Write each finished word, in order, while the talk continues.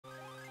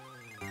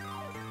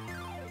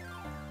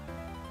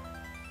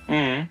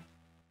Mm.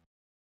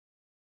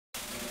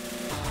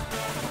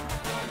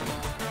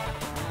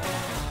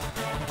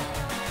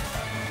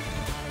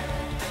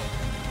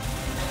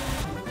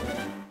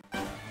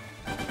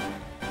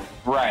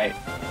 Right.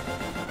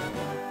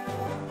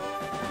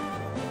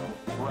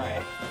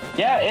 Right.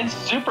 Yeah, it's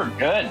super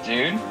good,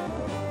 dude.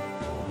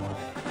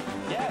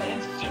 Yeah,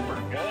 it's super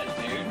good,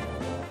 dude.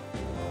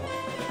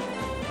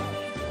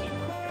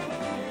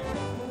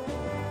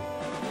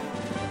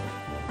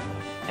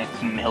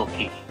 It's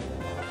milky.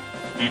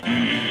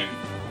 Mm-mm.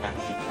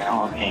 It's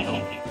milky.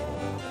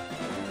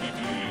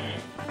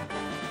 Mm-mm.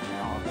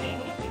 Milky.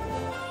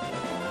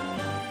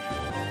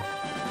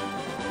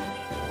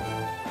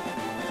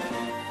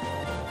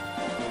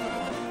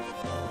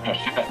 Oh,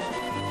 shit.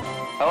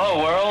 Hello,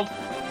 world.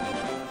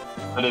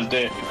 That is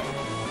dick.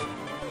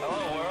 Hello,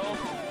 world.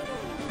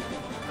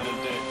 That is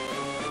dick.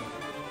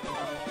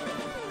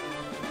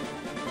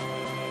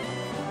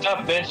 What's up,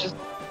 bitches?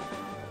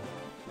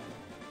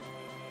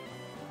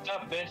 What's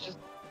up, bitches?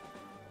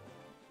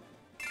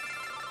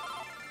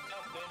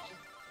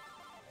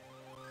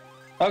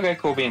 Okay,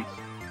 cool beans.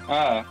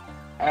 To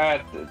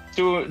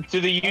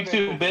the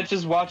YouTube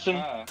bitches watching.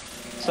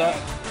 What's up?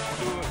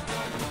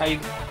 How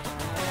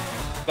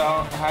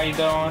you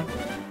doing?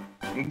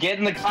 Get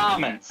in the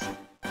comments.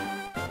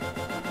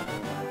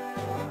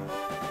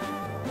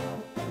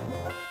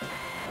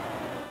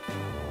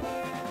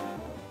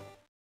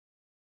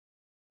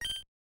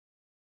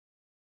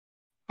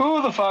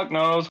 Who the fuck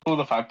knows? Who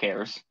the fuck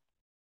cares?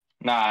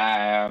 Nah,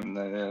 I'm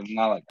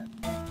not like that.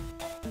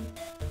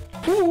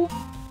 Woo.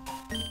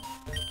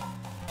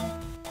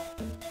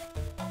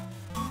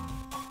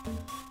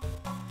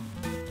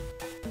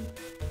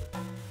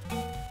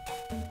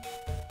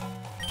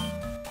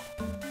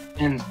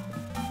 And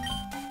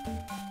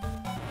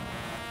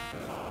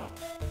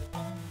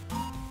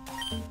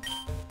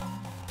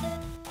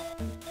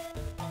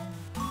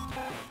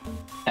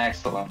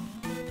excellent.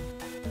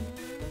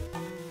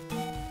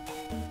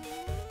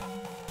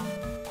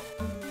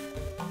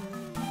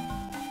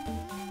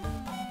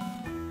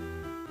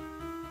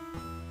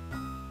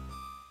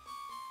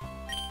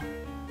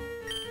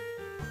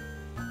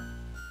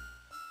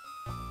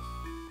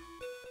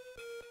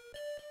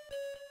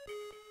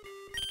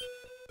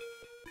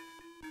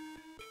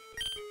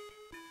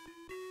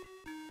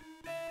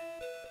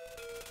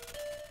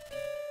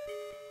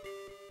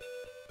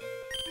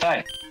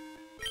 Hi.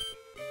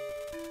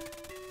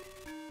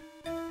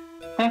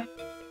 Huh?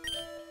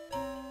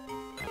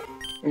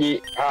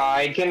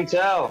 I can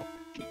tell.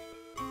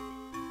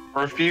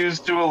 Refuse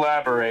to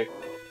elaborate.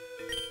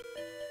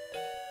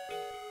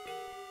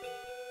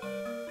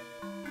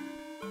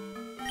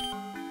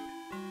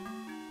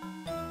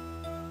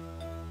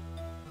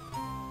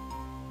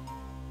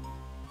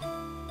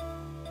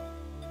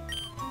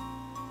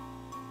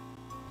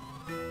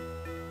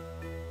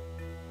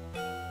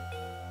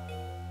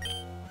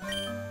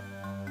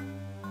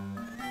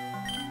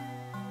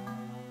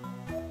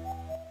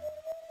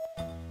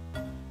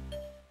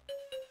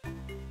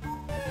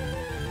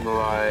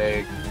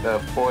 Like the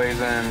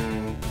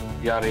poison,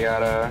 yada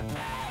yada,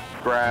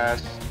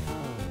 grass.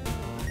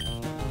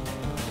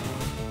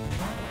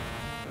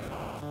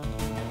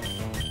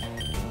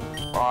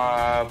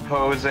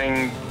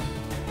 Opposing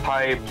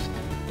types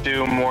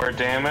do more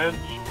damage.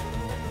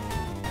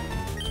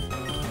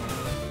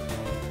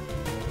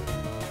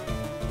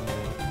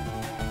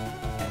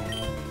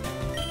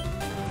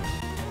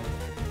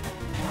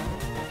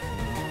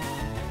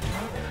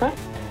 Huh?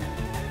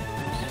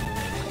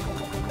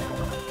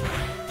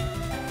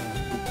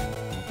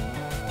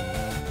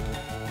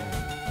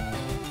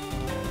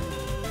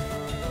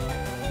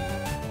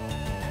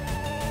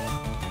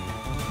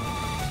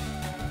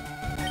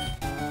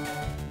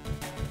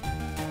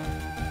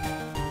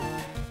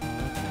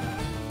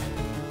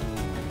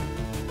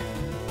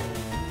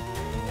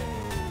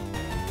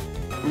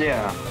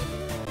 Yeah.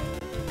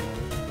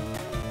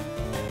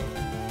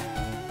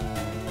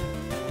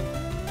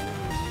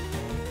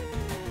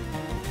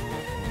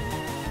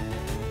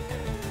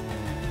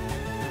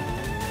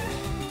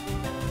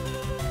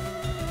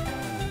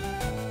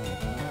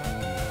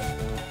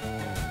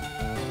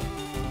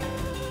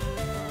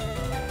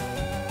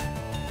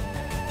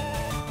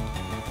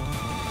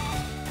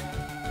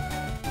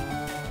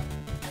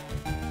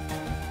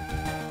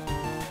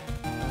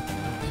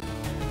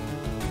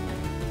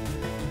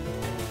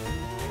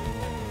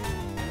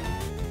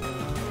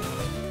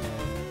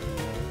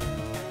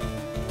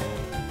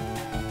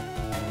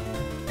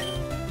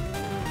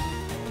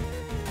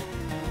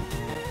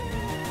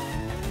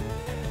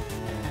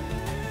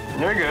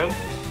 You're good.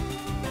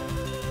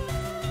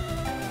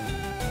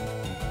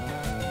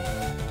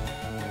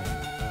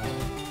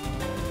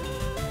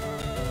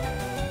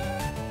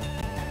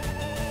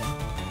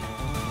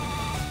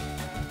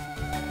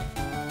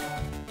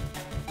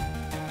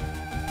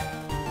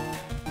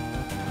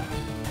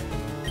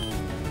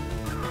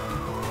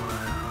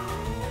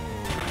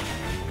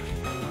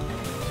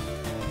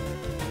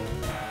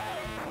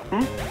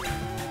 Hmm?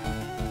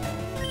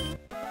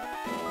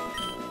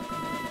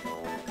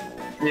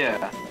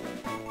 Yeah.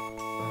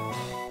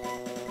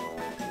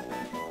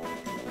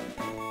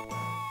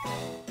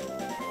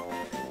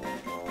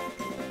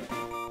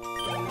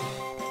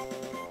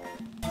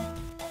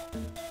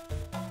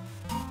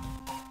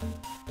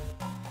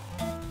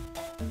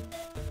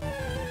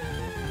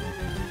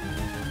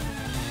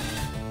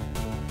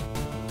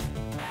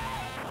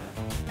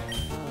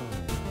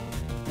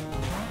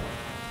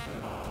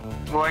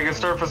 like a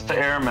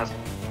surface-to-air missile.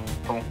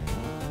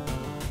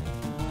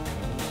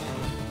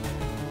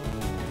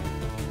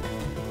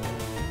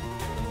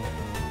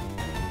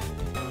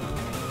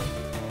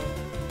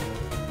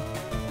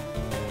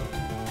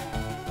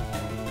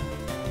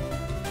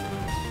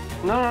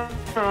 No.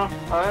 Go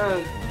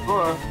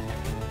on.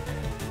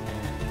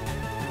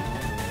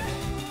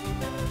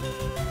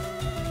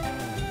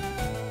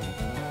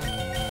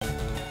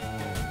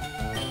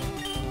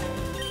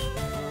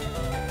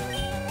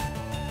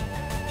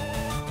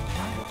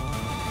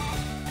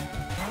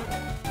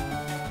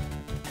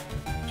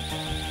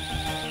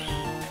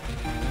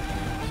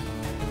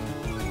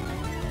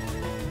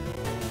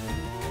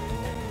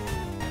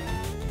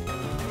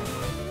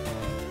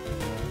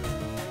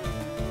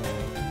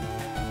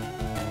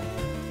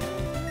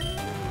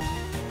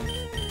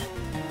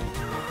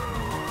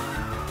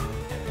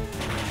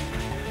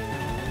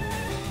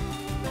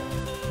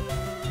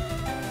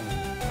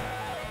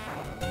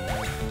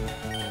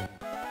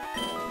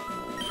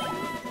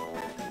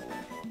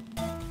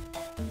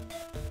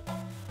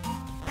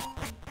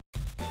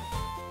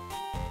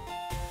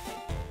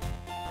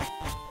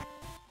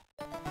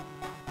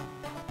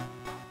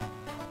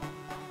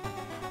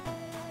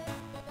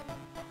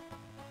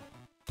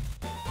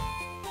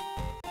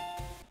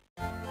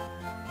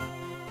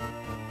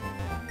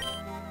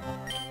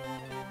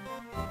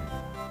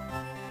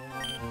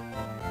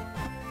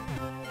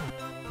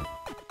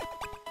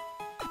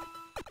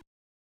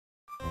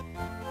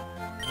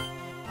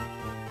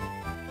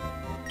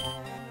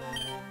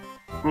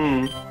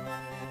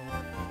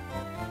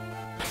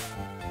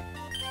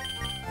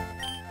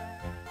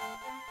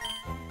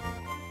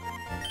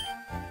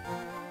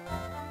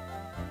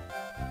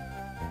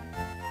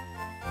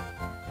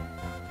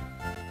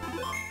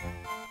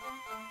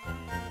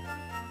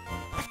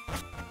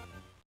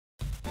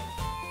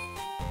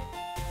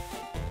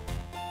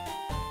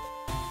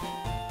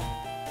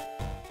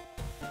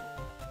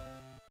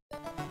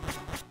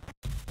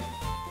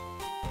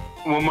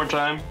 One more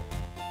time.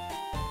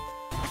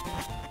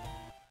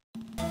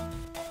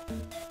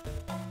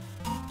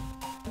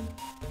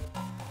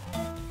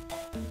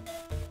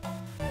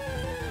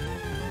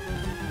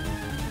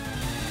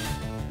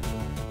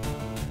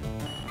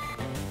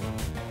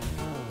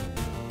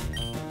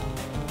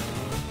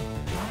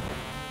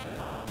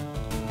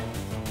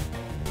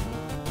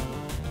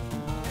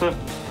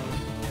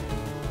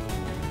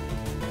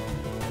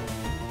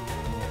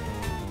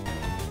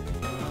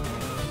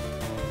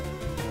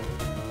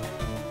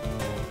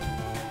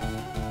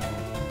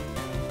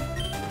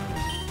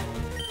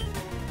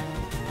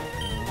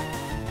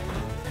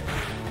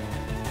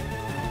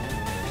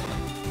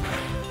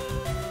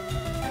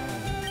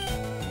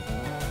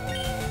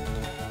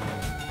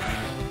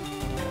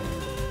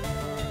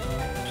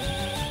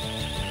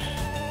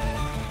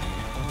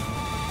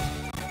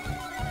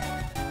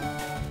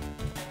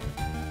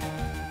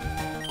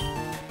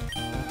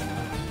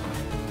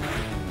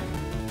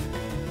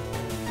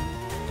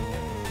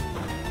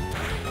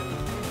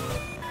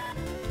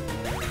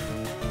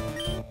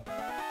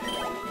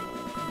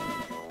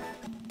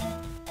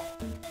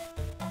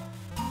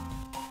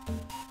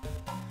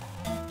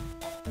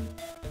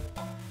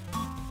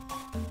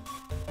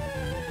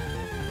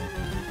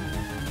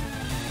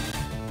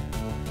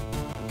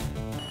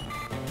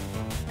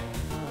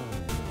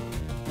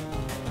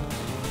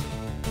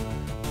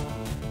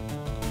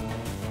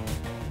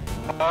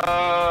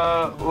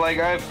 Like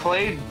I've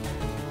played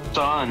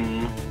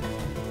Sun,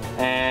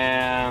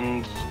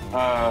 and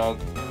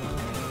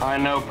I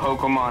know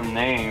Pokemon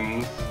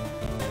names,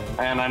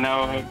 and I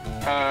know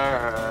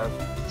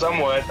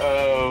somewhat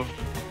of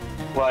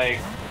like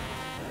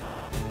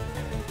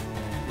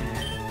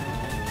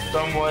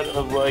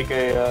a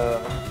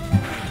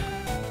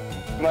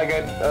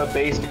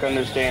basic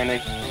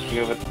understanding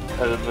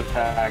of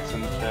attacks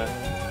and shit.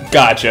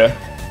 Gotcha.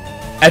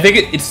 I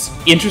think it's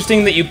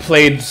interesting that you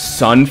played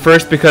Sun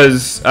first,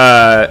 because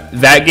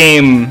that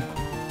game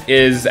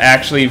is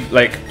actually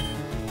like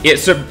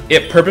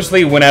it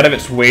purposely went out of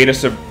its way to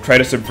try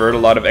to subvert a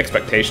lot of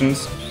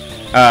expectations.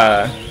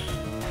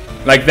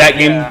 Like that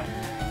game,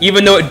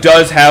 even though it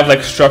does have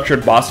like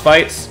structured boss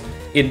fights,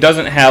 it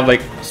doesn't have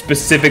like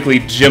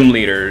specifically gym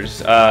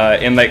leaders.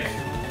 And like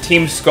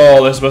Team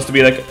Skull is supposed to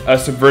be like a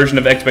subversion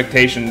of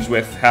expectations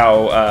with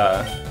how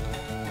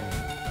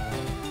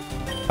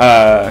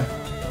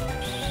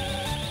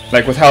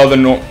like with how the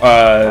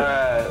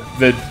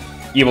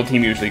evil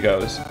team usually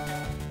goes.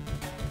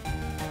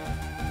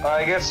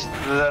 I guess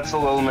that's a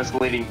little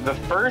misleading. The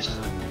first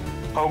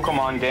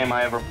Pokemon game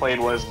I ever played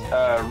was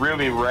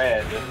Ruby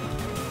Red.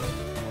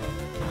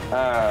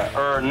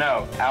 Or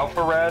no,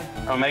 Alpha Red?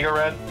 Omega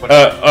Red?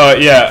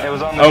 Yeah. It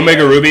was on the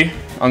Omega Ruby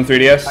on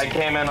 3DS. I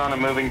came in on a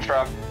moving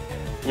truck.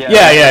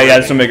 Yeah,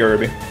 it's Omega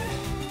Ruby.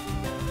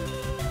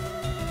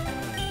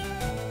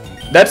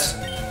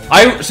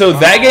 So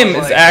that game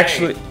is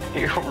actually...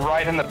 Hey, you're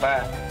right in the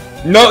back.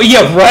 No,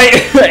 yeah, right?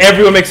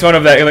 Everyone makes fun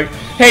of that. You're like,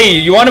 hey,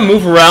 you want to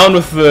move around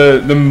with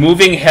the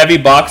moving heavy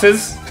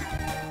boxes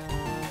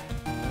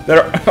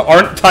that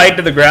aren't tied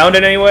to the ground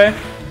in any way?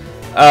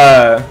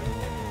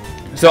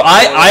 So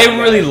I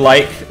really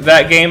like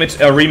that game. It's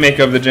a remake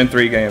of the Gen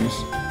 3 games.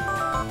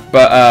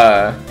 But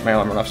my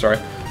alarm went off, sorry.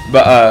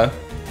 But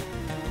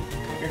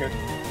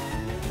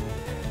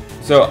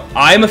so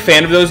I'm a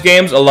fan of those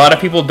games. A lot of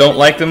people don't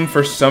like them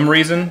for some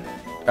reason.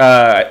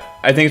 I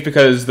think it's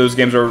because those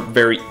games are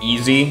very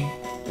easy,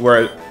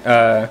 where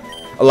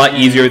a lot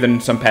easier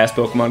than some past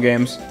Pokemon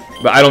games.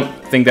 But I don't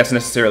think that's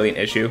necessarily an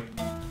issue.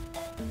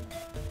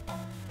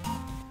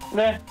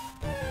 Nah.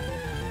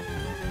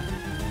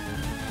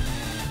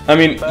 I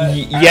mean,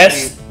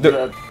 yes.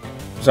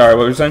 Sorry,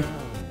 what were you saying?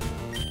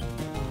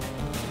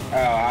 Oh,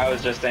 I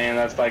was just saying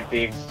that's like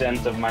the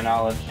extent of my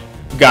knowledge.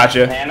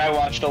 Gotcha. And I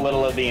watched a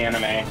little of the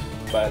anime,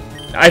 but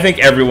I think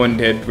everyone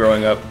did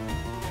growing up.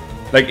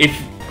 Like, if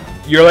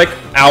you're like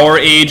our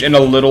age and a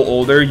little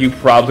older, you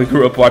probably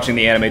grew up watching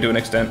the anime to an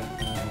extent.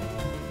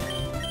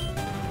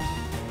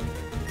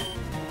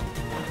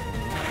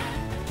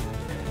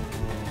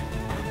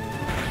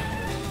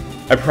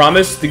 I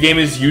promise the game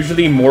is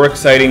usually more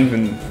exciting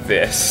than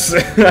this.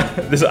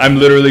 I'm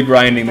literally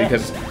grinding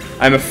because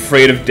I'm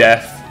afraid of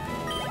death.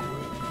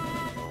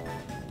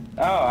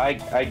 oh,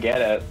 I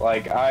get it.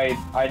 Like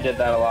I did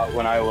that a lot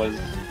when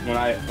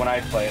I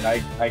played.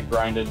 I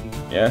grinded.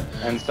 Yeah.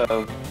 And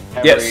so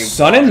Yeah,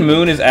 Sun and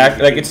Moon is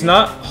like it's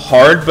not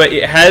hard, but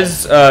it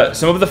has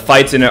some of the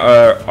fights in it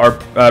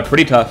are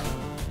pretty tough.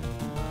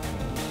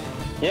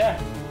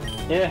 Yeah.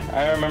 Yeah,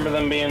 I remember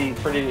them being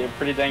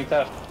pretty dang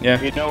tough. Yeah.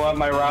 You know what?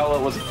 My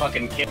Rowlet was a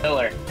fucking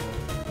killer.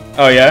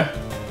 Oh yeah.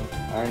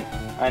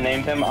 I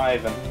named him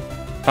Ivan.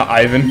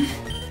 Ivan.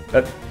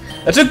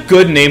 That's a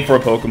good name for a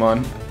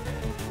Pokemon.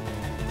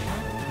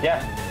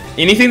 Yeah.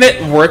 Anything that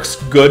works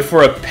good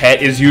for a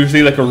pet is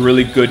usually like a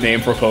really good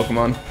name for a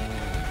Pokemon.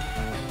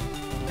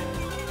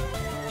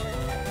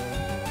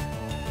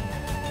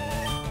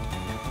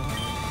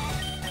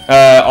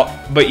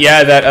 But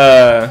yeah,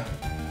 that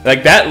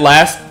like that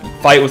last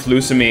fight with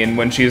Lucamine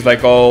when she's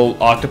like all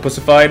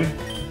octopusified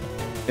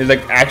is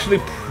like actually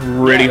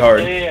pretty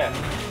hard. Yeah.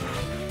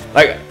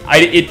 Like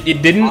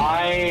it didn't.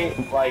 I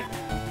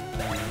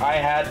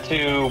had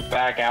to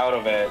back out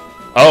of it.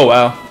 Oh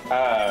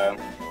wow.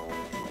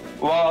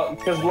 Well,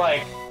 cause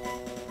like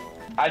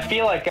I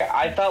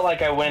felt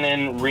like I went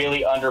in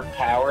really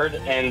underpowered,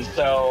 and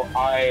so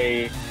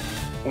I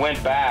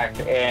went back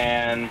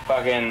and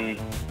fucking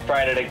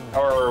tried it,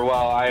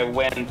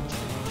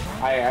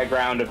 I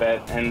ground a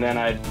bit, and then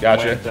I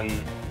went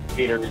and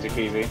beat her easy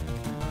peasy.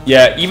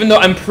 Yeah, even though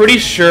I'm pretty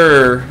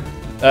sure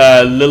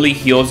Lily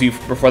heals you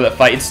before that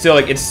fight, it's still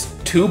like it's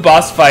 2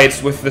 boss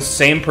fights with the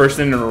same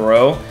person in a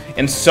row,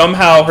 and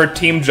somehow her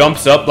team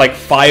jumps up like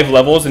 5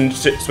 levels and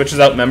switches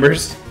out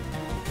members.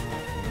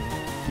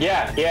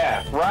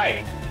 Yeah,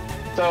 right.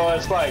 So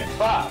it's like,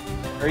 fuck.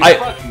 Are you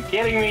fucking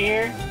kidding me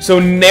here? So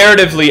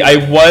narratively, I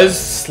was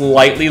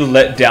slightly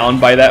let down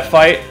by that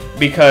fight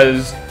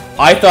because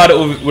I thought it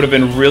would have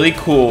been really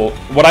cool.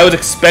 What I was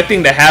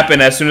expecting to happen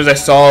as soon as I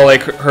saw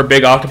like her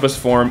big octopus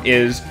form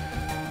is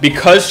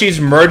because she's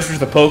merged with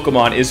the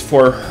Pokemon is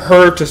for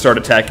her to start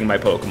attacking my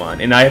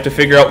Pokemon, and I have to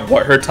figure out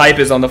what her type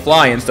is on the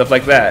fly and stuff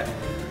like that.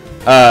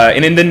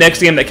 And in the next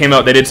game that came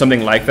out, they did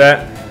something like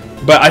that.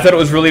 But I thought it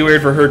was really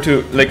weird for her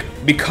to like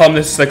become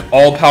this like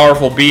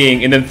all-powerful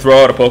being and then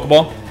throw out a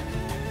Pokeball.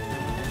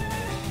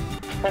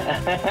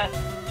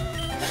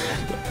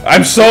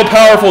 I'm so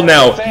powerful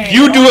now.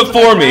 You do it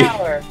for me.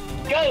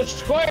 Go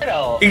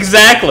Squirtle.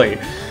 Exactly.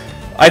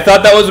 I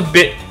thought that was a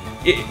bit,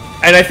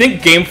 and I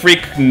think Game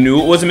Freak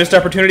knew it was a missed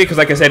opportunity because,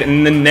 like I said,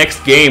 in the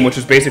next game, which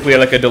was basically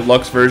like a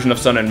deluxe version of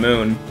Sun and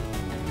Moon,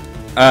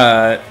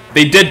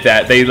 they did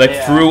that. They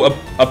like threw a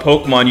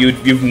Pokemon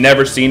you've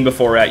never seen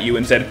before at you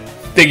and said,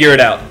 "Figure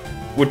it out,"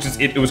 which is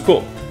it was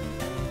cool.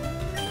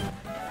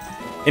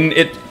 And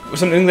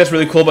something that's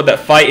really cool about that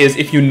fight is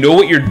if you know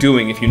what you're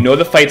doing, if you know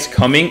the fight's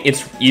coming,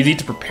 it's easy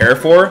to prepare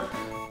for.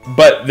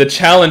 But the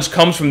challenge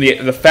comes from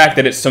the fact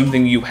that it's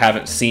something you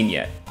haven't seen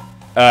yet,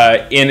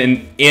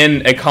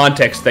 in a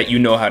context that you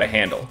know how to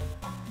handle.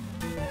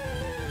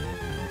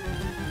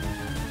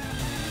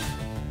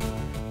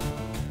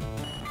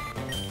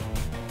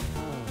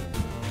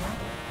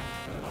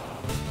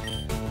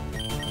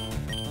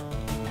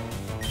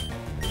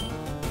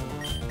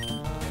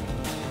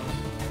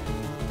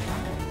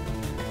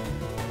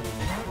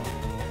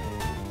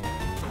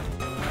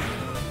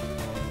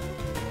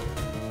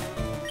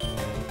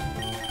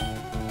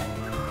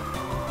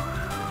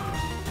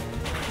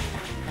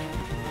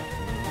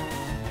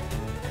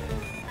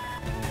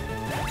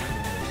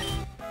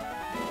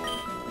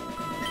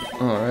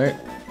 Alright.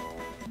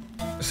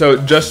 So,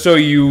 just so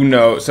you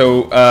know,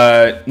 so,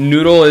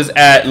 Noodle is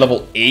at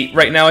level 8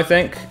 right now, I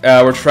think.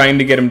 We're trying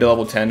to get him to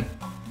level 10.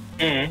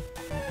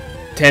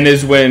 Mm-hmm. 10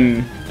 is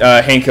when,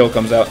 Hankill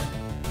comes out.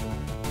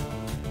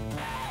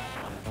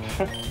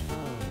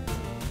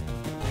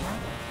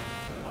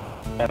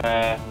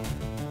 And,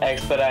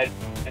 expedite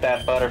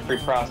that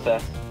Butterfree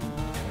process.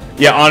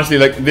 Yeah, honestly,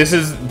 like, this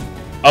is,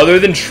 other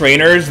than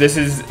trainers, this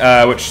is,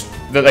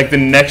 the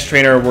next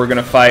trainer we're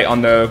gonna fight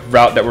on the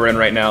route that we're in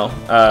right now.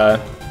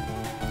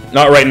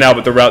 Not right now,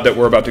 but the route that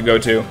we're about to go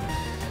to.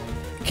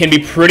 can be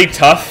pretty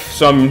tough.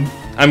 So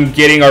I'm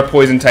getting our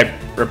poison type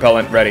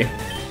repellent ready.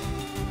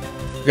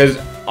 Because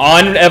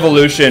on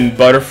evolution,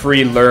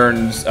 Butterfree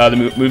learns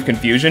the move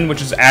Confusion,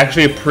 which is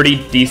actually a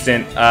pretty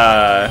decent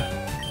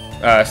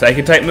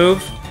Psychic type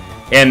move.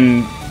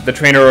 And the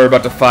trainer we're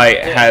about to fight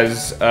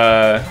has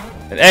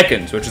an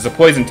Ekans, which is a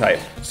poison type.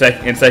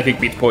 And Psychic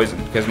beats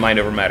poison because mind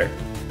over matter.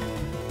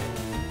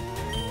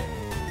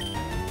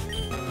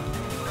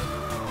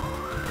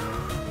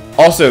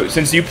 Also,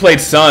 since you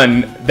played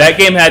Sun, that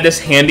game had this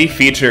handy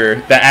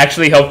feature that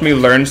actually helped me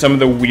learn some of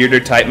the weirder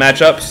type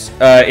matchups.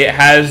 It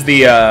has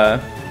the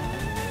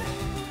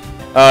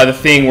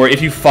thing where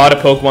if you fought a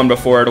Pokemon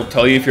before, it'll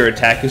tell you if your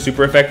attack is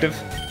super effective.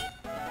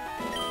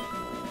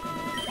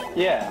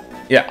 Yeah.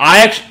 Yeah,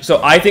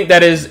 I think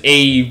that is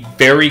a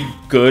very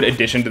good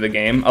addition to the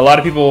game. A lot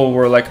of people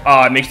were like,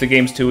 "Oh, it makes the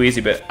games too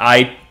easy," but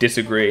I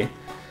disagree.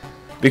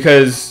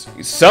 Because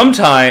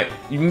sometimes,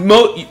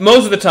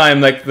 most of the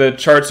time, like the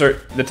types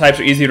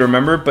are easy to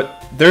remember,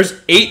 but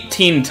there's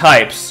 18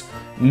 types.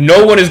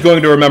 No one is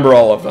going to remember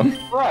all of them.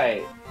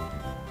 Right.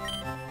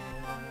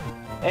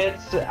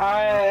 It's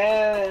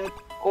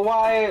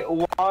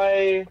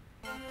why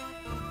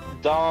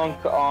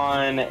donk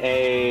on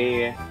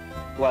a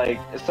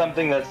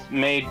something that's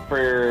made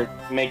for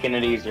making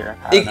it easier.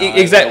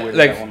 Exactly.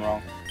 Like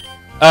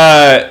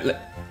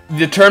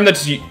the term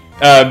that's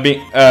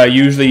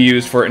usually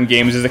used for it in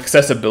games is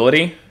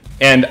accessibility,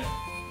 and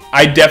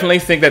I definitely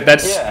think that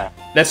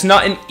that's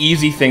not an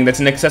easy thing. That's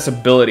an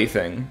accessibility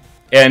thing,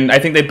 and I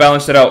think they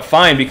balanced it out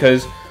fine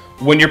because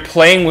when you're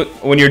playing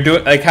when you're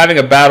doing having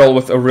a battle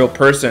with a real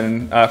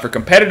person for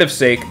competitive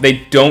sake,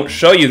 they don't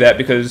show you that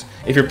because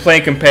if you're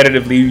playing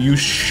competitively, you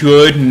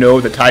should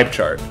know the type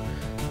chart.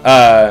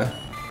 That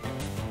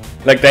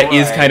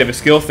is kind of a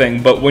skill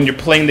thing, but when you're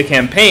playing the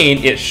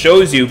campaign, it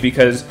shows you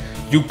because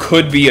you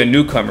could be a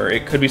newcomer.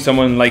 It could be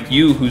someone like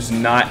you who's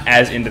not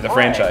as into the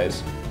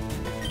franchise.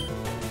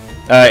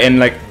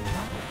 And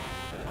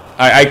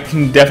I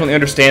can definitely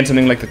understand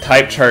something like the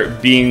type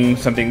chart being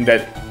something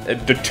that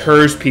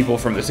deters people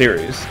from the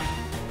series.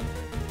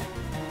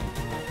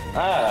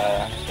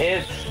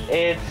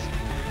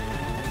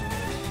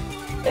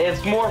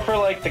 It's more for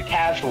the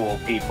casual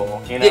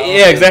people, you know?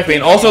 Yeah, exactly.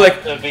 And also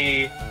to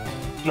be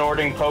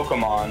snorting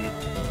Pokemon.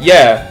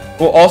 Yeah.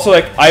 Well, also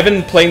I've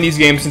been playing these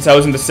games since I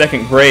was in the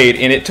 2nd grade,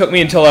 and it took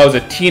me until I was a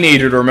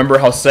teenager to remember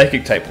how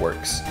Psychic type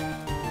works.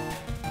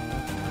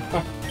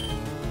 Huh.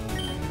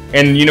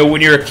 And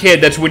when you're a kid,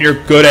 that's when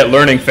you're good at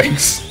learning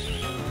things.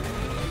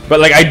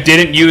 But I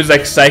didn't use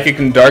Psychic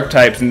and Dark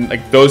types and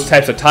those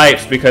types of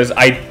types because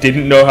I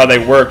didn't know how they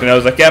worked, and I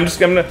was like, yeah, I'm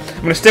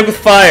gonna stick with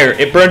fire.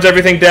 It burns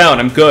everything down.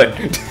 I'm good.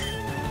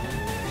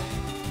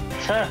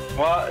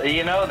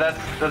 Well,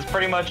 that's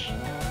pretty much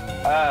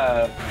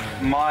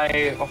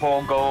my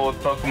whole goal with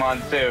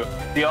Pokemon too.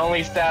 The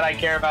only stat I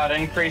care about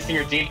increasing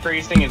or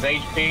decreasing is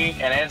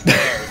HP, and it's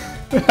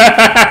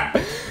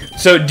there.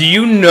 So, do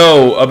you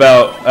know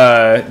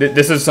about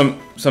this is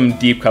some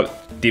deep cut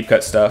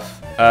stuff.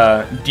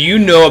 Do you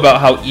know about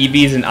how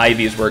EVs and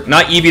IVs work?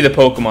 Not EV the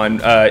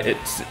Pokemon,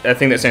 it's a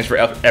thing that stands for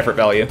effort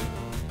value.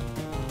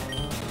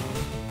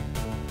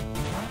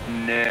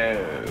 No.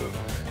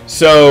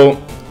 So,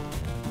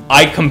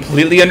 I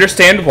completely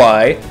understand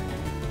why.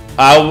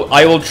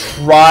 I will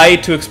try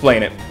to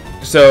explain it.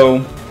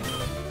 So,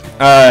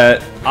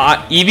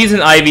 EVs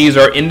and IVs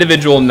are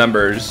individual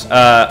numbers.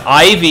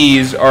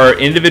 IVs are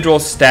individual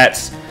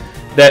stats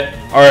that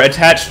are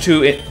attached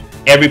to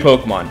every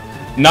Pokemon.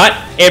 Not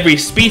every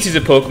species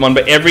of Pokemon,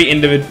 but every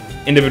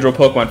individual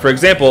Pokemon. For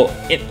example,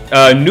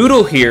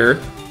 Noodle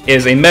here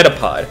is a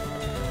Metapod.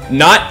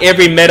 Not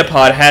every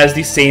Metapod has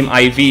the same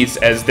IVs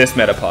as this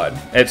Metapod.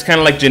 It's kind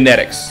of like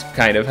genetics,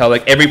 kind of. How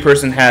every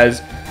person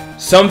has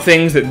some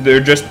things that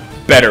they're just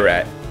better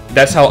at.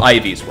 That's how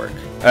IVs work.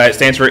 It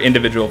stands for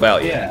individual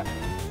value. Yeah.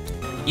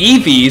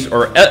 EVs,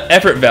 or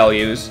effort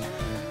values,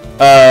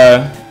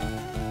 as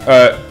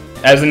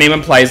the name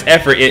implies,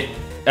 effort, it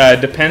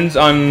depends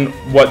on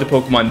what the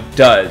Pokemon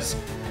does.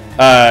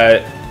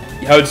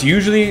 How it's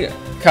usually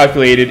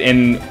calculated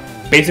in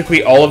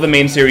basically all of the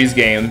main series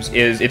games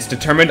is it's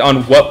determined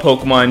on what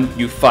Pokemon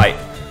you fight.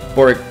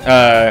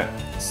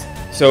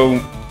 So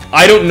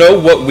I don't know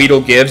what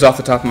Weedle gives off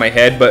the top of my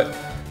head, but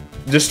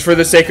just for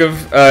the sake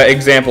of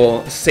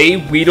example, say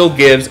Weedle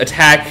gives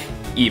attack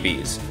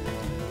EVs.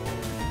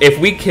 If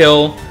we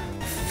kill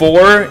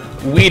 4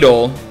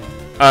 Weedle,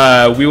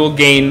 we will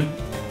gain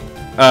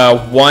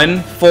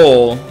 1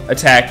 full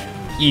attack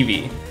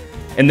EV.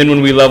 And then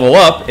when we level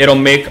up, it'll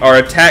make our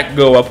attack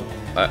go up,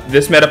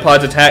 this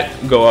Metapod's attack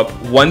go up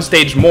 1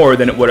 stage more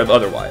than it would have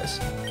otherwise.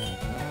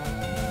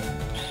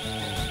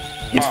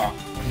 It's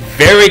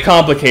very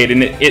complicated,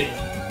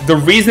 and the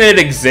reason it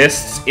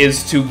exists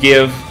is to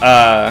give,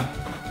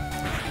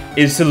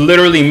 is to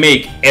literally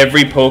make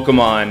every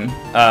Pokemon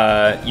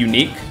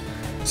unique.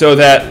 So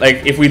that,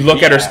 if we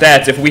look at our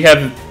stats, if we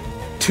have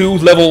 2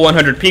 level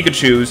 100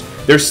 Pikachus,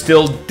 they're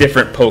still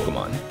different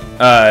Pokemon.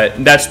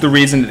 That's the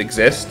reason it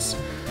exists.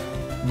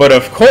 But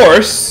of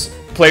course,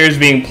 players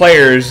being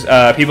players,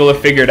 people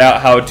have figured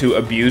out how to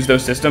abuse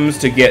those systems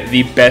to get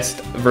the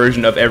best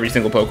version of every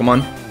single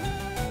Pokemon.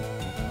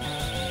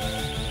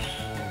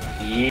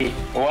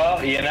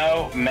 Well, you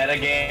know,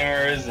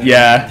 metagamers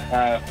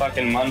and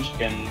fucking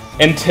munchkins.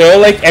 Until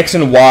like X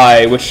and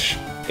Y, which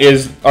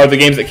are the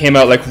games that came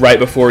out like right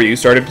before you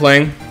started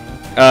playing.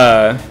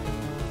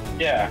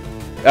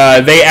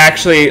 They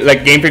actually,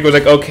 like, Game Freak was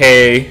like,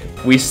 okay,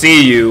 we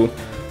see you.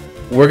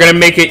 We're gonna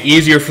make it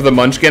easier for the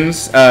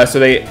munchkins, so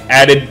they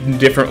added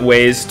different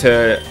ways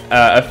to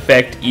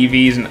affect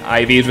EVs and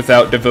IVs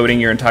without devoting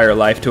your entire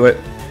life to it.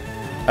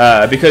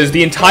 Because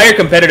the entire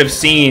competitive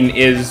scene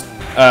is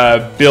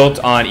built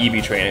on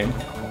EV training.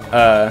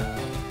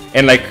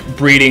 And, like,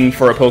 breeding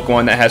for a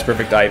Pokemon that has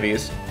perfect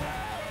IVs.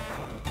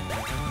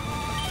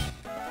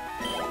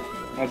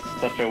 That's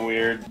such a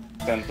weird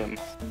sentence.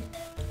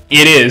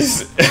 It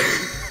is.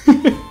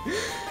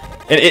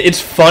 And it's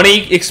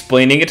funny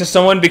explaining it to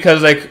someone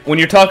because, like, when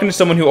you're talking to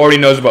someone who already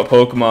knows about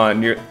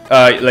Pokemon, you're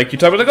like, you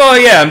talk about, like, oh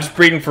yeah, I'm just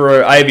breeding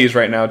for IVs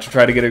right now to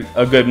try to get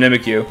a good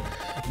Mimikyu.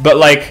 But,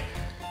 like,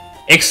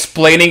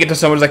 explaining it to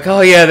someone's like,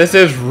 oh yeah, this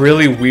is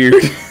really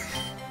weird.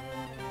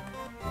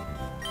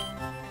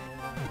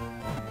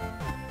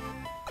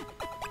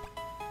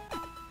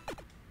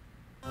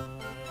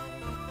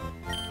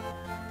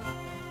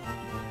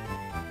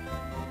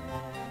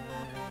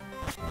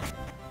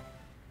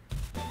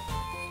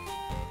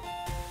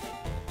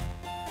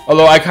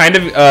 Although I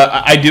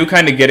do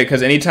kind of get it,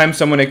 because anytime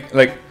someone,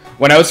 like,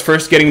 when I was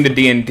first getting the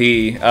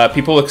D&D,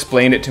 people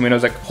explained it to me, and I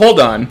was like,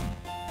 hold on,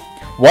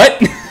 what?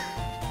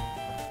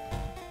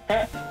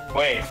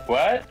 Wait,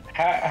 what?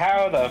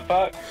 How the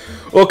fuck?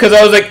 Well, because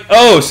I was like,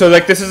 oh, so,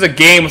 like, this is a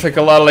game with, like,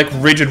 a lot of, like,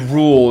 rigid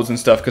rules and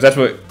stuff, because that's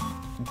what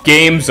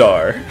games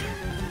are.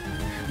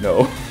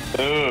 No.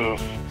 Ooh.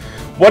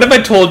 What if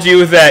I told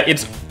you that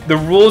the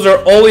rules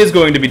are always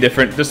going to be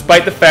different,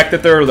 despite the fact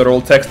that there are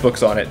literal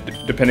textbooks on it,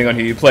 depending on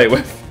who you play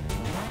with?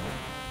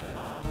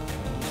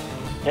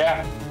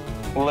 Yeah,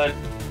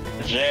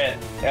 legit.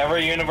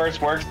 Every universe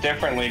works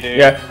differently, dude.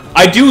 Yeah,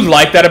 I do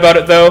like that about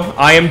it, though.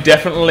 I am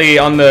definitely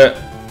on the,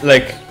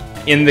 like,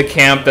 in the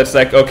camp that's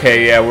like,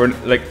 okay, yeah, we're,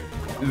 like,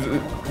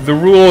 the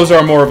rules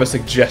are more of a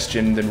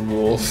suggestion than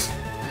rules.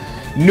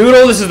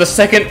 Noodle, this is the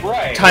second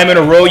time in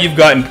a row you've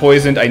gotten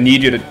poisoned. I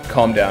need you to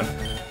calm down.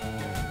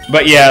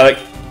 But yeah, like,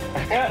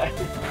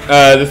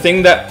 the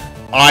thing that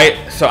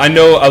so I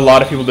know a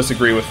lot of people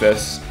disagree with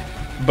this,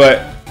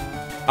 but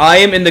I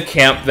am in the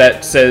camp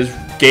that says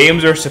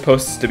games are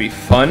supposed to be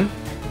fun,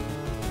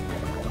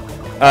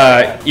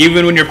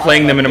 even when you're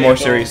playing them in a more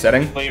serious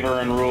setting. Flavor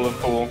and rule of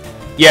cool.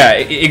 Yeah,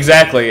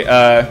 exactly.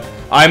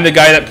 I'm the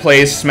guy that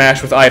plays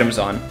Smash with items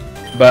on,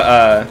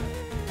 but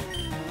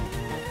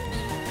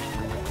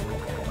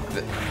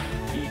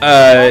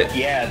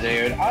yeah,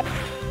 dude, I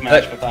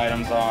Smash with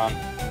items on.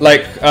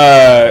 Like,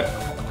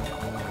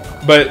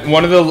 but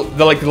one of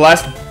the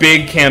last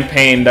big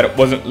campaign that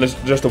wasn't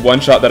just a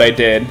one-shot that I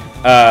did,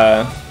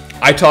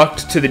 I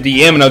talked to the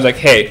DM and I was like,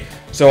 hey,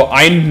 so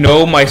I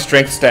know my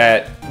strength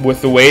stat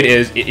with the way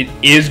it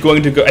is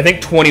going to go, I think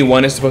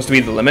 21 is supposed to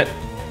be the limit.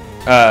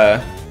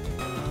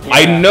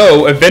 I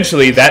know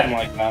eventually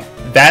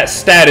that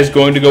stat is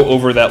going to go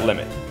over that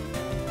limit.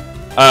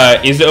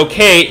 Is it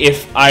okay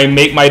if I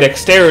make my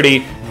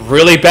dexterity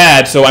really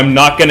bad so I'm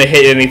not going to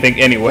hit anything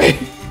anyway?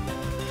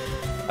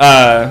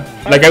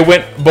 Like, I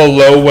went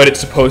below what it's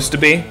supposed to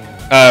be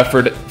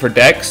for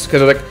Dex,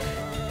 because I was like,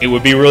 it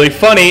would be really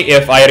funny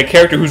if I had a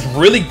character who's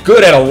really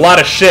good at a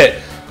lot of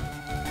shit,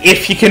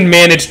 if he can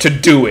manage to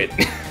do it.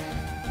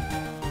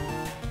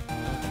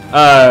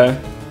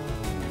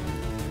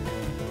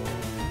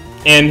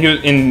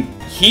 And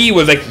he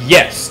was like,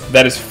 yes,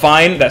 that is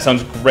fine, that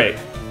sounds great.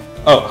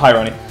 Oh, hi,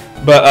 Ronnie.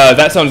 But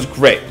that sounds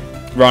great.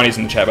 Ronnie's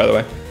in the chat, by the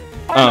way.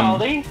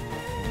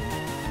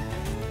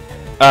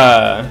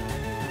 Hi,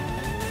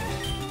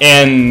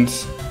 and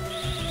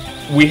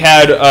we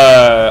had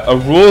a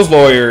rules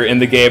lawyer in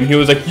the game, and he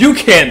was like, you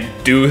can't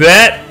do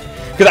that!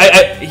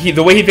 Because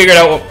the way he figured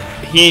out,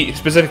 he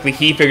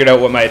figured out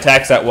what my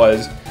attack stat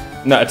was,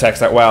 not attack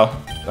stat, wow,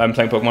 I'm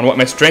playing Pokemon, what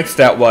my strength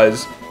stat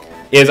was,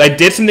 is I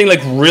did something,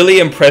 like, really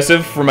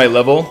impressive for my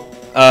level,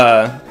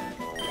 and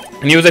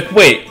he was like,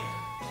 wait,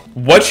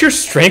 what's your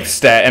strength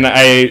stat? And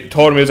I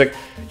told him, he was like,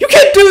 you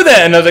can't do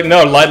that! And I was like,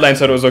 no, Lightline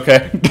said it was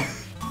okay.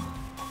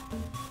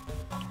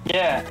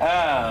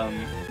 Yeah,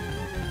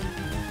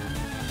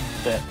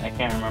 shit, I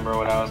can't remember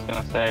what I was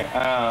gonna say.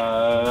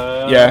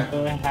 Yeah.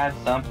 I had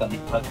something,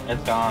 but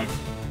it's gone.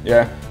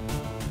 Yeah.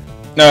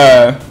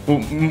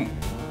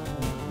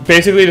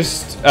 Basically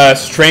just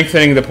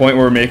strengthening the point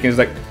we're making is,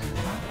 like,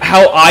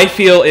 how I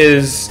feel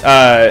is,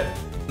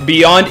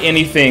 beyond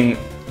anything,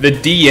 the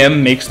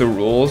DM makes the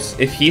rules.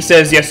 If he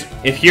says yes,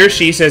 if he or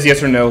she says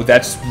yes or no,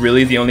 that's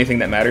really the only thing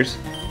that matters.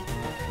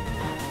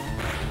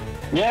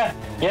 Yeah,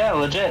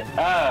 legit.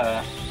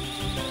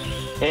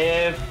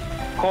 If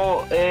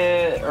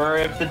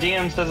the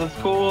DM says it's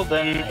cool,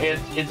 then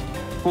it's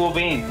cool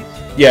beans.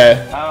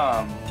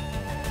 Yeah.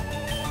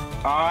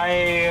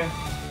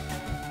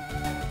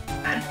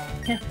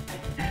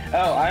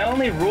 Oh, I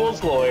only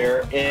rules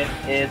lawyer if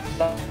it's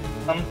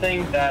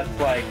something that's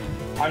like,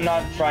 I'm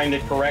not trying to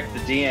correct the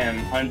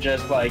DM. I'm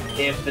just like,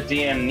 if the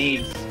DM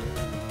needs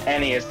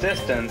any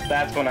assistance,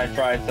 that's when I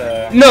try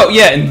to. No,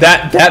 yeah, and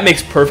that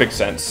makes perfect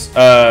sense.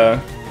 I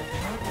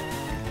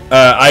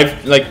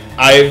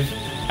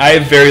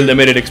have very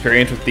limited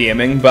experience with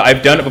DMing, but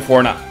I've done it before,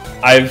 and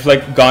I've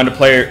like gone to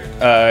player,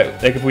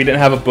 like if we didn't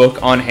have a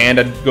book on hand,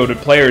 I'd go to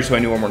players who I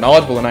knew were more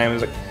knowledgeable than I am. I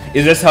was like,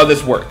 is this how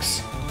this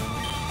works?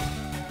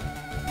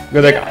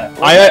 Because like,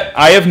 yeah,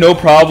 I have no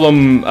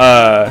problem.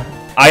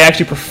 I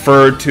actually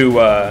prefer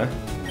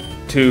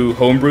to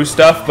homebrew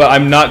stuff, but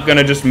I'm not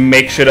gonna just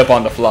make shit up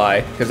on the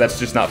fly because that's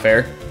just not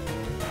fair.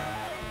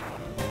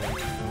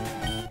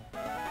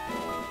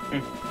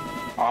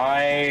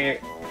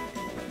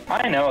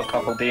 I know a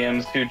couple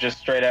DMs who just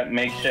straight up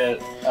make shit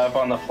up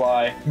on the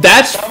fly.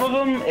 Some of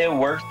them it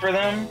works for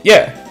them.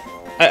 Yeah,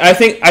 I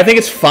think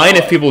it's fine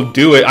if people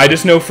do it. I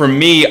just know for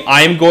me,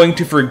 I'm going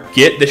to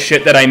forget the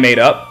shit that I made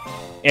up,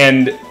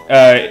 and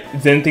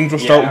then things will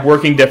start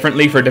working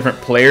differently for different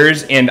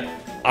players. And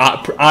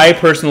I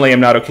personally am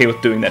not okay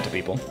with doing that to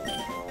people.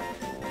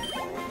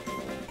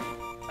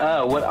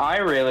 What I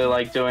really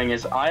like doing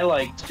is I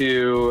like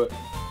to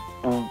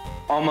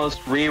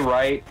almost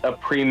rewrite a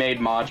pre-made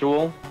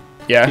module.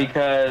 Yeah.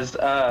 Because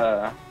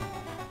I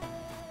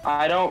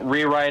don't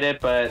rewrite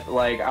it, but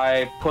like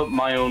I put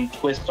my own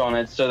twist on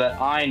it so that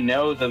I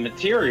know the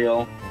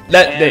material.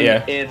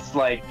 It's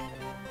like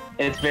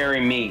it's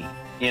very me,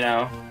 you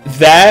know.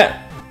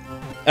 That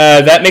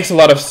makes a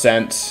lot of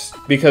sense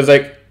because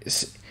like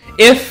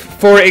if,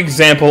 for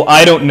example,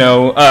 I don't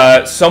know,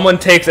 someone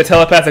takes a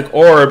telepathic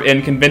orb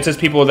and convinces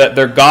people that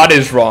their god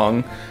is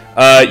wrong,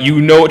 you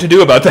know what to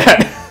do about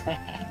that.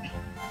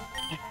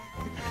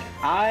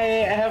 I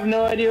have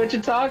no idea what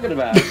you're talking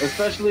about,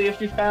 especially if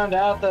you found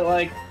out that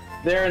like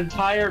their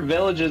entire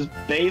village is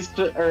based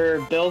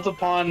or built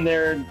upon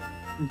their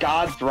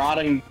god's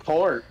rotting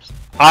corpse.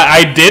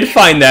 I did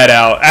find that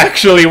out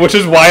actually, which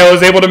is why I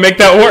was able to make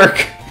that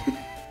work.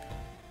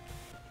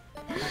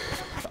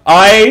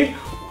 I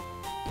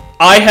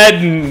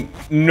had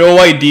no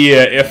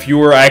idea if you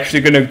were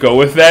actually gonna go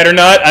with that or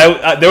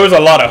not. There was a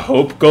lot of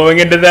hope going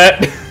into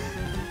that.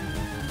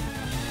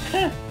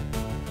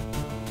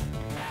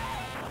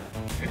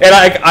 And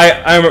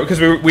I remember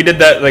because we did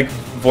that like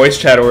voice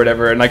chat or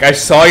whatever, and like I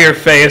saw your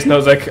face and I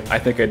was like, I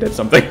think I did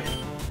something.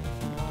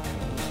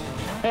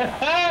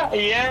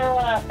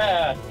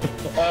 Yeah.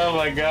 Oh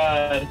my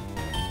god.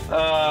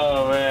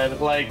 Oh man.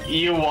 Like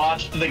you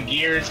watched the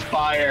gears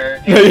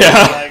fire. And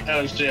yeah. You're like,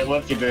 oh shit,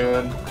 what's he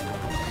doing?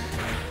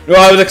 No,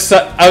 I was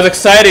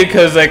excited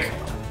because like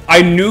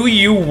I knew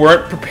you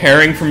weren't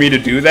preparing for me to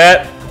do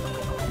that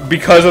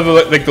because of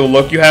the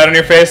look you had on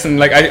your face, and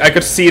like I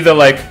could see the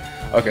like.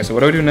 Okay, so what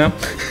do I do now?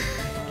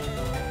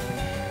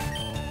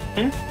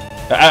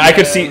 I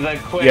could see the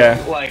quick,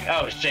 like,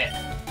 oh shit.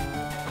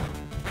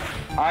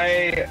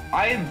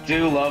 I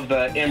do love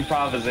the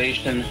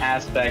improvisation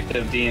aspect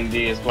of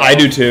D&D as well. I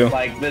do too.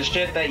 Like the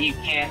shit that you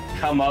can't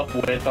come up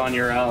with on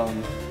your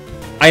own.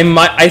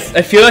 I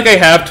feel like I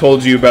have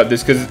told you about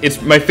this because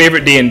it's my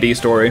favorite D&D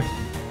story.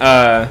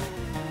 But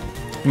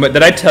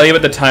did I tell you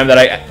about the time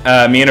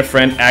that me and a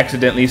friend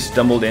accidentally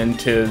stumbled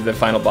into the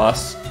final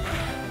boss?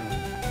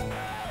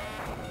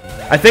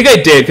 I think I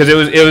did because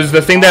it was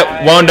the thing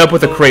that wound up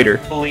with a crater.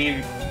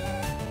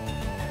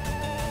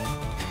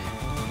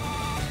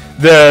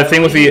 The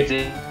thing with the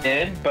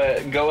did,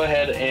 but go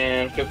ahead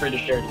and feel free to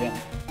share it again.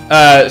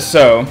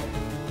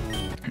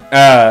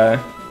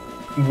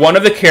 One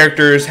of the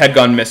characters had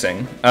gone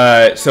missing.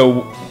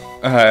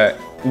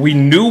 We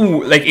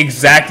knew like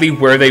exactly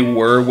where they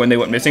were when they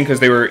went missing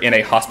because they were in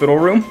a hospital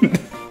room.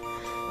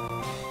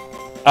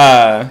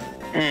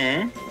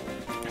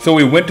 So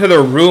we went to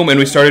the room and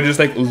we started just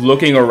like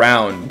looking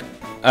around.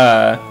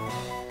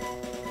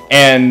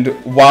 And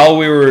while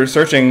we were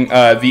searching,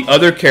 the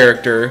other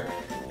character,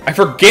 I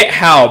forget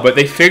how, but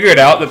they figured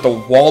out that the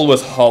wall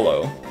was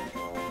hollow.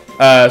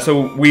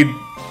 So we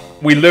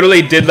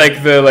literally did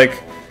like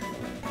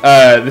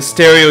the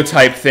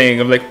stereotype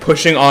thing of like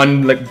pushing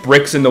on like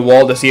bricks in the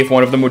wall to see if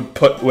one of them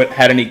would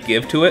had any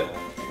give to it.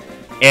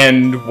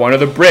 And one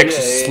of the bricks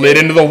slid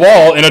into the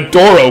wall and a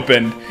door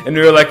opened, and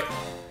we were like,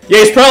 yeah,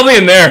 he's probably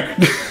in there.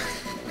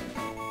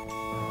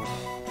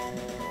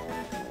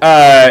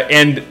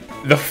 And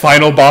the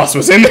final boss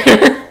was in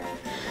there.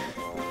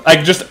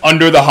 Like, just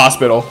under the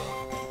hospital.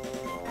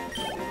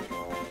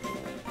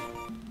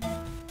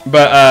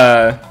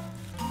 But,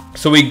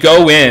 so we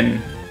go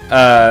in,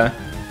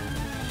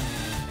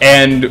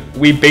 and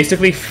we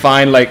basically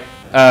find, like,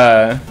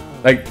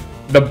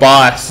 the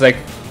boss, like,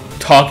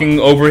 talking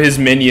over his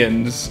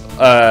minions,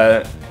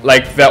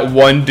 like that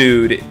one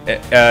dude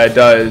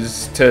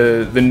does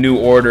to the New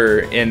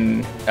Order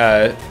in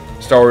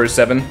Star Wars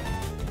 7.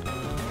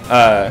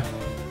 General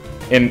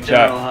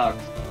Hux.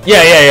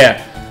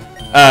 Yeah.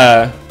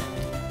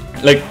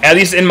 Like at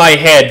least in my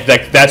head,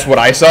 like that's what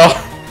I saw.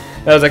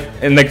 I was like,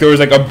 and like there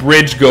was like a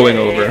bridge going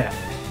over.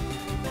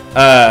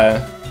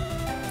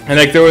 And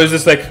like there was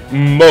this like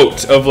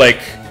moat of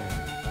like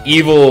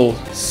evil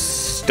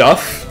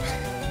stuff,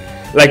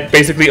 like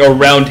basically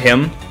around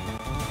him.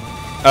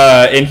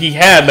 And he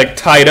had like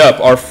tied up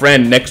our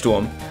friend next to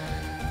him.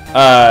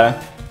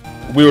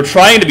 We were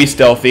trying to be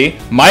stealthy.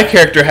 My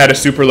character had a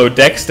super low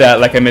dex stat,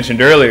 like I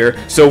mentioned earlier,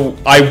 so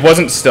I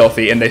wasn't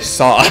stealthy, and they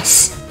saw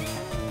us.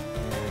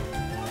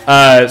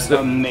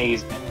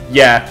 Amazing.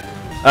 Yeah,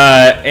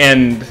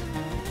 and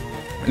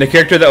the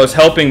character that was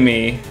helping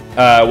me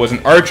was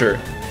an archer.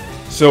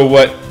 So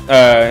what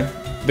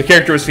the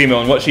character was female,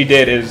 and what she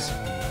did is,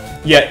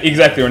 yeah,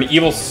 exactly, or an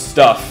evil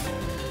stuff.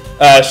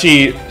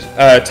 She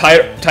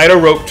tied a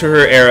rope to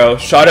her arrow,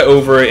 shot it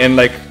over, and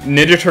like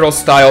Ninja Turtle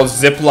style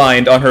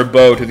zip-lined on her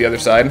bow to the other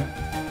side.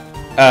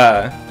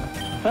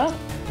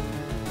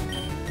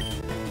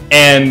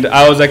 And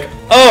I was like,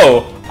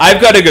 oh,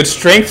 I've got a good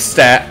strength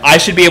stat. I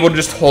should be able to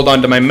just hold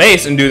on to my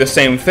mace and do the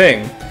same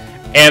thing.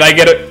 And I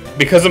get it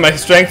because of my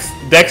strength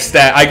dex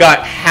stat. I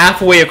got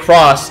halfway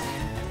across,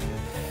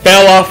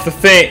 fell off the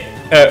thing.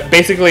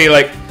 Basically,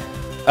 like,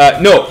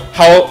 no,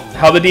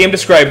 how the DM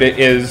described it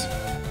is,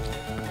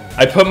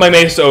 I put my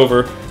mace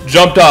over,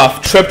 jumped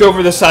off, tripped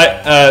over the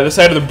side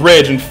of the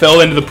bridge, and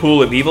fell into the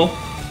pool of evil.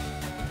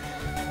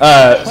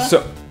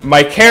 So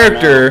my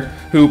character,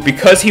 who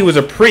because he was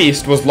a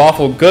priest was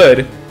lawful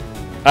good,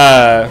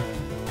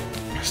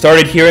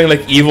 started hearing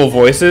like evil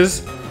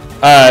voices.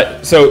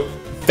 So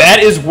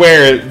that is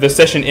where the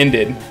session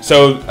ended.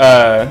 So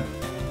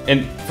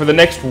and for the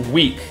next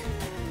week,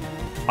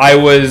 I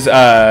was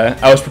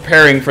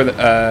preparing for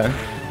the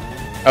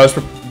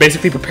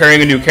basically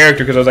preparing a new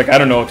character because I was like, I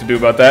don't know what to do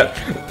about that.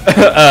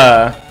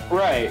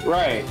 Right.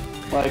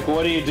 Like,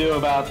 what do you do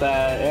about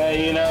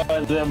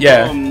that? Boom,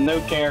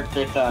 new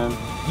character time.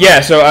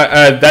 Yeah, so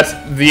that's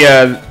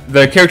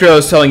the character I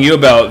was telling you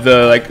about,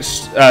 the like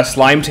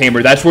slime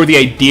tamer. That's where the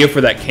idea for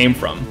that came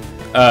from.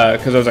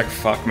 Because I was like,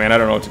 fuck, man, I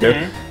don't know what to do.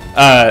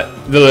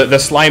 Mm-hmm. The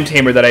slime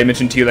tamer that I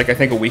mentioned to you, like I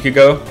think a week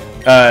ago.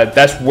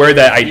 That's where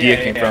that idea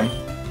came from.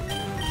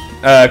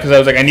 Because I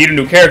was like, I need a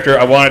new character.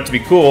 I want it to be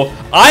cool.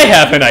 I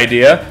have an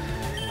idea.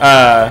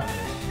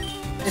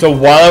 So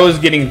while I was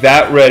getting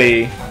that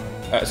ready,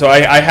 so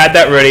I had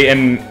that ready,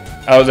 and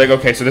I was like,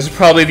 okay, so this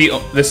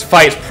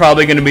fight's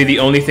probably going to be the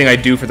only thing I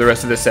do for the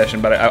rest of this session.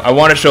 But I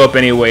want to show up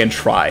anyway and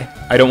try.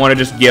 I don't want to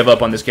just give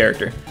up on this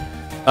character.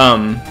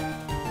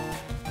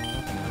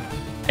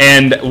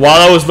 And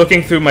while I was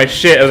looking through my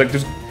shit, I was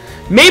like,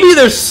 maybe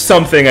there's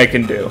something I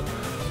can do.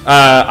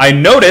 I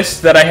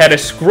noticed that I had a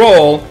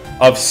scroll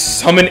of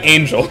Summon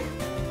Angel.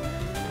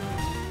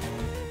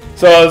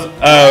 So I was,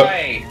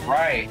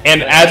 right.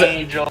 And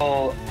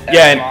Machina.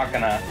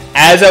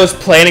 As I was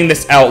planning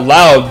this out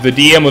loud, the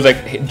DM was like,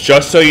 hey,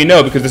 just so you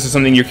know, because this is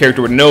something your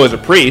character would know as a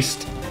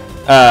priest,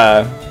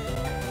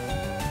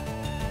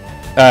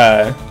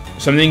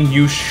 something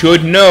you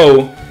should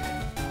know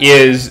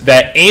is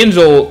that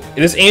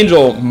this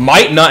angel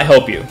might not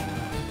help you.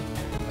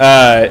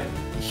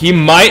 He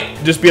might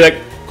just be like,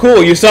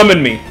 cool, you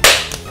summoned me.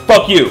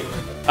 Fuck you.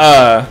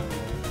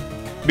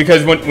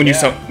 Because when you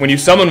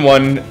summon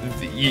one,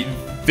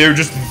 they're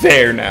just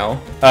there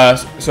now.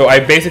 So I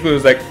basically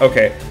was like,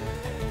 okay,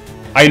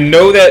 I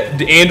know that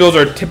the angels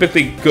are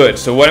typically good.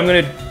 So what I'm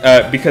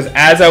gonna, because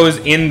as I was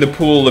in the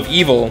pool of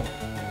evil,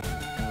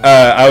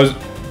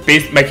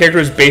 my character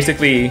was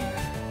basically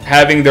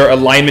having their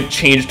alignment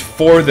changed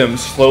for them,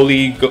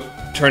 slowly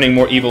turning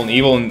more evil and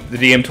evil. And the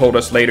DM told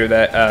us later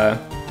that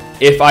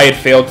if I had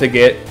failed to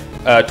get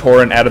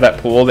Torin out of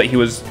that pool, that he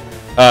was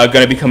going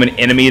to become an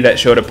enemy that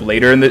showed up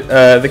later in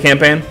the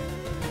campaign.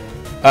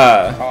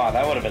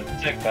 That would have been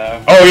sick,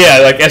 though. Oh yeah,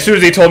 like as soon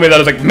as he told me that, I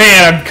was like,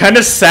 man, I'm kind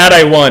of sad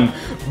I won.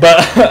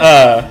 But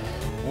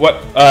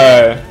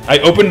I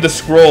opened the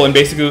scroll and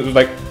basically was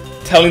like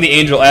telling the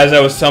angel as I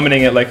was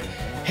summoning it, like,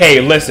 hey,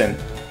 listen,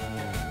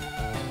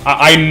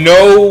 I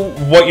know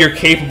what you're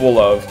capable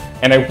of,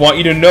 and I want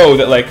you to know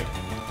that, like,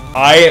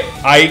 I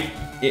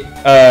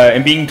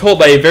am being told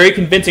by a very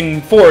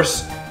convincing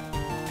force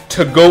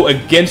to go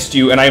against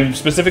you, and I'm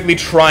specifically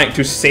trying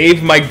to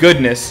save my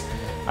goodness.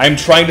 I'm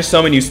trying to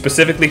summon you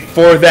specifically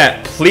for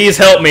that. Please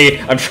help me.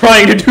 I'm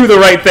trying to do the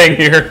right thing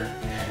here.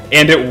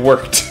 And it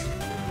worked.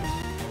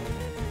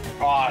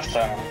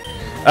 Awesome.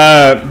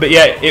 But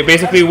yeah, it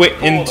basically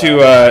went into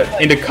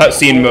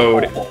cutscene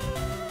mode.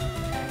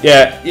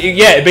 Yeah,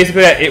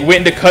 basically it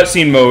went into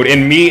cutscene mode,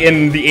 and me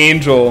and the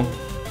angel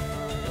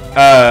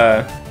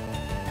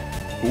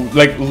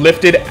like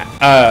lifted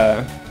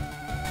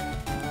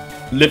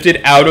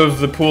out of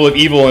the pool of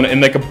evil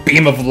in like a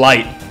beam of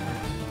light.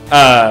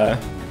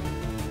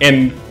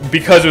 And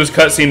because it was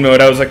cutscene mode,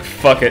 I was like,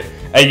 fuck it.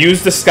 I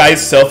used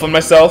Disguise Self on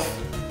myself.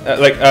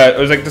 It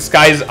was like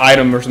Disguise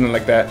Item or something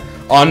like that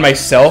on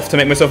myself to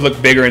make myself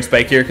look bigger and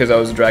spikier because I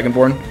was a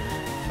Dragonborn.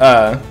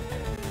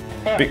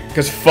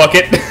 Because fuck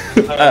it.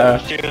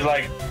 She was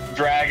like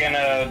dragging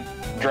a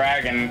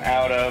dragon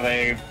out of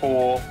a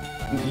pool.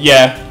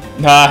 Yeah.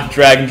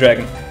 Dragon.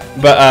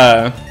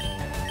 But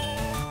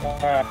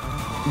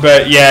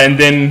yeah, and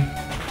then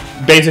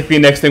basically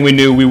next thing we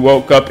knew, we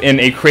woke up in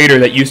a crater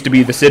that used to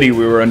be the city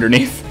we were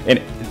underneath.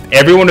 And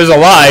everyone was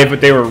alive,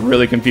 but they were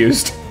really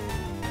confused.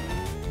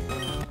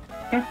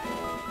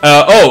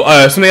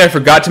 Something I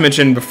forgot to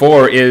mention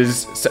before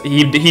is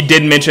he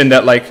did mention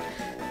that like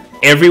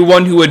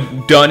everyone who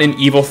had done an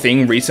evil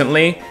thing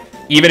recently,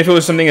 even if it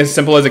was something as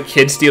simple as a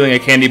kid stealing a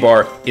candy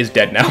bar, is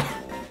dead now.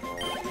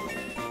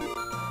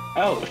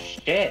 Oh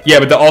shit. Yeah,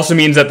 but that also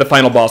means that the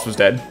final boss was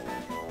dead.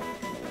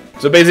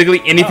 So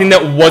basically anything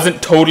that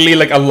wasn't totally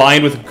like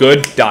aligned with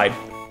good died.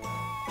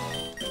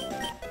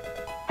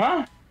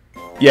 Huh?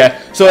 Yeah,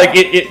 so like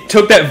it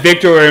took that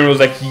victory and was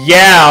like,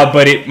 yeah,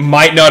 but it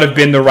might not have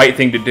been the right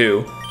thing to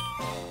do.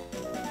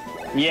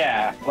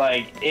 Yeah,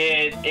 like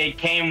it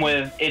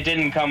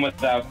didn't come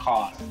without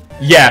cost.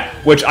 Yeah,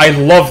 which I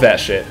love that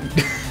shit.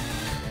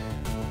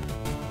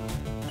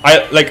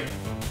 I like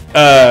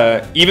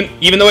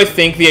even though I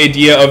think the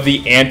idea of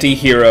the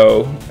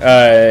anti-hero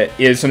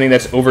is something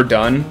that's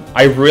overdone,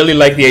 I really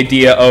like the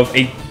idea of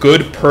a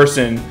good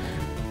person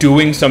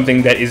doing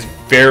something that is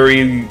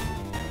very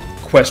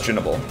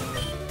questionable.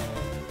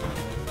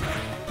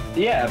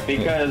 Yeah,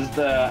 because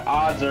the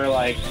odds are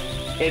like,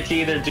 it's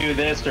either do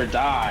this or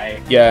die.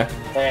 Yeah.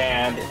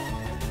 And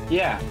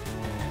yeah.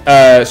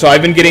 So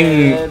I've been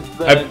getting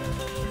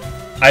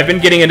I've been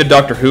getting into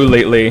Doctor Who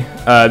lately.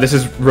 This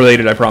is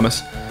related, I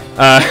promise.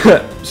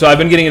 So I've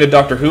been getting into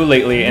Doctor Who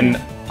lately, and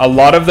a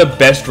lot of the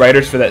best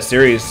writers for that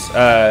series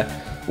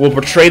will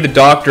portray the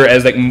Doctor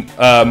as like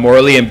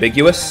morally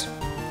ambiguous.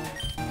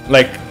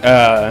 Like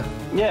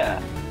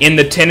yeah. In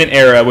the Tennant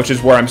era, which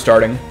is where I'm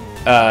starting,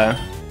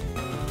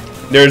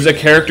 there's a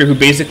character who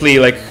basically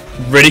like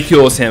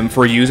ridicules him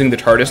for using the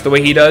TARDIS the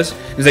way he does.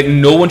 He's like,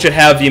 no one should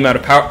have the amount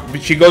of power.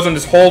 She goes on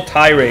this whole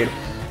tirade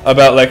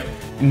about like,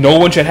 no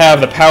one should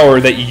have the power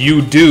that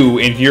you do,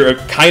 and you're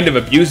kind of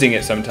abusing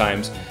it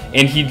sometimes.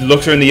 And he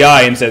looks her in the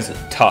eye and says,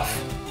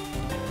 tough.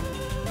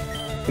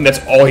 And that's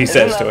all he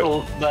says to it.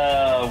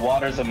 The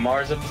Waters of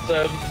Mars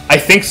episode? I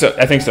think so,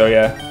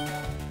 yeah.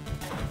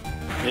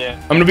 Yeah.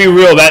 I'm gonna be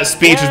real, that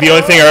speech is the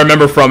only thing I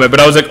remember from it, but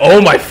I was like,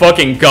 oh my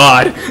fucking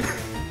god.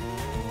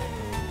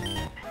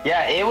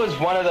 Yeah, it was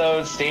one of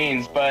those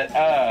scenes, but,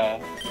 I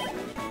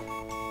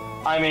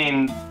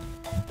mean,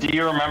 do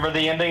you remember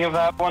the ending of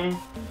that one?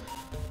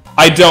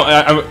 I don't,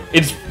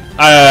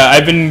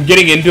 I've been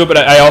getting into it, but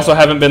I also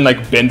haven't been,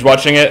 like,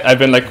 binge-watching it. I've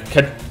been, like,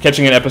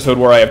 catching an episode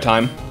where I have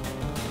time.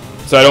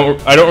 So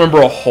I don't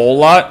remember a whole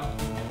lot.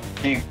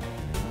 Go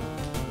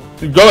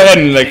ahead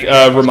and, like,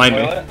 remind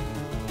me.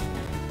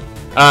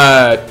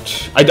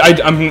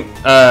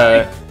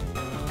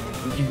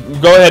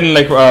 Go ahead and,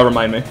 like,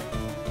 remind me.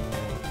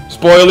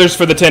 Spoilers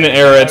for the Tennant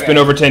era, it's been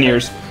over 10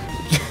 years.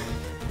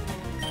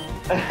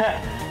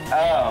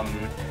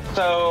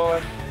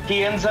 So,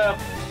 he ends up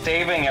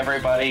saving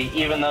everybody,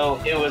 even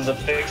though it was a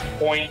fixed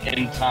point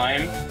in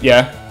time.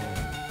 Yeah.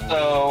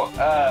 So,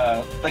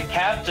 the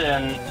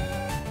captain,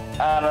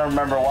 I don't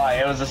remember why,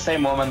 it was the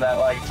same woman that,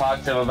 like,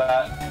 talked to him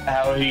about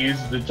how he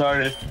uses the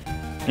TARDIS.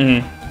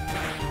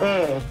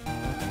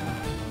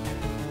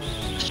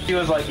 She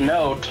was like,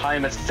 no,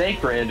 time is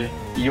sacred,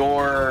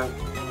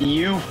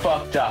 you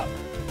fucked up.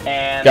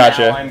 And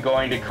gotcha. Now I'm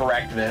going to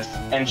correct this.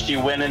 And she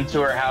went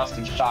into her house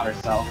and shot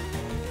herself.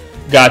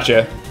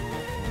 Gotcha.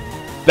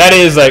 That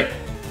is like,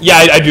 yeah,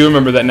 I do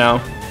remember that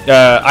now.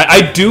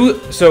 I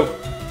do, so,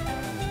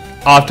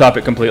 off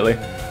topic completely.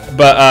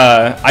 But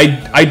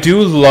I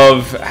do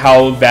love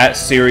how that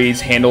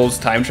series handles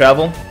time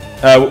travel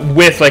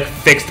with like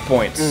fixed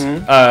points.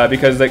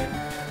 Because like,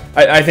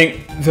 I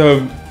think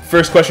the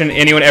first question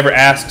anyone ever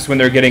asks when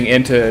they're getting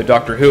into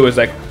Doctor Who is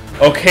like,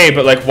 okay,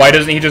 but like, why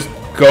doesn't he just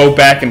go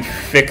back and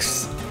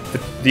fix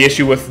the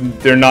issue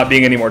with there not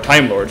being any more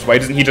Time Lords? Why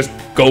doesn't he just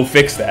go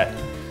fix that?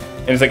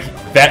 And it's like,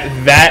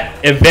 that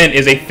event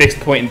is a fixed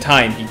point in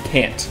time. He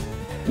can't.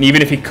 And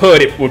even if he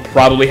could, it would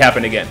probably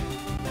happen again.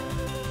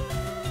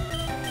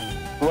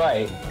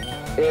 Right.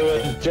 It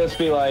would just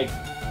be like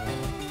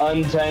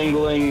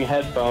untangling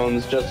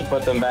headphones just to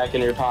put them back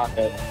in your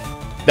pocket.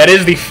 That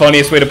is the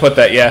funniest way to put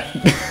that, yeah.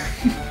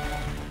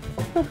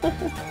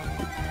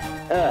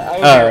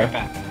 I'll be right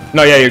back.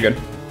 No, yeah, you're good.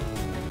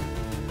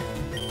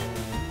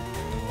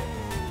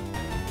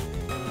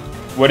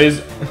 What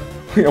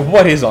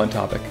is on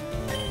topic?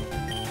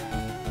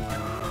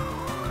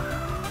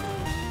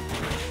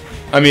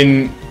 I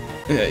mean,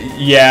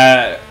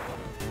 yeah,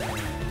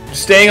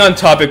 staying on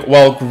topic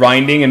while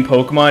grinding in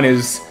Pokemon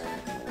is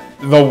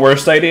the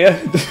worst idea.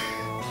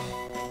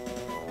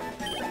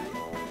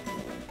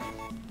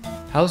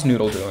 How's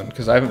Noodle doing?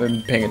 Because I haven't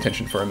been paying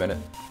attention for a minute.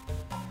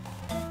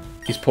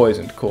 He's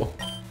poisoned, cool.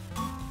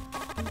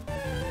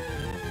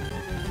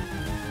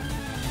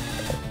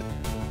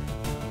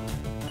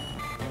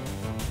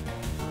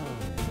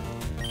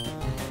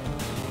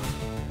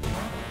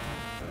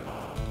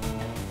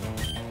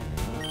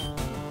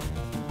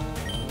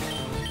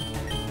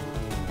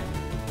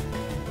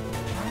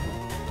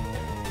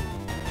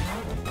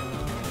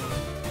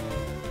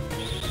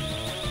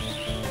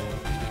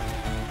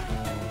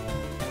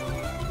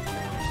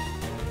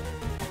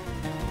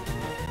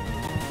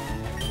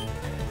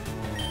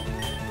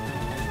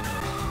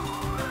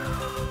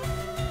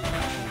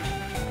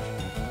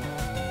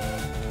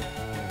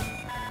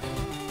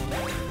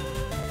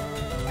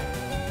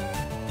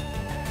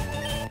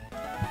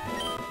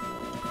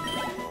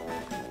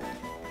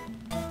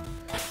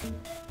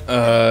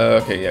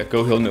 Okay, yeah,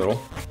 go heal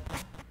Noodle.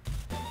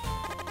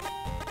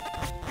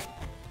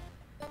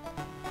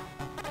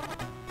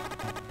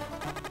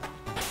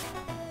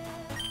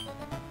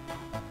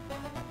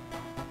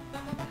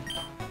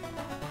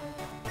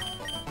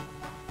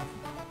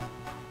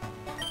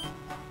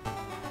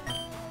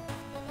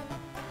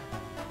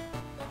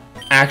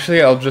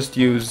 Actually, I'll just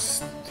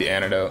use the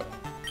antidote.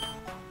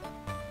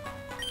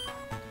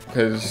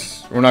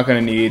 Because we're not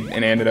going to need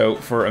an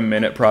antidote for a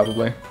minute,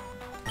 probably.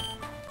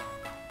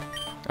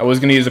 I was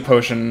going to use a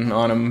potion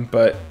on him,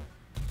 but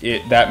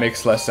that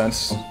makes less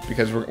sense.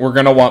 Because we're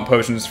going to want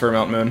potions for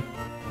Mount Moon.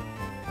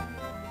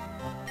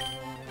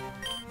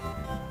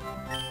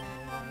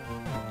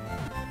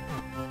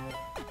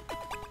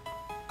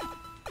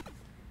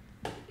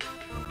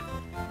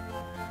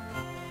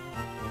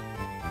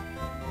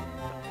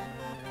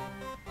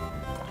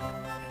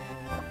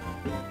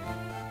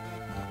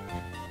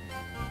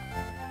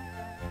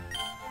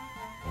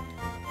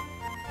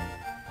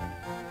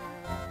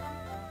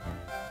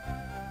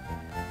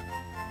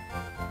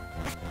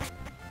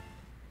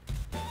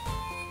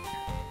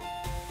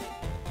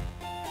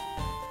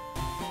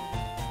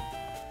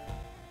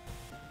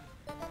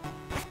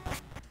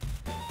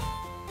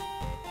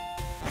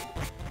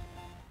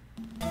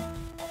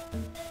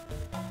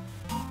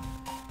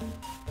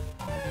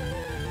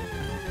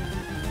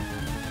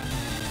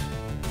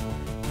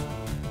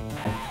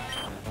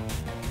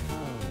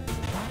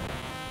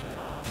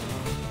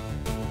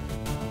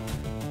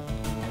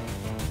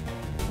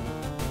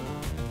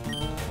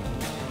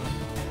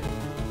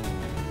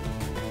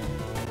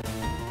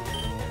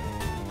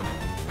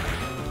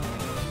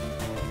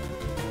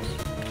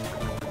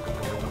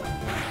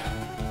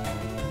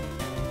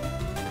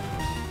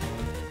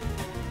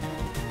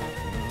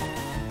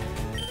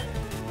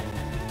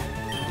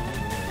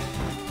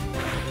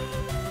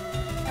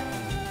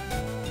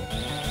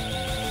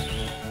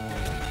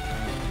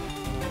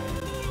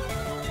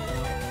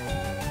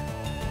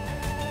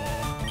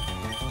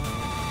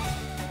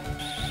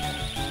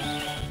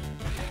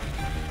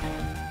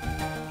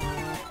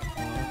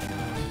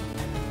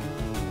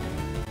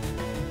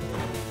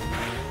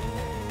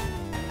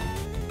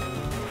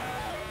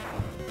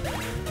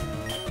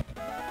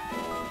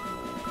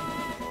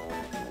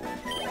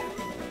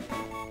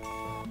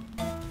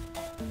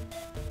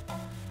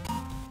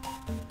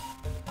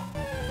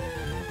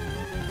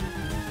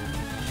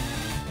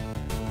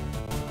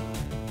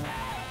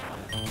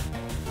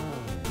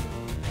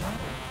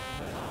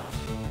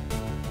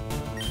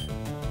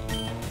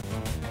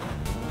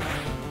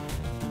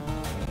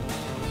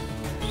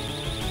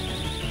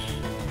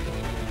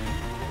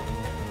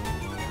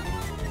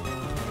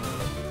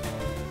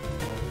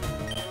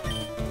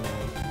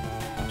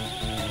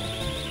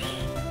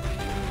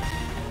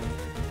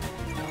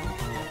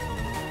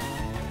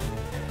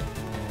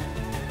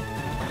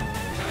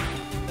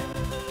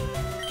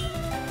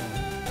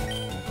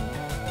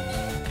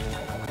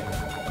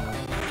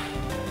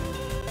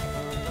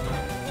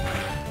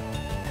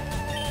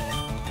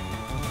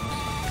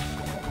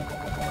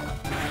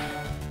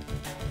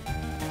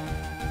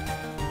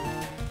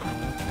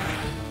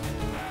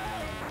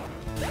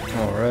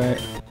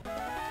 Alright.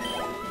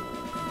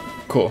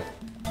 Cool.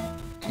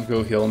 I'll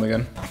go heal him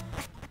again.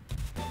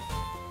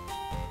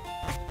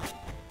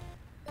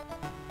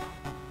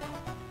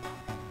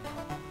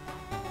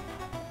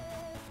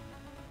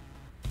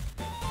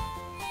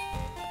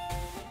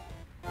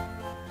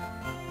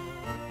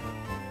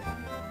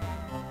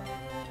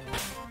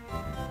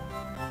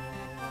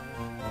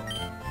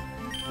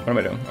 What am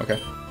I doing?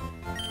 Okay.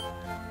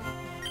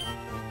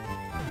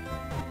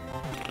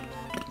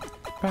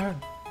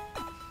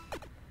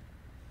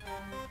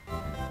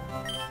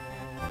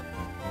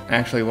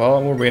 Actually,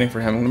 while we're waiting for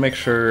him, I'm gonna make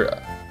sure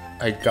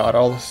I got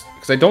all this,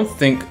 because I don't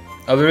think,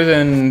 other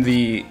than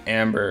the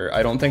amber,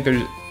 I don't think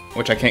there's,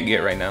 which I can't get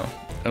right now,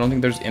 I don't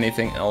think there's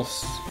anything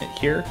else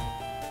here.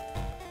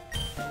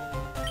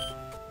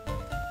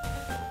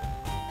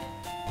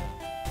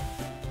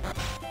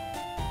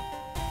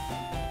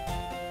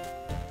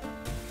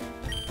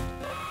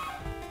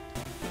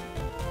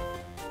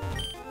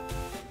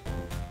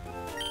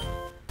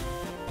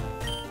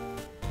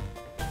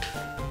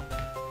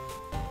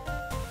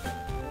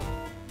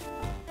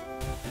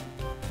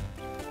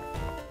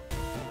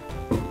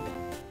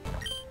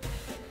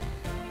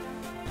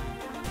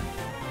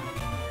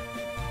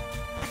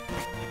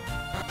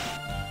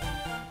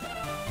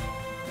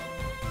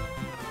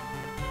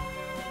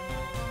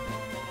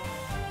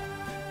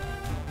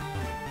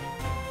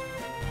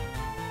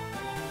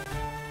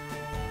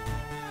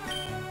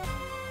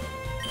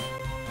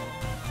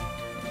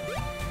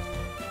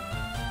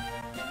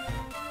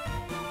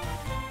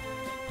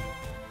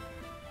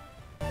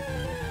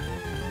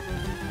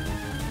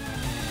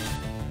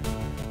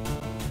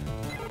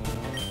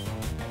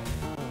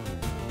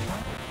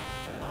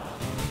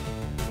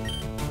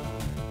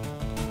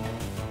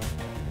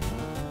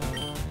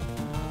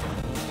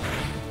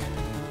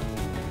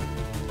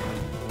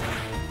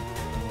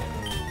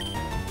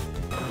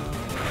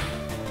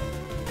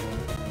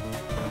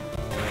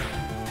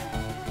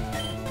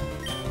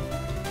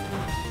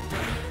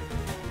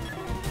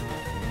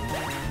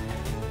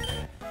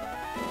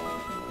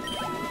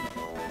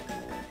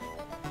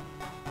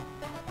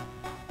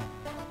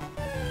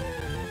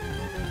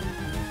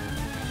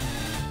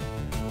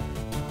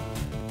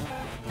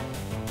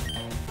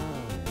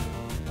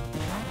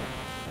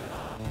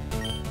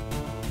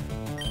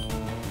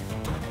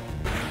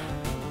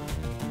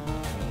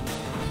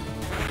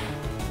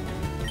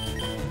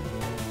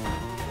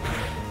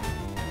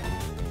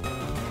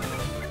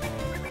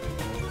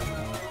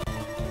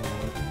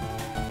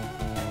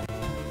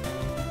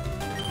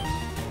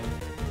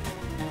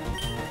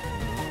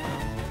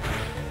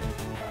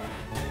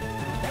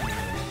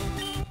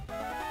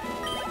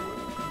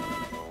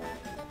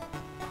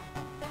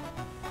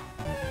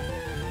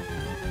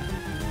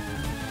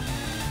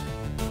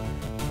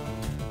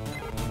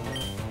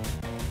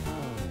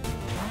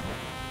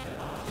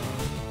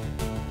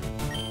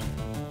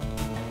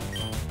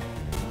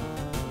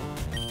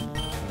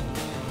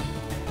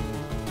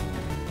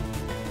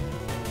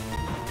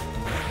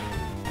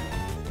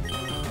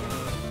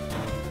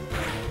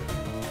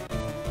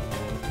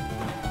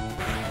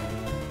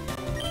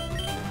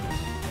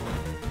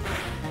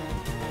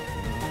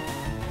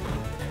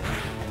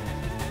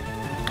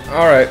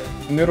 Alright,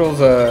 Noodle's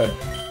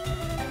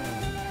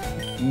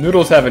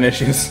having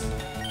issues.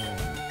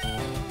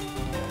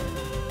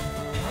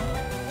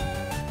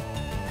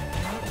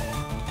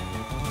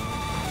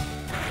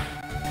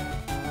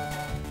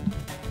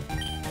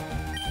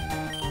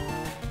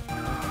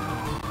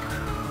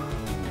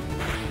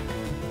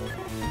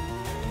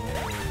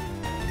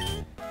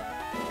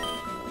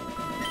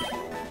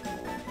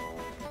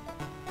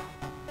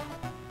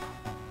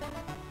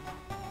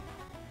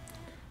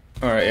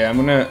 Alright, yeah,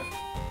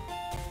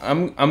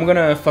 I'm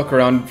gonna fuck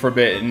around for a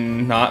bit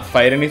and not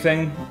fight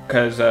anything,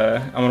 because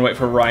I'm gonna wait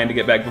for Ryan to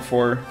get back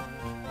before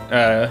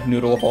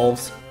Noodle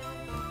evolves.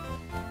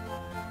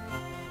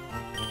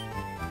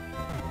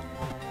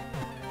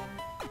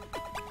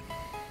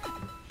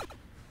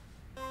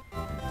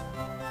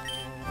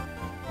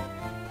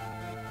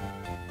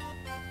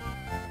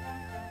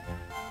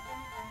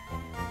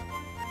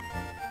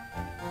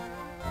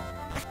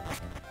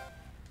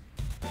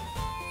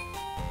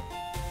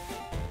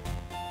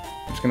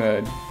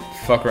 Gonna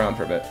fuck around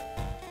for a bit.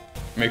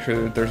 Make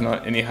sure that there's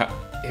not any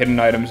hidden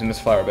items in this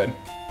flower bed.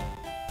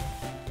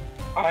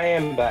 I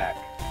am back.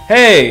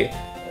 Hey!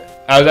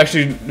 I was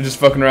actually just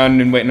fucking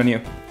around and waiting on you.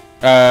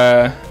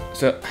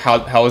 So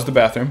how was the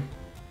bathroom?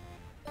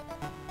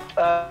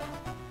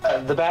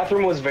 The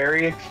bathroom was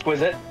very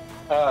exquisite.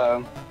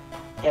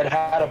 It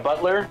had a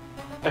butler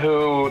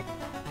who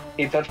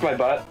he touched my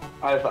butt.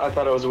 I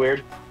thought it was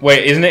weird.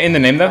 Wait, isn't it in the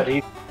name though? But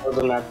he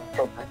wasn't that.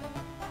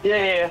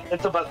 Yeah,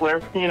 it's a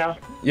butler, you know.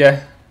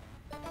 Yeah.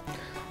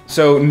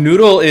 So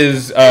Noodle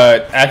is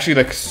actually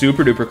like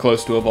super duper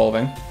close to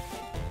evolving.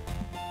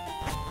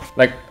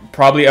 Like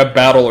probably a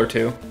battle or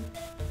two.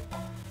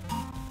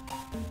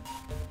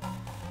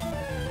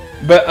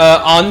 But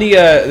on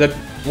the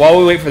while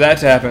we wait for that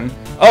to happen,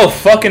 oh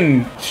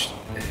fucking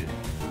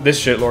this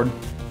shitlord.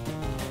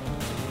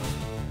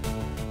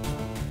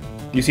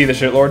 You see the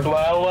shitlord?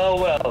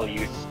 Well,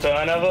 you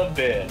son of a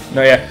bitch.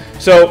 No, yeah.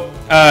 So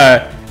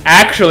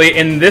actually,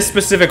 in this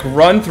specific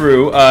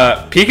run-through,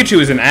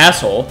 Pikachu is an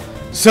asshole.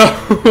 So,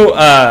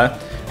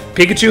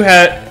 Pikachu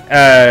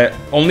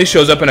only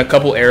shows up in a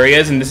couple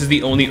areas, and this is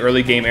the only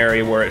early game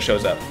area where it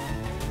shows up.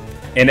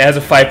 And it has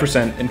a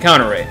 5%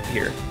 encounter rate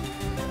here.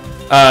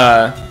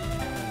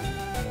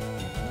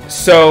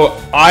 So,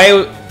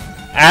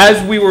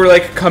 as we were,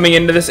 like, coming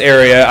into this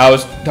area, I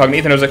was talking to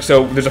Ethan, I was like,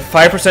 so, there's a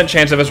 5%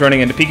 chance of us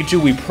running into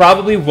Pikachu. We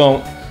probably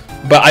won't,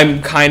 but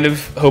I'm kind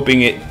of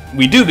hoping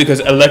we do,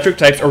 because electric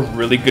types are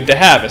really good to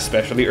have,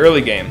 especially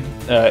early game.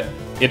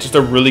 It's just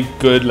a really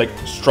good, like,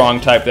 strong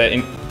type that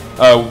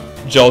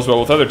gels well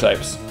with other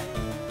types.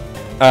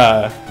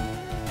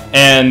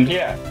 And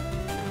yeah.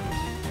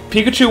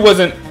 Pikachu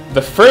wasn't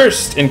the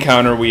first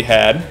encounter we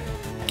had,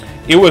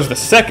 it was the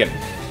second.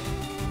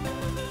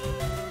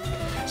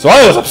 So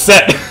I was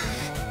upset.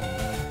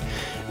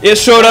 It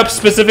showed up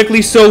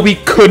specifically so we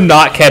could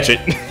not catch it.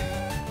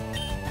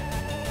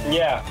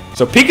 Yeah.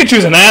 So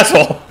Pikachu's an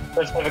asshole.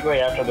 Specifically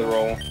after the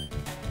roll.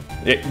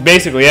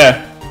 Basically,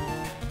 yeah.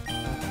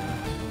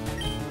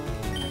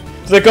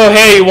 It's like, oh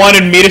hey, you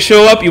wanted me to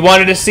show up? You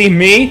wanted to see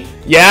me?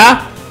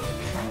 Yeah?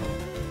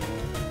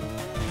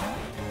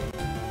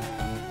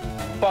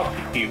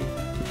 Fuck you.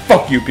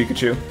 Fuck you,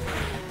 Pikachu.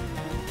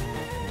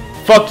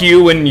 Fuck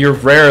you and your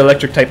rare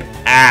electric type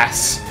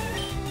ass.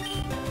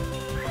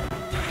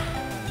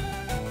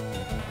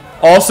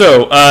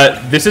 Also,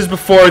 this is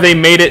before they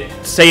made it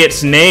say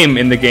its name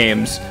in the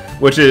games,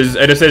 which is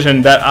a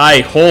decision that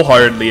I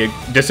wholeheartedly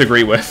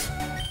disagree with.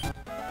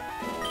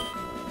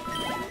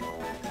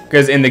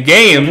 Because in the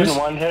games, you didn't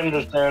want him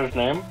to say his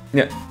name?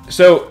 Yeah.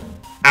 So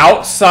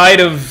outside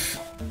of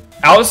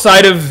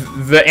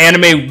the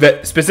anime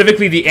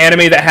specifically the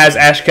anime that has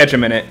Ash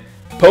Ketchum in it,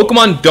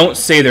 Pokemon don't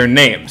say their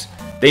names.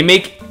 They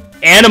make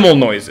animal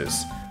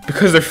noises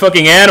because they're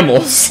fucking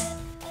animals.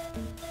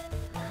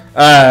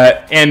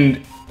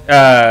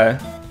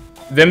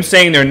 Them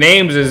saying their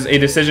names is a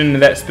decision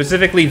that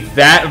specifically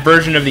that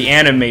version of the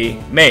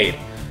anime made.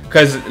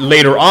 Because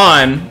later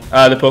on,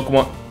 the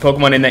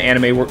Pokemon in the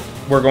anime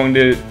were going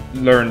to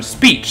learn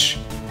speech.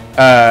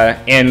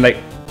 And like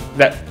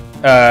that,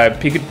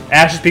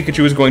 Ash's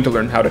Pikachu is going to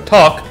learn how to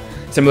talk,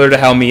 similar to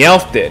how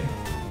Meowth did.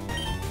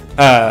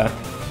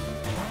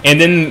 And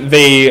then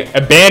they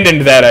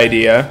abandoned that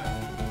idea,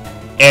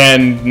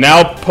 and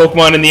now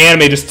Pokemon in the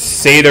anime just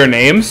say their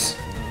names.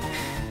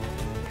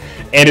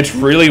 And it's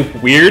really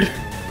weird.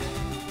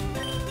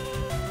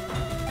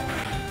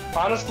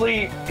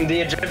 Honestly, the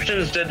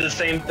Egyptians did the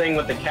same thing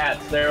with the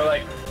cats. They were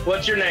like,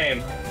 what's your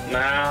name?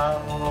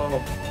 Mao.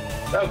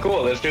 Oh,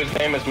 cool. This dude's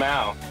name is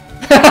Mao.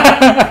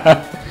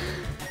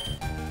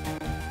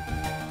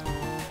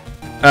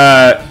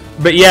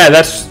 But yeah,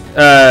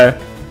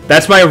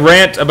 that's my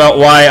rant about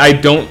why I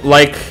don't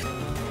like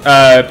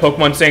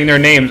Pokemon saying their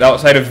names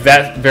outside of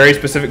that very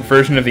specific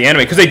version of the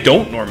anime. Because they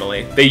don't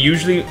normally. They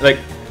usually, like,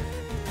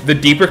 the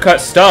deeper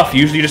cut stuff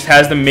usually just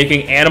has them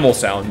making animal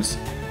sounds.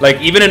 Like,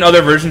 even in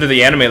other versions of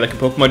the anime, like in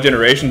Pokemon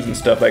Generations and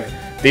stuff, like,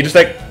 they just,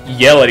 like,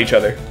 yell at each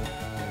other.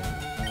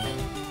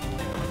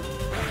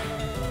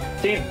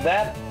 See,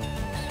 that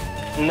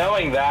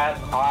knowing that,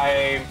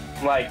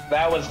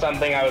 that was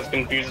something I was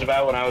confused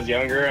about when I was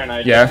younger, and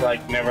I just,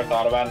 never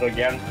thought about it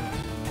again.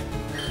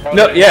 Why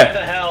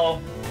the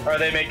hell are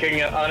they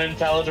making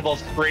unintelligible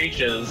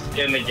screeches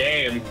in the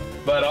game?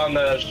 But on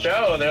the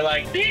show, they're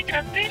like,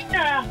 Pika,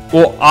 Pika!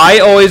 Well, I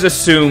always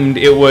assumed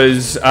it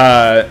was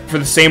for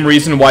the same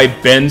reason why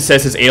Ben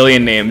says his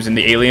alien names in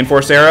the Alien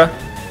Force era.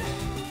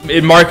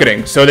 In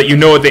marketing, so that you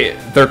know what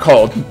they're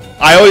called.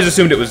 I always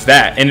assumed it was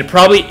that, and it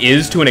probably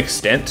is to an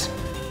extent.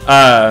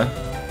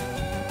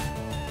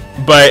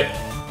 But,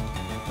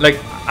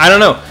 I don't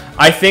know.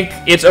 I think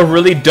it's a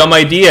really dumb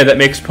idea that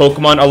makes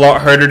Pokemon a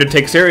lot harder to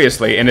take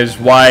seriously, and is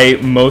why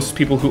most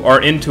people who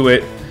aren't into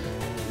it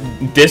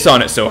diss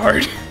on it so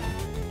hard.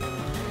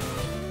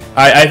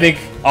 I think,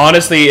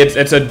 honestly,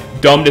 it's a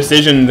dumb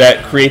decision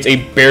that creates a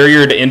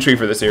barrier to entry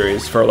for the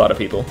series for a lot of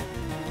people.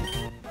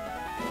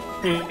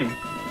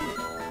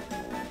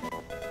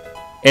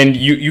 And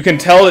you can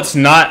tell it's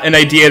not an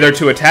idea they're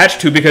too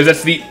attached to, because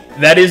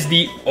that is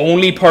the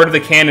only part of the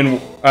canon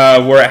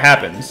where it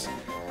happens.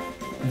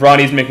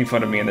 Ronnie's making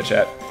fun of me in the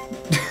chat.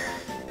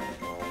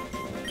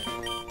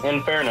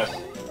 In fairness,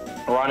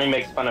 Ronnie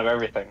makes fun of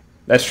everything.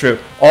 That's true.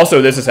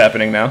 Also, this is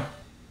happening now.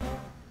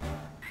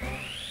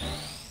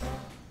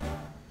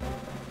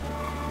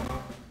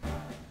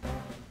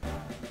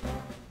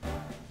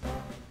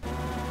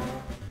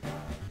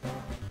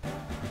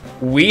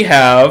 We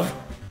have,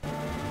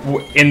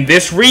 in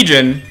this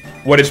region,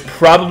 what is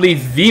probably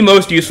the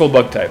most useful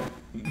bug type.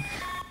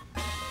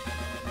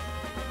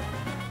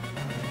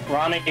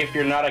 Ronnie, if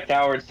you're not a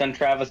coward, send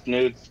Travis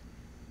nudes.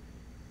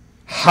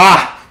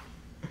 Ha!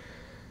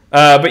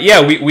 But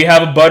yeah, we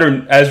have a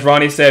butter, as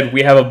Ronnie said,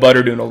 we have a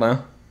butter noodle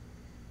now.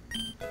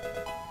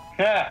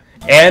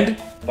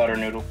 And, butter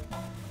noodle.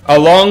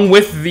 Along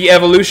with the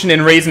evolution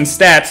in raising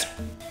stats,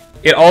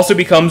 it also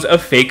becomes a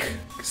fake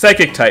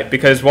psychic type,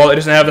 because while it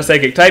doesn't have the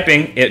psychic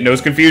typing, it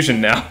knows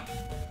confusion now.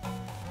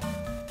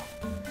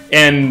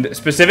 And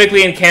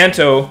specifically in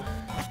Kanto,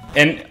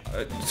 and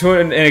to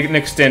an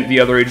extent the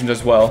other regions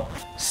as well,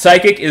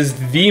 Psychic is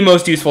the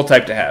most useful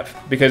type to have,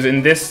 because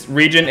in this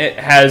region it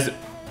has,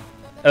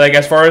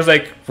 as far as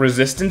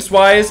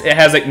resistance-wise, it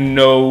has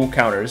no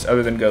counters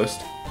other than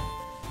Ghost.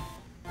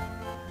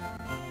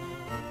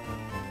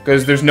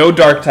 Because there's no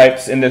Dark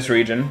types in this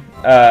region.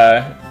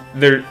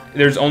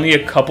 There's only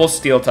a couple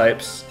Steel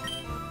types.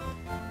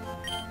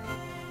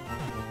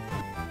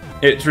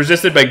 It's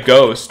resisted by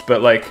Ghost,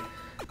 but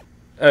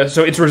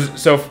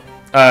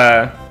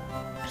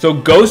so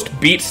Ghost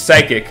beats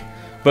Psychic,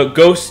 but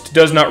Ghost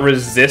does not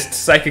resist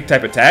Psychic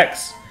type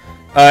attacks.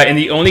 And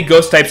the only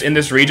Ghost types in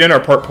this region are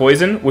part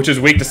Poison, which is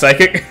weak to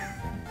Psychic.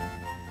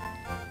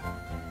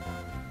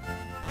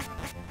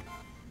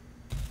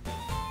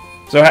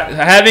 So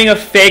having a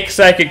fake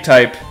Psychic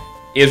type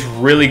is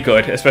really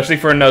good, especially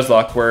for a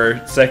Nuzlocke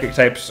where Psychic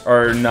types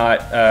are not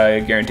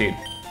guaranteed.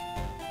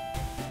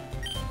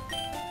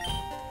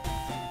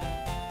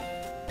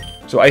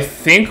 So I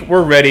think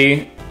we're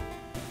ready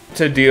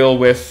to deal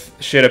with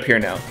shit up here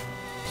now.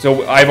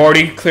 So I've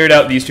already cleared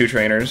out these two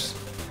trainers.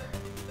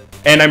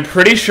 And I'm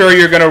pretty sure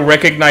you're going to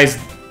recognize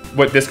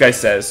what this guy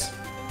says.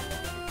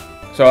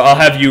 So I'll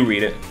have you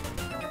read it.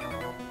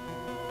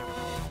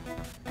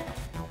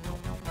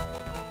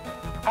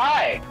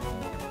 Hi!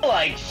 I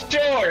like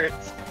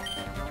shorts!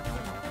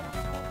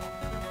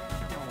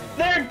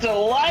 They're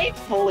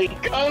delightfully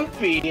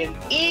comfy and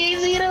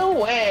easy to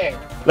wear!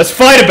 Let's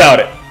fight about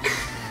it!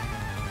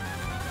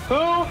 Who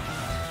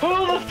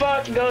the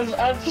fuck goes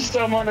up to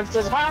someone and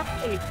says, hi,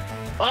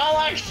 I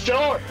like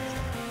shorts?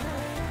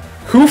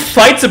 Who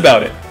fights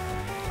about it?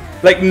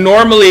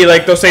 Normally,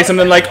 they'll say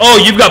something like, oh,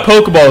 you've got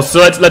Pokeballs, so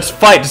let's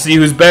fight to see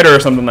who's better,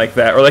 or something like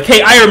that. Or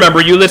hey, I remember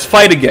you, let's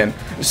fight again.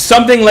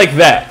 Something like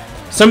that.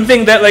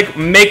 Something that,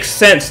 makes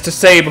sense to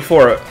say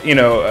before,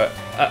 a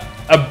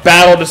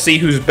battle to see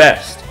who's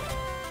best.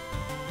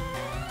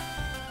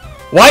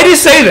 Why'd you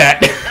say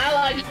that? I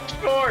like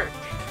shorts.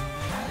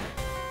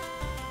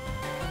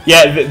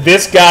 Yeah,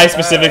 this guy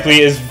specifically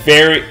is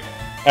very,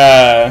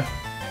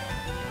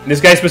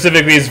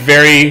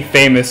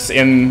 famous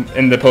in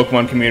the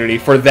Pokemon community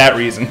for that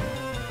reason.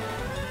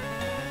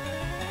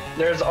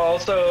 There's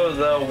also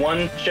the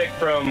one chick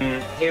from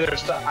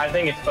I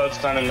think it's both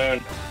Sun and Moon,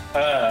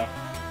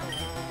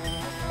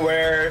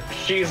 where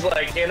she's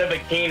in a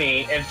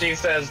bikini and she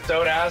says,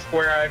 "Don't ask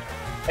where I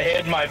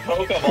hid my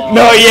Pokeball."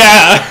 No,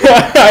 yeah,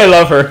 I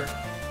love her.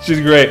 She's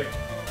great.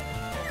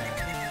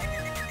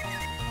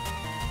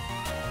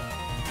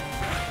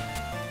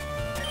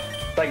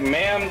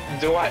 Ma'am,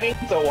 do I need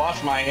to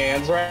wash my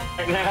hands right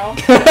now?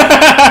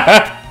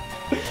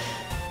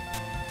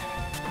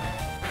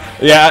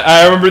 Yeah,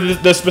 I remember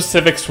the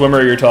specific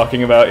swimmer you're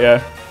talking about,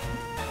 yeah.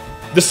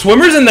 The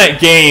swimmers in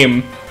that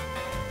game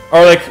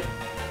are,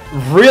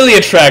 really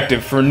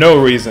attractive for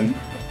no reason.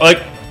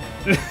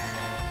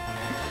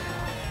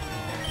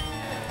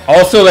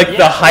 Also, yeah,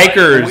 the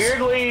hikers.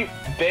 Weirdly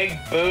big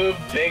boob,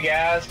 big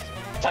ass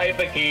type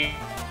of key.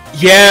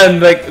 Yeah, and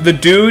the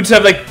dudes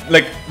have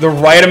the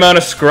right amount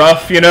of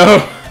scruff, you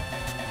know?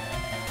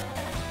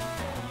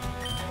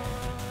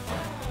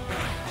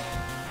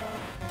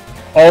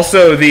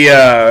 Also, the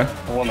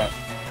Well, no.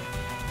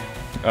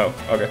 Oh,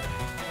 okay.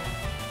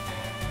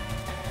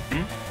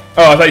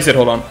 Oh, I thought you said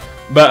hold on.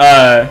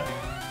 But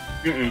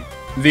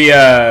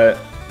the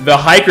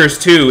hikers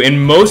too. In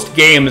most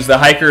games, the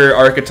hiker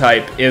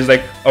archetype is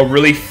like a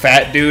really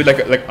fat dude,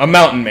 like a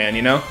mountain man,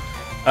 you know.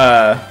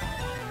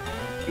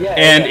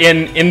 And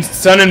in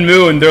Sun and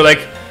Moon, they're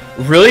like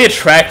really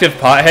attractive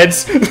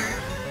potheads.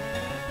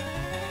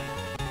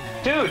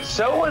 Dude,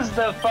 so was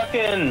the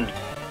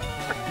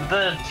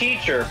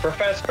teacher,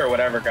 professor,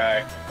 whatever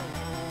guy.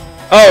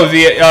 Oh,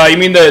 you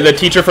mean the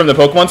teacher from the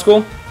Pokemon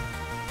school?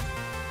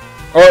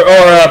 Or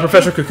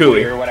Professor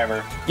Kukui or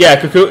whatever. Yeah,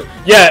 Kukui.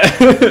 Yeah,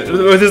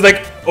 with his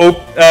like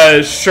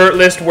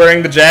shirtless,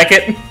 wearing the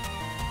jacket.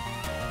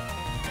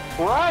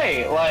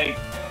 Right, like,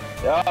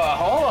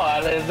 hold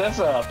on, is this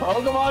a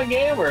Pokemon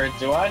game or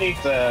do I need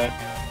to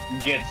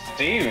get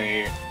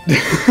Stevie?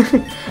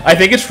 I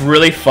think it's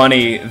really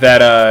funny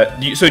that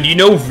so do you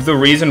know the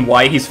reason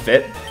why he's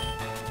fit?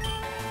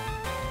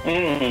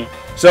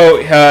 So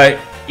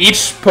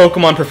each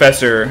Pokemon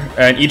professor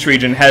in each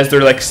region has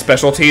their like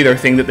specialty, their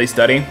thing that they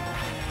study.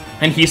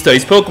 And he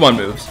studies Pokemon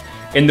moves.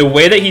 And the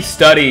way that he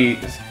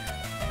studies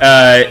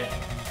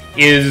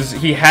is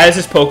he has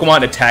his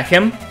Pokemon attack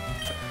him.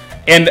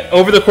 And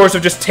over the course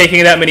of just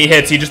taking that many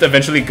hits, he just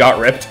eventually got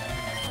ripped.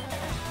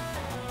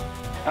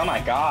 Oh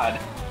my god.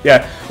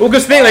 Yeah. Well,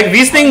 because like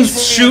these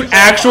things shoot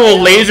actual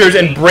lasers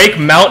and break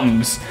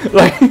mountains.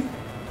 Like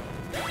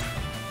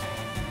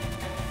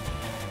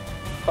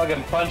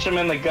fucking punch him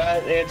in the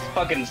gut, it's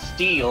fucking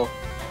steel.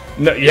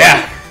 No,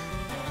 yeah.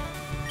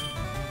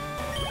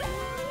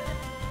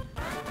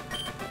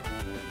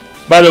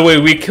 By the way,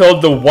 we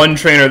killed the one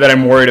trainer that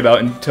I'm worried about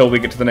until we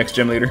get to the next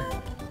gym leader.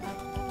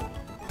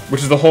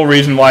 Which is the whole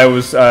reason why I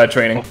was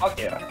training. Oh, fuck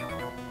yeah.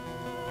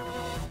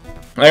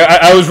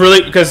 I was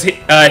really... Because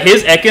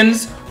his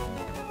Ekans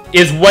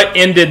is what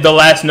ended the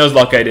last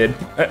Nuzlocke I did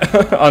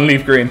on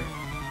Leafgreen.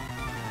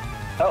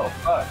 Oh,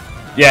 fuck.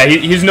 Yeah,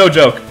 he's no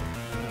joke.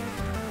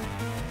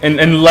 And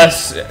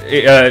unless...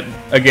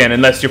 again,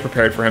 unless you're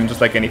prepared for him,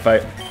 just like any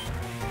fight.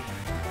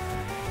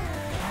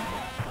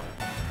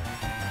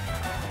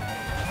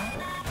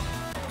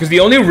 Because the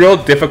only real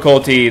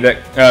difficulty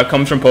that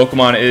comes from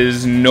Pokemon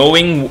is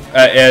knowing,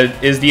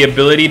 is the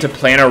ability to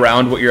plan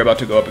around what you're about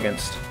to go up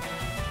against.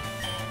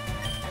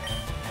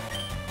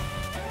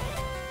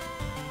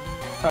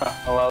 Huh,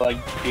 a lot like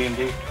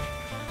D&D.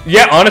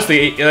 Yeah,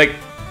 honestly, like,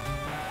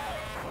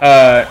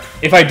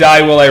 if I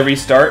die, will I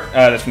restart?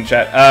 That's from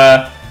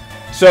chat.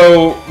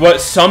 So,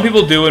 what some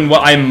people do and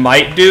what I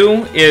might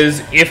do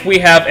is, if we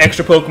have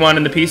extra Pokemon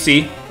in the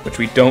PC, which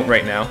we don't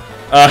right now,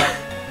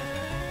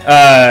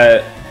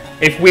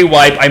 if we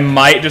wipe, I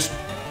might just,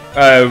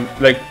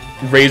 like,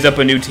 raise up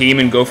a new team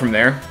and go from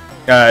there.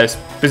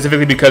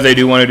 Specifically because I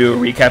do want to do a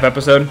recap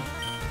episode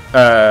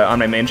on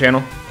my main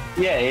channel.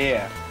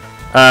 Yeah.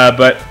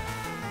 But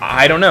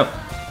I don't know.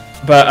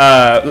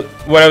 But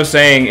what I was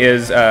saying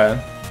is,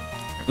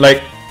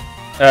 like,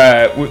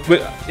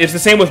 it's the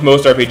same with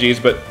most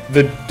RPGs, but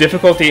the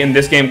difficulty in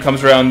this game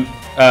comes around,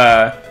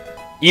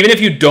 even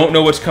if you don't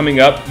know what's coming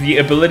up, the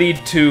ability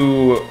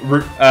to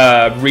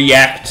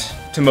react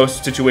to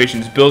most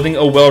situations, building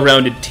a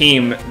well-rounded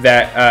team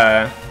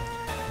that,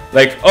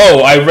 like,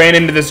 oh, I ran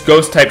into this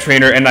ghost-type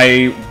trainer and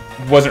I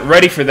wasn't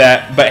ready for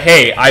that, but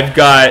hey, I've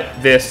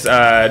got this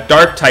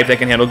dark-type that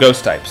can handle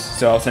ghost-types,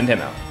 so I'll send him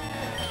out.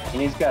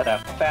 And he's got a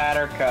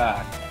fatter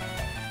cock.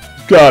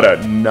 Got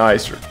a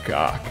nicer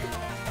cock.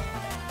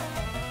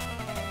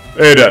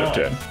 8 out of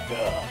 10.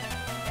 God.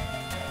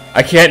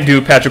 I can't do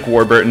Patrick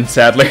Warburton,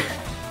 sadly.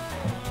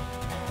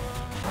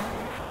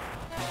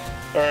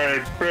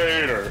 Hey,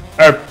 Peter.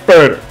 Hey,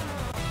 Peter.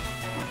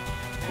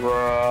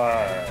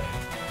 Right.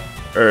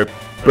 Hey,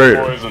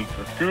 Peter. Poison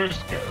for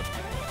Cusco.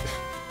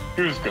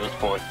 Cusco's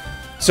poison.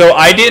 So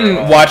I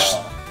didn't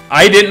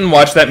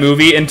watch that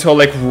movie until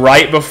like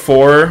right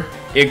before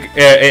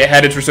it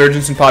had its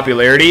resurgence in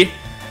popularity.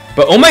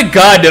 But oh my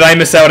god, did I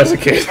miss out as a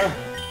kid?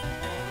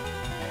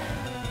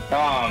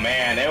 Oh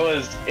man, it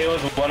was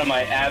one of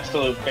my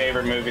absolute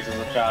favorite movies as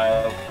a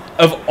child.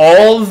 Of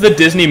all the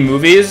Disney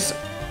movies,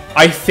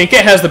 I think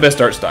it has the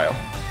best art style.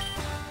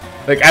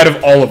 Like, out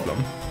of all of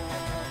them.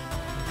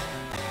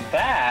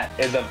 That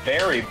is a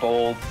very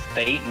bold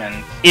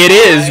statement. It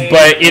is,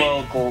 but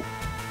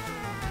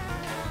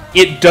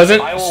it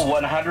doesn't... I will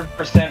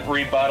 100%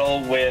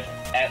 rebuttal with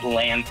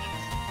Atlantis.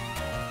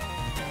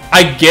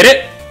 I get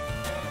it.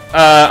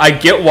 I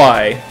get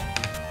why,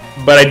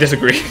 but I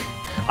disagree.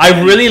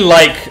 I really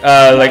like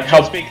how...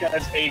 Just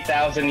because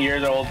 8,000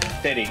 years old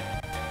city.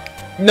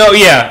 No,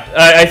 yeah,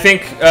 I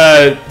think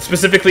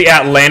specifically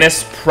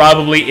Atlantis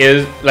probably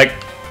is, like,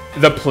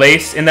 the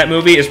place in that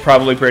movie is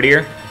probably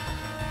prettier.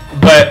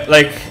 But,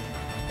 like,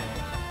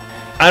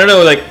 I don't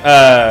know, like,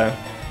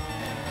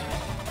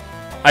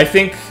 I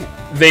think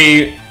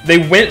they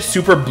went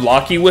super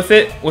blocky with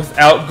it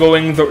without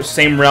going the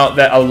same route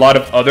that a lot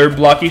of other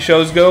blocky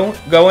shows go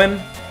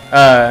in.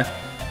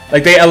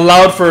 Like, they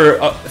allowed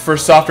for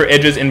softer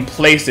edges in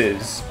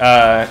places,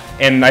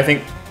 and I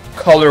think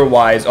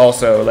color-wise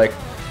also. Like,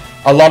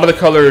 a lot of the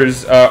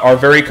colors are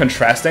very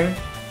contrasting.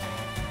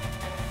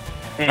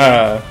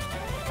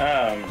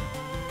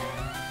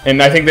 And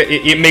I think that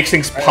it makes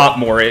things pop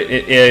more.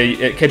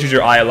 It catches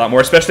your eye a lot more,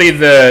 especially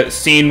the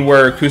scene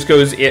where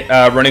Cusco's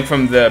running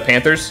from the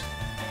Panthers.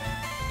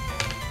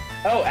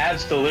 Oh,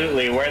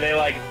 absolutely. Where they,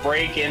 like,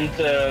 break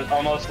into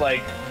almost,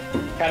 like,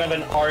 kind of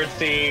an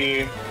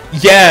artsy...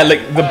 Yeah,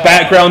 like, the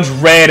background's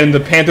red and the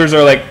Panthers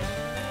are, like,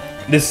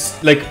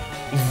 this, like,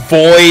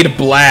 void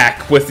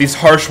black with these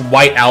harsh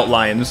white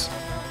outlines.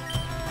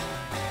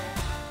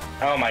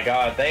 Oh my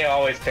god, they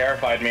always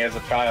terrified me as a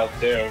child,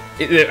 too.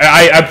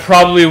 I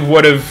probably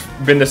would have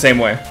been the same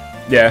way.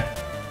 Yeah.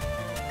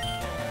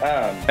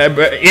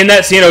 But in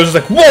that scene, I was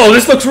just like, whoa,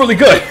 this looks really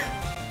good!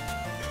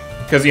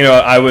 Because, you know,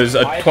 I was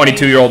a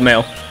 22-year-old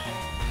male.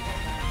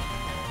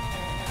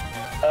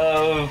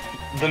 Of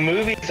the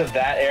movies of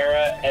that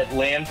era,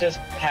 Atlantis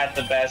had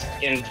the best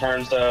in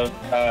terms of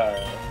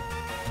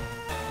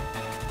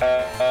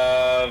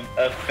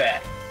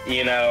effect,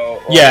 you know?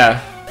 Like, yeah.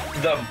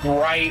 The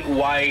bright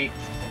white,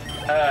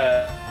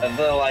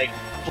 the, like,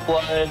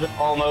 blood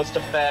almost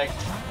effect.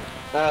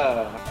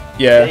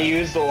 Yeah. They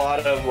used a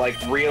lot of, like,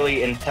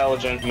 really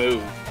intelligent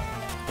moves.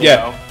 You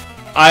know?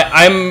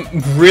 I'm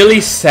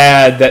really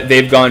sad that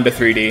they've gone to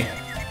 3D.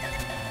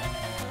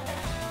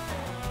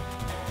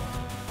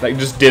 Like,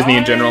 just Disney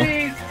in general.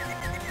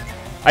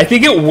 I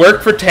think it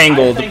worked for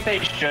Tangled. I think they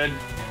should.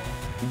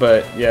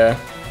 But, yeah.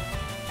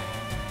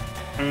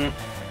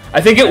 I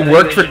think it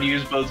worked for... They should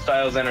use both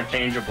styles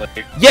interchangeably.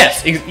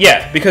 Yes,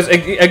 yeah, because,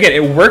 again,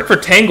 it worked for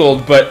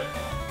Tangled, but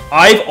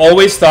I've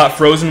always thought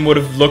Frozen would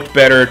have looked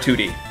better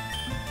 2D.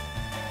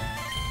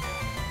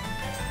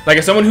 Like,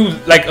 as someone who,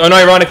 like,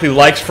 unironically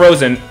likes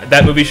Frozen,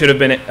 that movie should have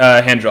been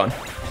hand-drawn.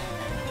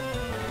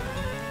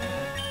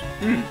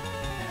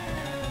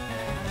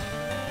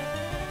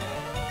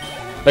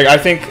 Like, I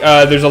think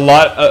there's a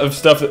lot of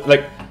stuff that,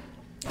 like,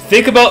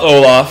 think about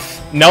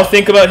Olaf, now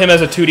think about him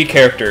as a 2D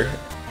character.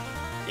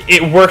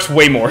 It works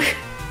way more.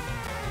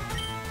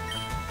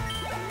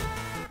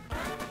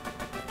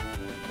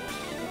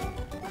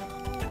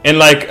 And,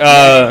 like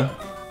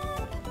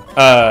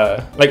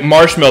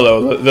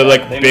Marshmallow, the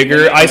like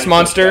bigger ice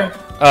monster.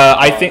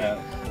 I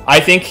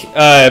think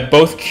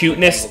both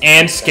cuteness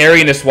and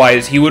scariness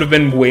wise, he would have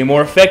been way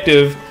more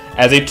effective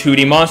as a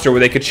 2D monster where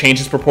they could change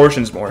his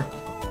proportions more.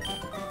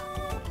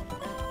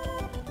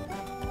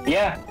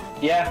 Yeah.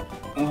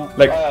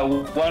 Like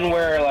one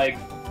where like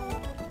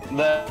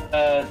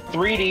the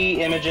 3D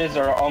images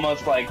are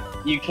almost like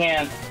you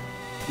can't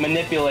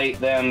manipulate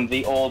them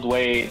the old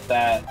way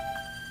that,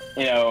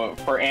 you know,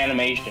 for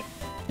animation.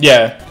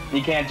 Yeah.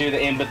 You can't do the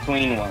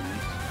in-between ones.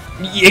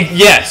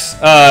 Yes.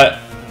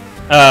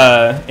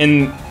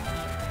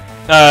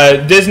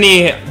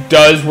 Disney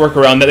does work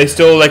around that. They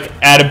still like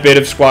add a bit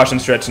of squash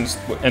and stretch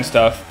and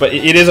stuff, but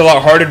it is a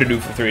lot harder to do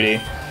for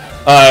 3D.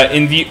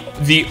 In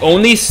the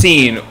only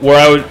scene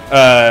where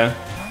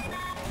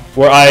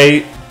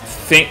I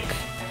think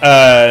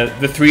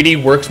the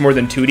 3D works more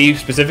than 2D,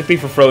 specifically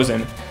for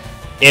Frozen,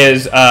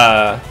 is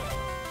the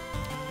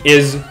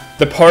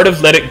part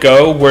of Let It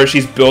Go where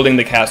she's building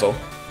the castle.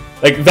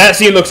 Like, that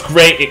scene looks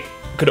great. It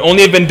could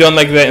only have been done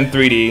like that in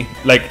 3D,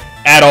 like,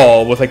 at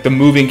all, with, like, the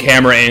moving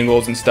camera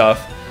angles and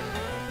stuff.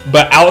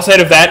 But outside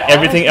of that, honestly,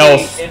 everything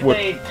else... If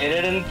they did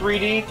it in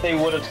 3D, they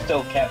would have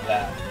still kept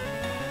that.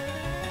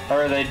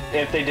 Or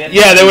if they did...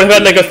 Yeah, they would have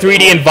had, like, a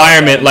 3D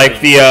environment, like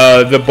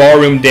the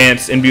ballroom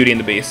dance in Beauty and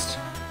the Beast.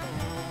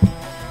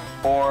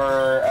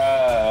 Or,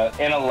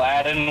 in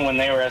Aladdin, when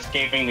they were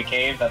escaping the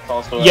cave, that's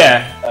also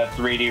a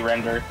 3D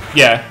render.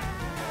 Yeah.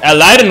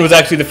 Aladdin was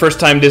actually the first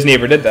time Disney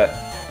ever did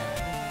that.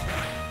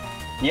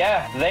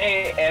 Yeah,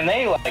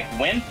 they like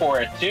went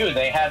for it too.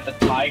 They had the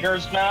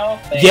tiger's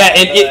mouth. Yeah,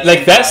 and it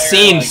like that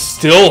scene like,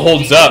 still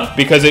holds up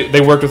because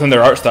they worked within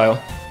their art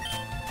style.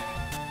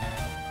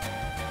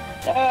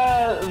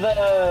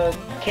 The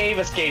cave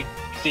escape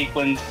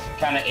sequence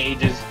kind of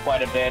ages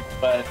quite a bit,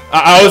 but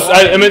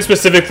I meant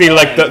specifically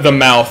like the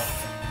mouth.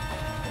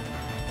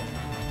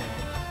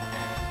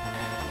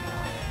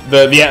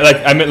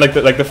 I meant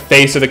like the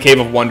face of the Cave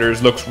of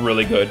Wonders looks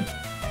really good.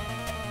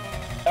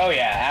 Oh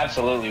yeah,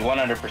 absolutely,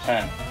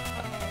 100%.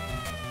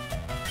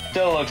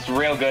 Still looks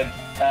real good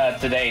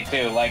today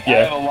too. Like I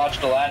haven't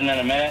watched Aladdin in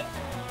a minute,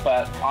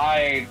 but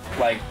I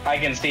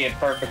can see it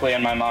perfectly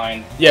in my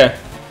mind. Yeah,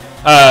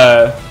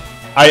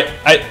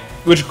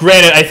 which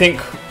granted I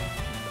think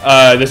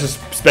this is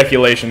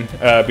speculation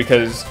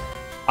because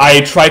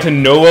I try to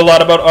know a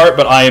lot about art,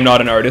 but I am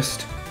not an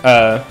artist.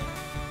 But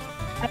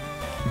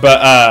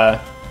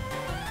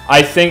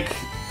I think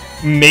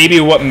maybe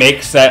what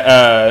makes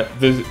that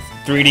the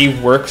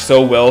 3D work so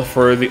well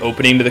for the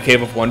opening to the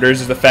Cave of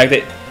Wonders is the fact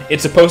that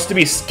it's supposed to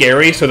be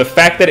scary, so the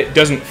fact that it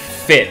doesn't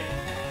fit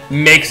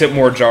makes it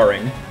more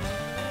jarring.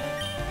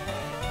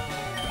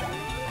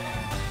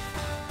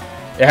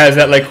 It has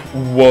that, like,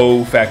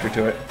 whoa factor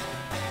to it.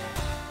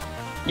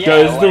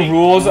 Yeah, does the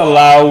rules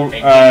allow...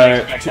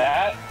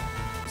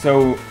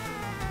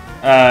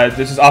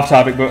 this is off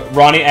topic, but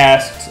Ronnie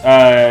asked,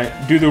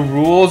 do the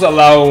rules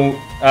allow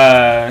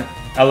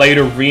you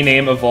to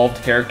rename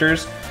evolved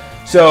characters?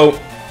 So,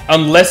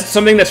 unless it's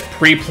something that's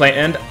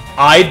pre-planned,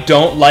 I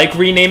don't like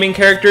renaming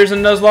characters in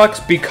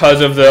Nuzlocke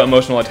because of the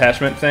emotional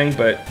attachment thing,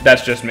 but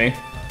that's just me.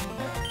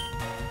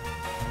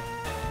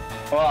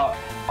 Well,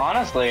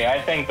 honestly,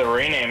 I think the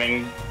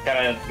renaming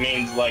kind of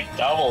means like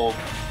double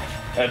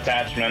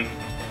attachment.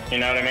 You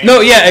know what I mean?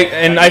 No, yeah,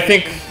 and I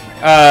think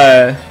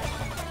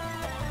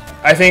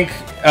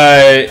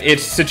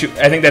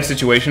that's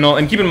situational.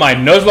 And keep in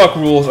mind, Nuzlocke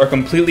rules are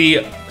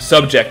completely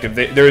subjective.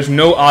 There is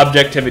no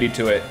objectivity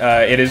to it.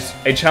 It is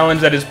a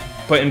challenge that is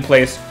put in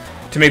place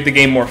to make the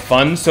game more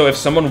fun. So if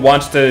someone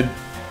wants to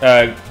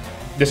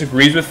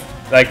disagrees with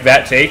like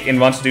that take and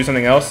wants to do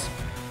something else,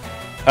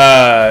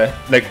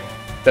 like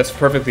that's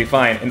perfectly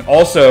fine. And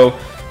also,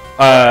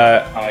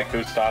 I like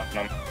who's stopping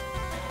them.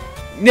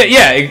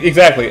 Yeah,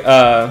 exactly.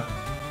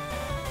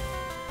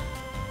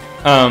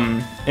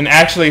 And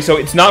actually, so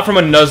it's not from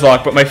a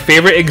Nuzlocke, but my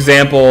favorite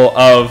example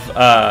of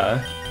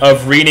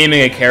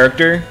renaming a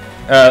character,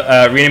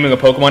 renaming a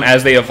Pokemon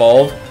as they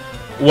evolve,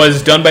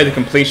 was done by the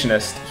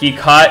Completionist. He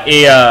caught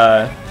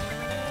a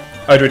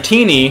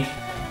Dratini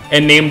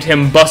and named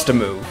him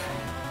Bust-A-Move.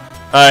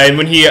 And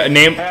when he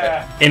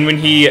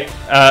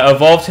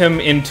evolved him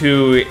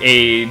into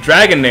a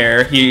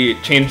Dragonair, he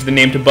changed the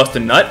name to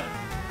Bust-A-Nut.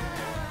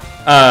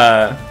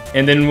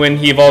 And then when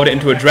he evolved it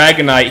into a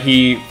Dragonite,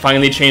 he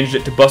finally changed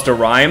it to Busta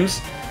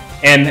Rhymes.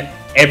 And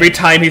every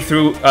time he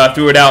threw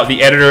it out,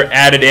 the editor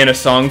added in a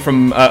song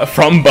from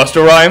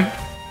Busta Rhyme.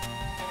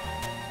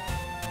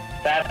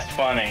 That's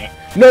funny.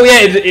 No, yeah,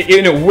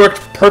 it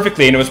worked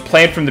perfectly, and it was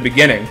planned from the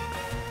beginning.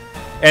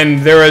 And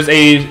there was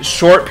a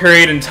short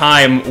period in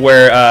time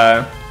where,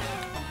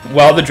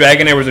 while the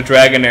Dragonair was a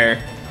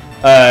Dragonair,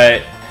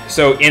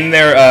 so in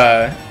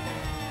there,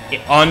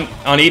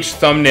 on each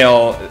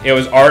thumbnail, it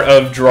was art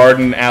of Gerard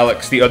and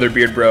Alex, the other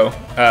Beard Bro,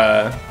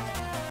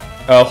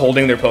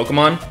 holding their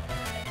Pokemon.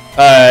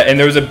 And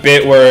there was a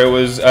bit where it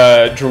was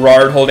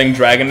Gerard holding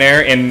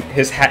Dragonair, and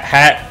his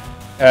hat,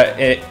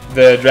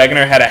 the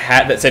Dragonair had a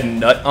hat that said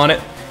Nut on it.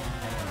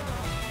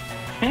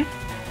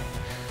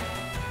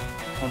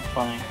 That's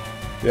funny.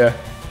 Yeah.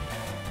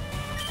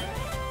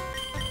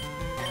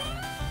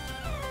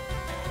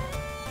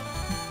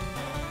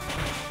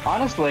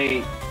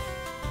 Honestly,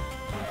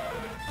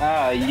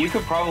 you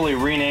could probably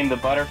rename the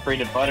Butterfree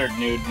to Buttered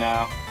Nude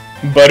now.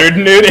 Buttered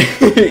Nude?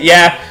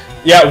 Yeah,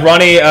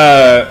 Ronnie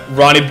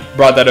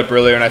brought that up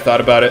earlier, and I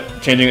thought about it,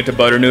 changing it to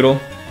Butter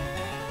Noodle.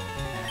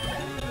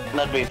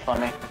 That'd be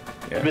funny.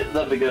 Yeah.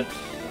 That'd be good.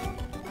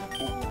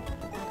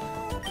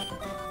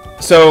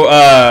 So,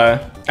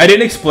 I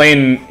didn't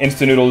explain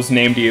Instanoodle's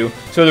name to you.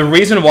 So the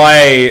reason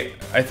why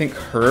I think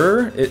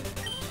that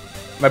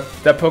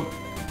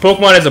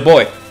Pokemon is a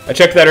boy. I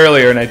checked that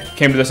earlier, and I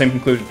came to the same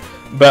conclusion.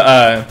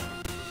 But,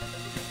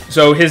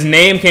 so his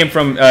name came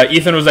from,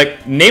 Ethan was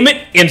like, name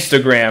it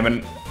Instagram,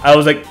 and I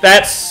was like,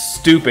 that's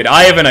stupid,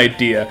 I have an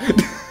idea.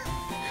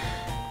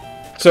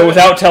 So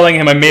without telling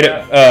him, I made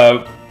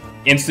it,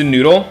 Instant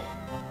Noodle,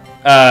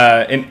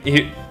 and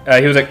he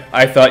was like,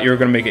 I thought you were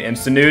going to make it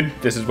Instant Nude,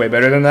 this is way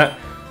better than that.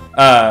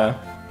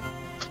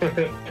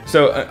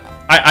 So,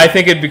 I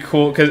think it'd be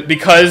cool,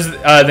 because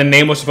the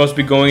name was supposed to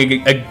be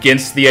going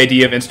against the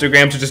idea of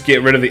Instagram, to just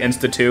get rid of the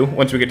Insta 2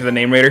 once we get to the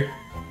name raider.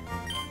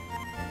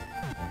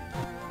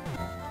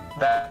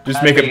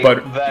 Just make it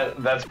butter.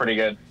 That's pretty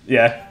good.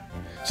 Yeah.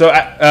 So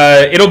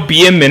it'll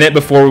be a minute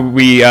before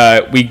we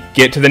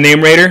get to the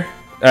name raider,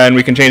 and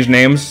we can change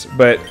names.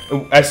 But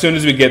as soon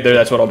as we get there,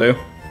 that's what I'll do.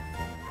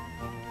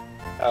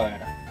 Oh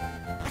yeah.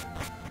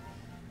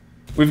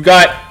 We've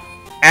got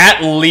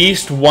at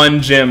least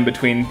one gym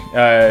between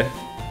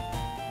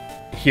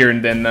here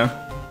and then, though.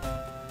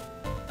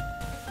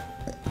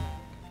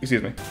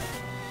 Excuse me.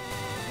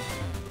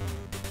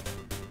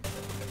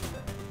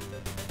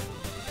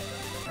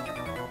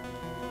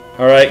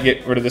 Alright,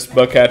 get rid of this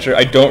bug catcher.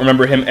 I don't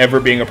remember him ever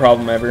being a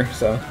problem ever,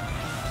 so.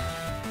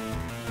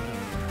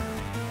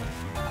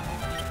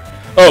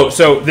 Oh,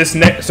 so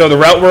so the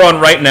route we're on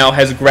right now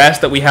has grass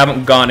that we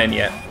haven't gone in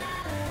yet.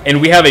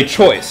 And we have a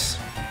choice.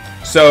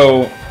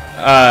 So,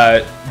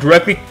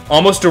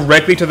 almost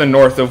directly to the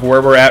north of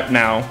where we're at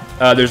now,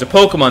 there's a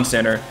Pokemon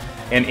Center.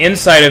 And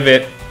inside of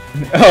it,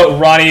 oh,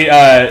 Ronnie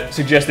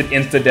suggested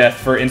Insta-Death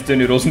for Insta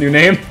Noodle's new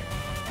name.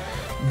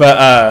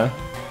 But,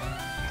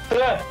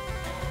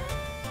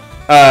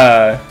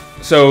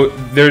 so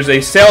there's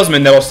a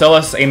salesman that will sell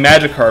us a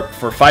Magikarp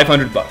for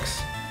 $500,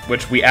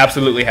 which we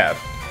absolutely have.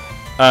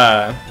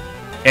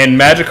 And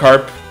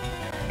Magikarp,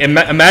 a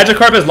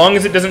Magikarp, as long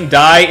as it doesn't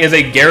die, is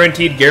a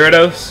guaranteed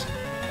Gyarados.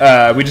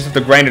 We just have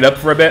to grind it up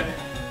for a bit.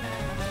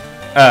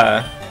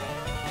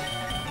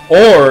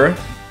 Or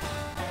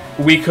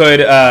we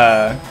could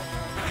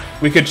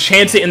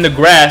chance it in the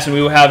grass, and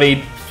we will have a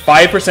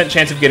 5%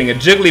 chance of getting a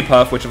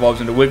Jigglypuff, which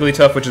evolves into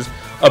Wigglytuff, which is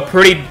a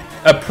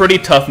pretty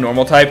tough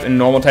normal type, and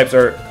normal types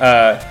are,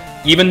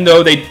 even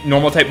though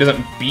normal type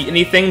doesn't beat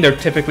anything, they're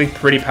typically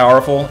pretty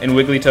powerful, and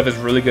Wigglytuff is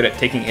really good at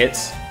taking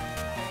hits.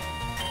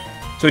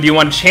 So do you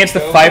want to chance the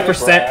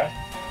 5%?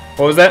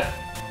 What was that?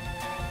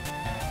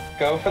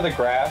 Go for the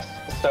grass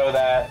so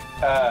that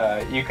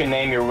you can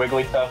name your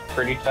Wigglytuff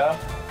Pretty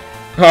Tough.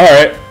 All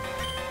right.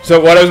 So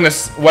what I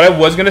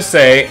was gonna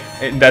say,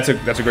 that's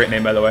a great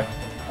name, by the way.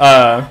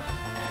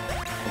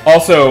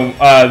 Also,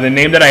 the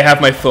name that I have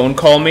my phone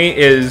call me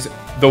is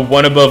the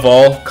one above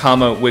all,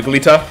 comma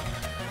Wigglytuff.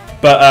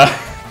 But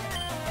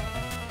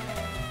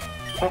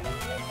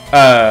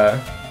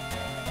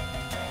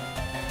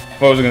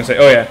what was I gonna say?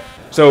 Oh yeah.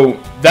 So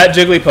that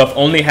Jigglypuff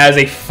only has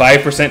a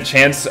 5%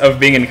 chance of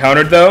being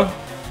encountered, though.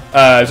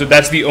 So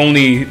that's the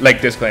only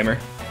disclaimer.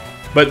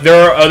 But there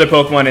are other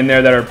Pokemon in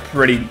there that are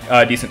pretty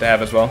decent to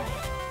have as well.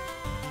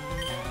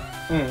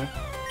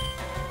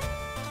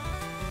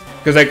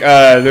 Because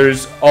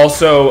there's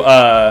also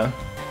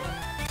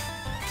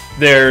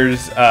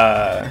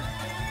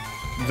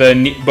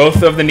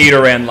both of the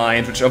Nidoran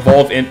lines, which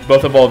both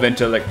evolve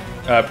into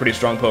pretty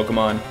strong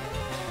Pokemon.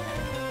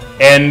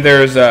 And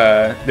there's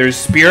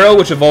Spearow,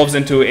 which evolves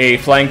into a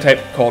flying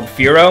type called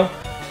Fearow,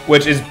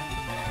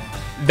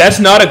 that's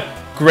not a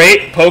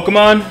great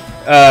Pokemon.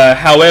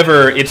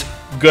 However, it's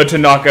good to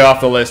knock it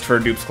off the list for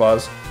Dupe's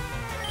Claws.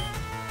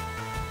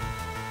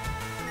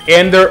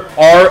 And there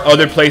are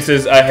other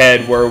places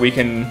ahead where we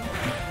can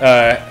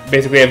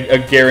basically have a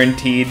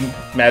guaranteed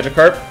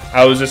Magikarp.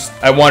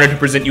 I wanted to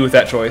present you with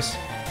that choice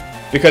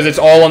because it's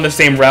all on the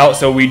same route,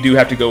 so we do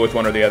have to go with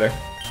one or the other.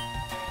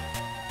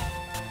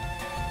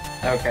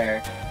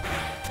 Okay.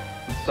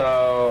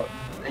 So,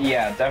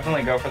 yeah,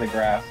 definitely go for the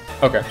grass.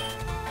 Okay.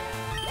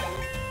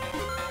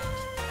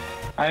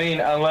 I mean,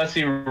 unless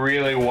you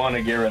really want a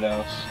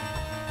Gyarados.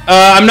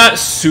 I'm not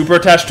super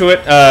attached to it.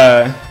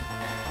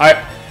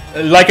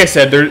 Like I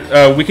said,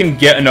 we can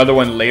get another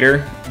one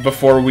later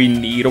before we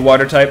need a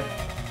water type.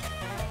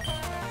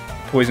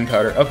 Poison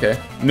Powder. Okay.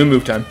 New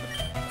move time.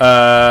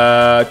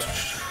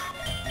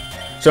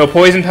 So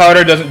Poison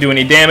Powder doesn't do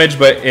any damage,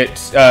 but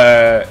it's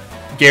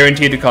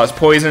guaranteed to cause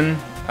poison.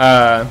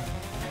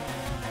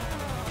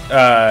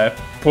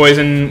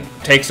 Poison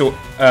takes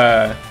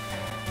away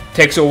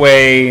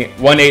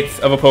 1/8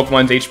 of a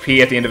Pokemon's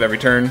HP at the end of every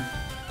turn.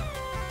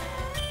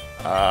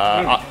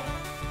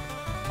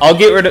 I'll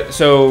get rid of...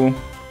 So,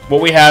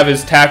 what we have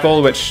is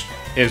Tackle, which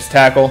is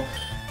Tackle.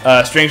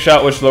 String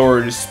Shot, which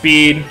lowers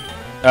speed.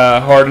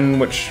 Harden,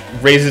 which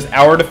raises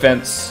our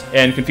defense.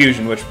 And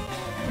Confusion, which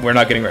we're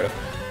not getting rid of.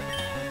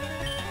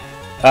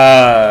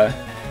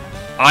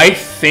 I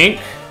think,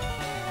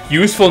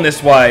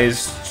 usefulness-wise,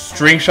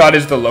 String Shot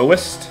is the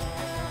lowest.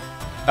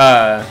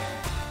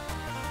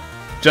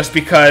 Just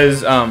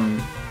because,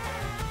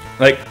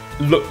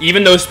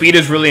 even though speed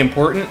is really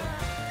important,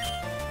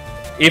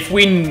 if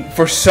we,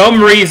 for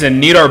some reason,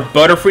 need our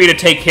Butterfree to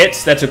take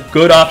hits, that's a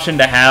good option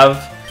to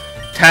have.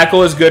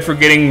 Tackle is good for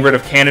getting rid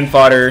of cannon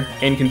fodder,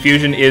 and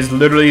Confusion is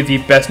literally the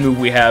best move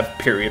we have,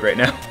 period, right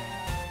now.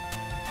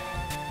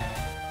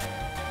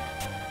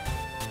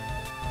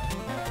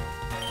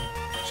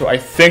 So I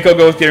think I'll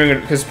go with getting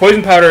rid, because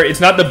Poison Powder, it's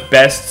not the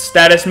best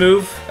status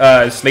move.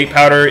 Slate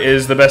Powder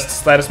is the best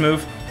status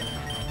move.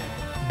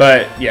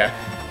 But, yeah.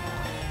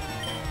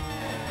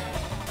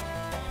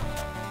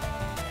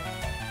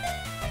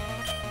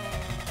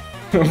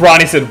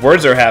 Ronnie said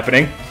words are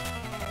happening.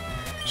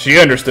 She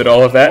understood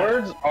all of that.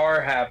 Words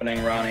are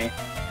happening, Ronnie.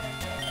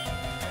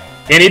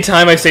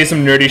 Anytime I say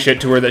some nerdy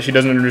shit to her that she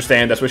doesn't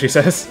understand, that's what she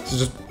says. It's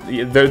just,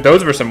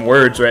 those were some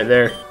words right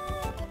there.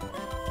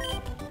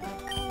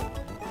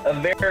 A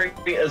very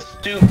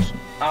astute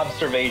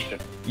observation.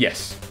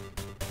 Yes.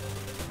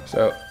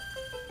 So,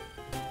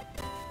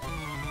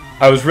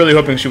 I was really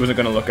hoping she wasn't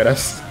going to look at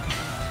us.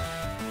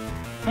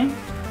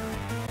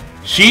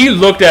 She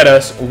looked at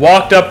us,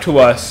 walked up to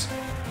us,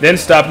 then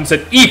stopped and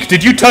said, "Eek,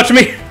 did you touch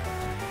me?"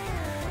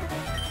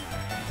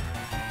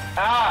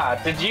 Ah,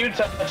 did you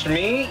touch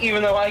me?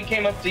 Even though I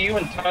came up to you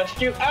and touched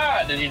you?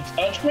 Ah, did you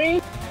touch me?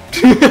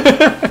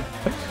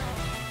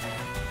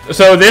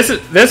 So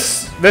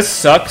this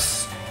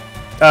sucks.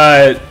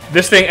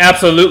 This thing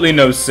absolutely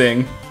knows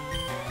Sing.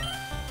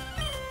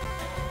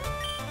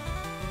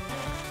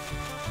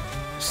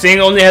 Sing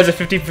only has a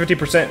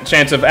 50%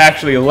 chance of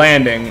actually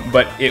landing,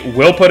 but it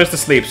will put us to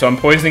sleep, so I'm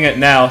poisoning it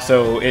now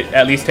so it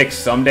at least takes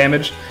some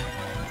damage.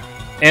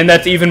 And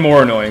that's even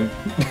more annoying.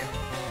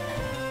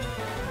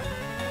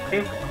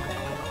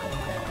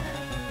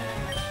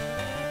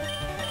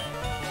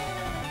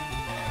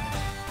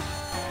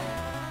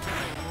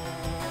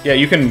 Yeah,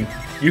 you can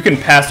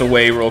pass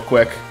away real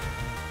quick.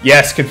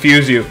 Yes,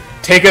 confuse you.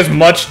 Take as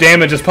much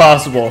damage as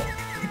possible.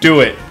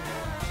 Do it.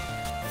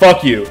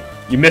 Fuck you.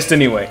 You missed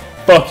anyway.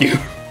 Fuck you.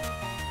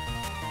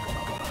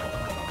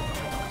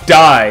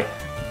 Die.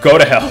 Go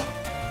to hell.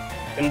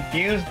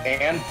 Confused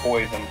and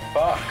poison.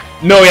 Fuck.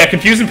 No, yeah,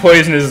 confused and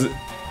poison is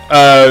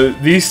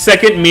the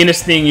second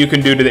meanest thing you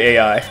can do to the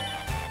AI.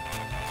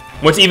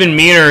 What's even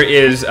meaner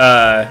is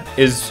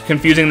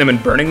confusing them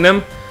and burning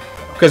them.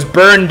 Because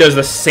burn does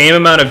the same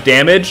amount of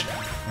damage,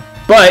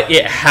 but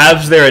it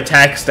halves their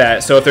attack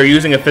stat. So if they're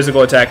using a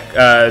physical attack,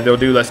 they'll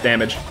do less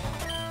damage.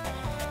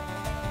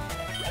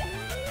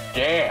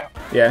 Damn.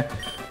 Yeah.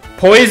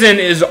 Poison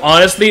is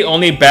honestly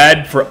only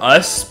bad for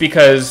us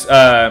because,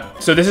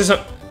 so this is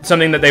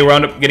something that they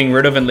wound up getting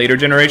rid of in later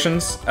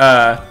generations.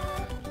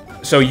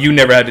 So you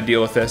never had to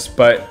deal with this,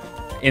 but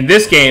in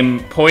this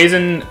game,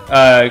 poison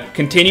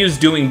continues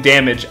doing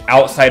damage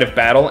outside of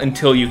battle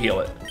until you heal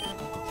it.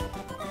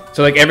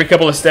 So like every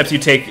couple of steps you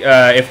take,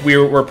 if we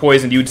were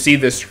poisoned, you would see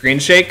this screen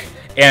shake,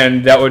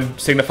 and that would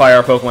signify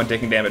our Pokemon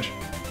taking damage.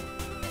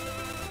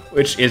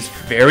 Which is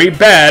very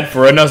bad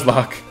for a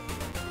Nuzlocke.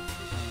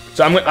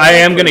 So I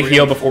am gonna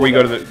heal before we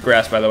go to the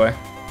grass, by the way,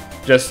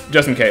 just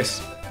in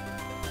case.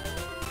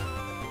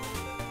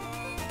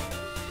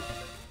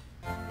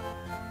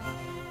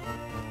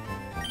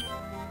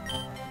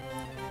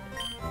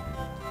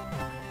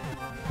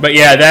 But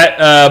yeah,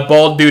 that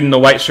bald dude in the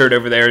white shirt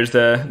over there is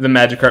the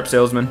Magikarp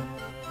salesman.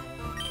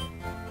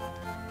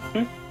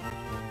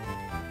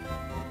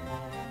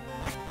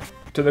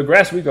 To the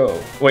grass we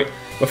go. Wait,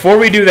 before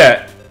we do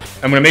that,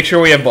 I'm gonna make sure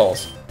we have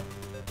balls.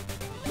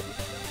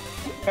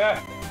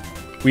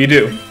 We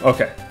do.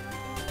 Okay.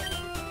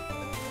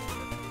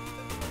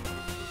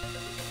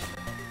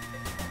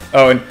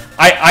 Oh, and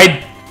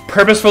I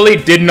purposefully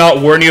did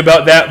not warn you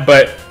about that,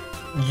 but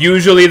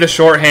usually the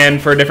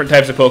shorthand for different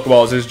types of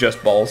Pokeballs is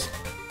just balls.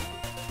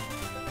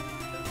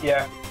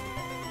 Yeah.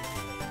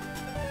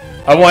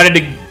 I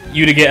wanted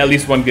you to get at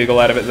least one giggle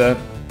out of it,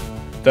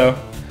 though.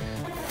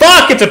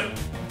 Fuck! It's a...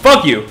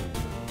 Fuck you!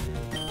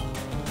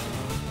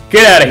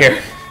 Get out of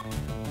here.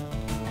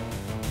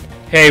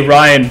 Hey,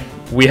 Ryan,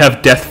 we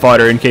have death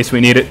fodder in case we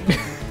need it.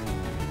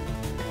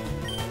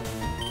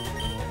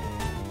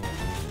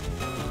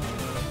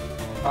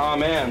 Oh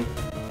man.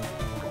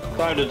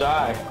 Time to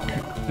die.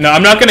 No,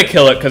 I'm not gonna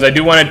kill it, because I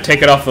do want to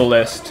take it off the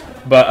list.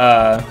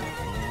 But,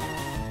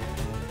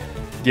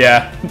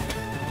 yeah.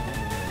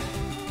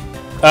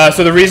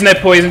 So the reason I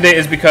poisoned it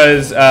is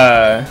because,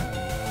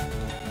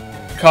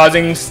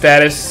 causing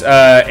status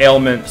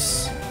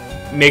ailments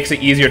makes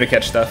it easier to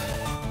catch stuff.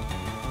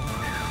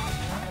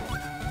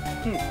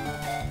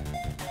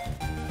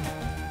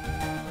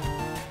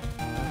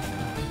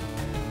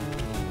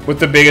 With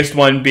the biggest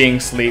one being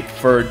sleep,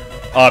 for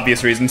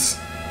obvious reasons.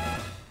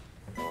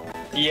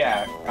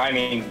 Yeah, I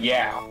mean,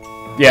 yeah.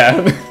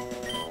 Yeah.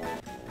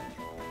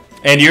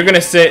 And you're gonna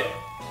sit...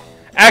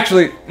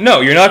 Actually, no,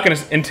 you're not gonna...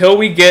 Until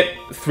we get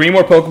 3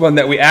 more Pokemon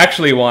that we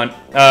actually want,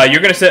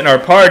 you're gonna sit in our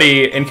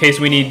party in case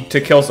we need to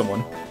kill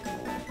someone.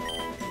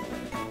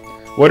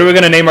 What are we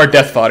gonna name our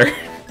death fodder?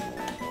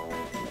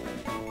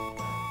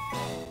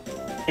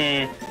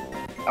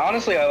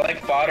 Honestly, I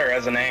like fodder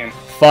as a name.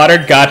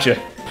 Fodder, gotcha.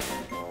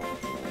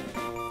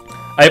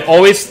 I've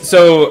always...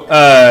 So,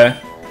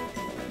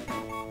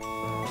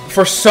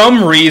 for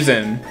some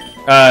reason,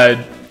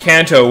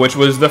 Kanto, which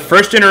was the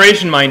first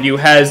generation, mind you,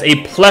 has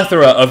a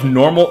plethora of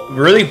normal,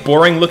 really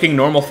boring-looking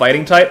normal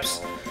fighting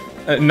types.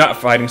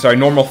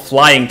 Normal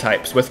flying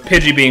types, with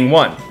Pidgey being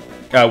one.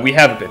 We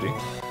have a Pidgey.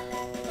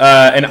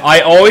 And I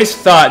always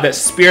thought that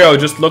Spearow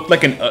just looked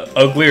like an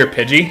uglier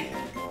Pidgey.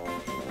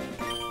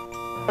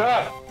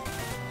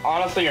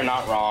 Honestly, you're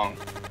not wrong.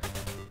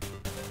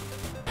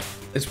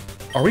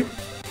 Are we?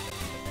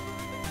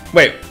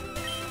 Wait.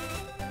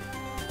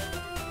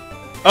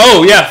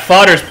 Oh, yeah,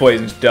 fodder's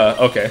poisoned. Duh,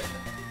 okay.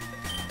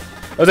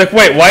 I was like,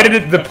 wait, why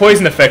did the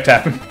poison effect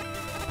happen?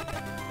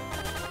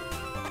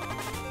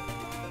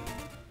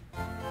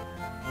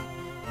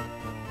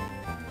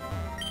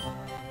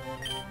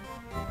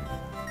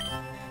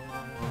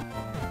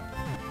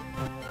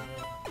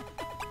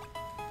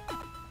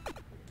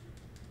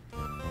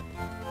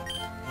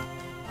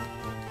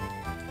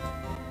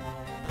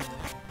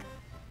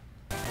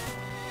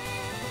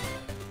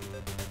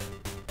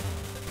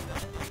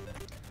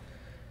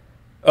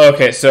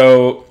 Okay,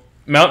 so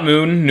Mount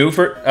Moon,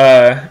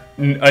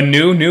 a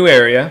new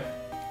area.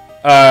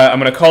 I'm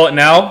gonna call it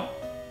now.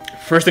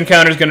 First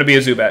encounter is gonna be a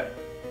Zubat.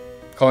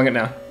 Calling it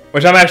now,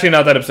 which I'm actually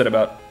not that upset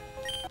about.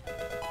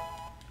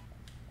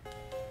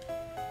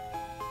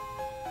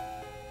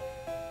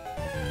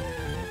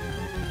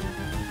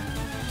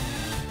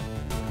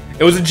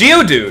 It was a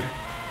Geodude.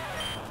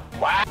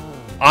 Wow.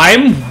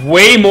 I'm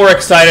way more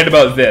excited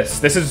about this.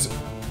 This is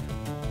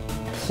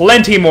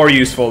plenty more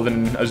useful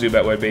than a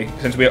Zubat would be,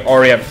 since we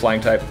already have a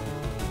flying type.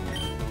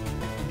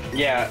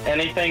 Yeah,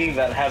 anything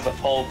that has a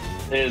pulse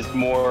is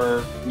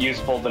more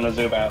useful than a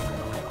Zubat.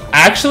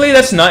 Actually,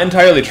 that's not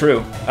entirely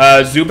true.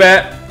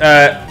 Zubat,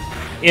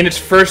 in its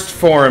first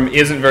form,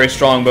 isn't very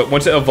strong, but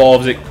once it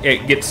evolves,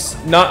 it gets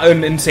not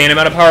an insane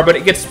amount of power, but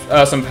it gets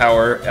some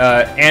power,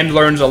 and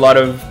learns a lot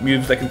of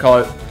moves that can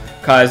cause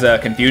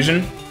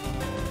confusion,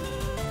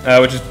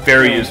 which is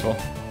very useful.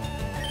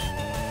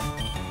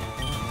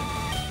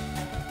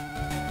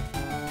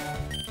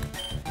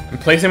 I'm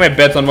placing my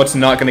bets on what's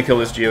not going to kill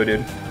this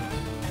Geodude.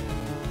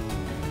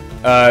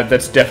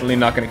 That's definitely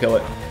not going to kill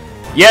it.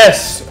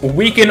 Yes!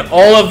 Weaken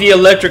all of the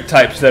electric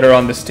types that are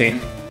on this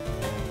team.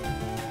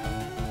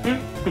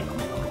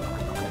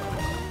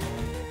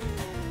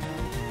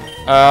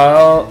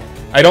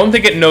 I don't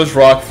think it knows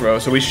Rock Throw,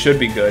 so we should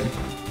be good.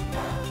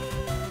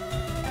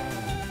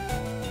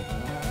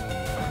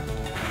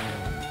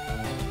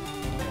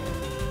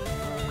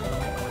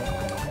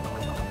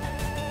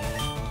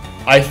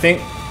 I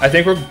think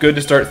we're good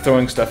to start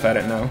throwing stuff at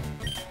it now.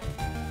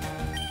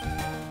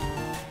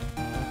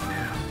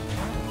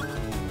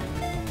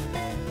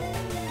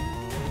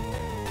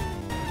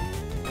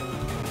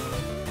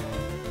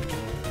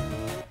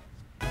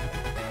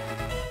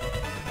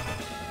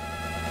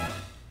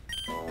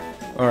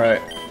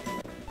 Alright.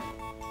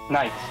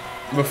 Nice.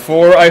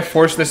 Before I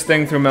force this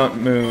thing through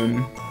Mount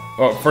Moon...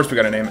 Well, first we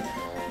gotta name it.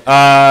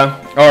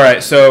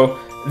 Alright, so...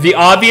 The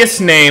obvious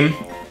name,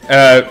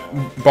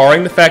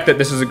 barring the fact that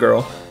this is a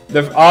girl,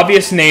 the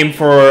obvious name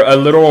for a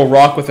literal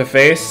rock with a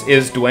face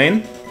is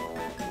Dwayne.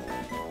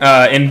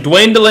 And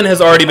Dwayne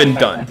has already been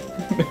done.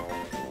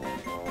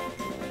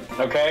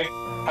 Okay.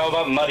 How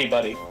about Muddy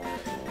Buddy?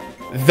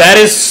 That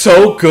is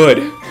so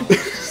good.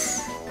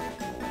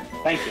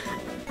 Thank you.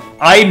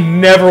 I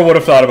never would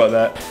have thought about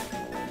that.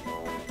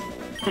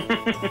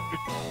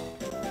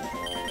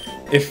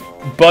 If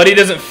Buddy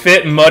doesn't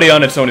fit, Muddy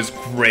on its own is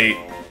great.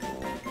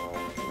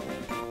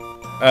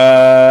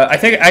 I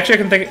think I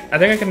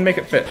can make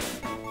it fit.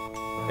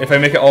 If I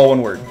make it all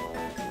one word.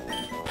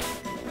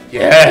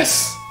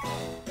 Yes.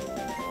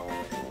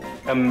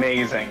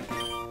 Amazing.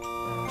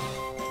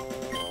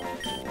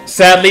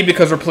 Sadly,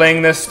 because we're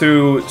playing this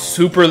through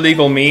super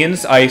legal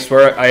means, I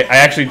swear I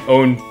actually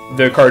own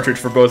the cartridge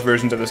for both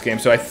versions of this game,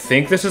 so I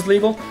think this is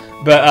legal.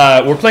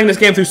 But we're playing this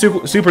game through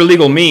super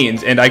legal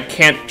means, and I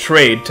can't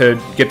trade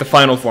to get the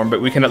final form,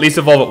 but we can at least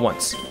evolve it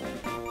once.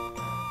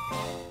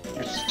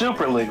 You're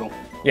super legal.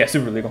 Yeah,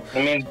 super legal.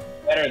 It means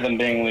better than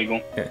being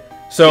legal. Yeah.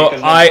 So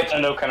because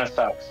Nintendo kind of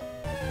sucks.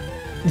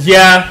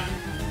 Yeah.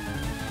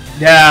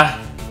 Yeah.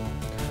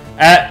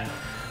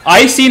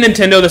 I see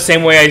Nintendo the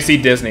same way I see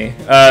Disney.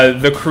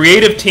 The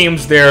creative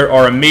teams there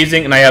are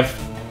amazing, and I have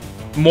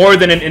more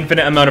than an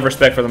infinite amount of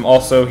respect for them.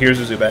 Also, here's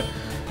a Zubat.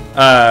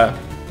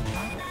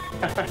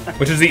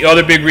 Which is the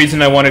other big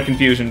reason I wanted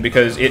Confusion,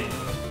 because it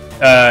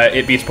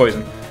beats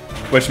Poison.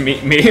 Which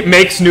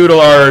makes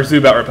Noodle our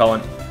Zubat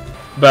repellent.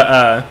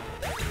 But,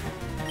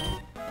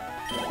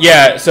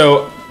 yeah,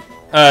 so,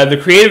 the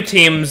creative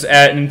teams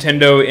at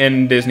Nintendo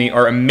and Disney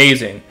are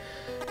amazing.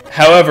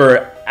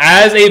 However,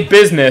 as a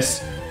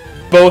business,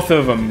 both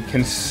of them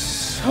can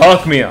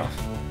suck me off.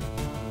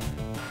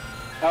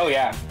 Oh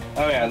yeah.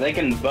 Oh yeah, they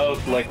can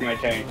both lick my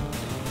taint.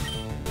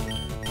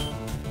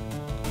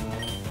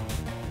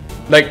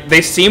 Like,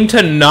 they seem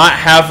to not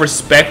have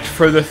respect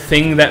for the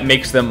thing that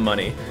makes them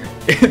money.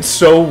 It's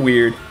so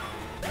weird.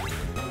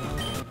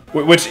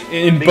 Which,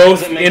 in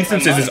both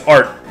instances, is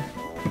art.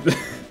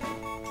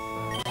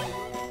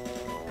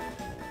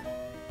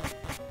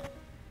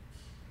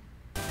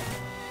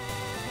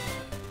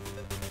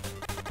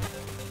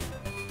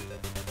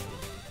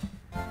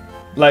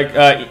 Like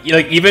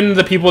even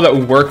the people that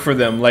work for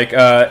them, like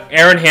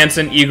Aaron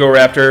Hansen,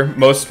 Egoraptor,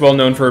 most well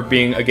known for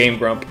being a game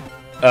grump.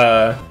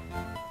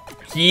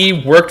 He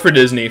worked for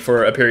Disney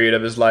for a period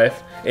of his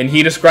life, and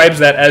he describes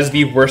that as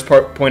the worst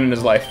point in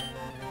his life.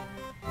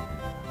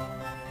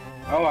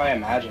 Oh, I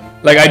imagine.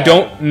 Like, I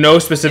don't know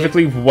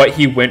specifically what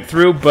he went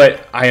through,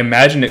 but I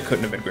imagine it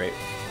couldn't have been great.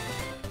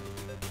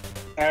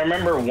 I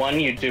remember one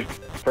YouTube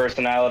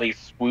personality,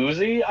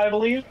 Swoozy, I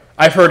believe.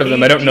 I've heard of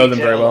them. I don't know them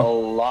very well. A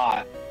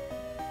lot.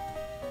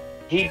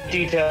 He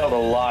detailed a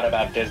lot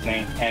about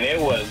Disney, and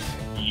it was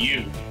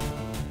huge.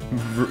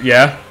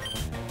 Yeah?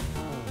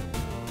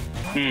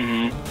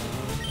 Mm-hmm.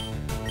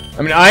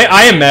 I mean,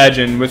 I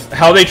imagine with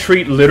how they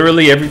treat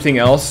literally everything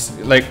else,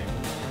 like,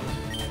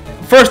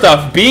 first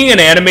off, being an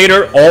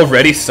animator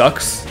already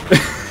sucks.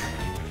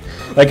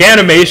 Like,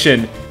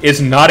 animation is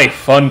not a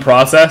fun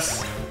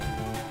process.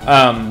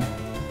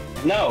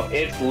 No,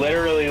 it's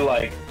literally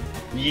like,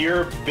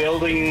 you're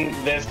building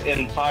this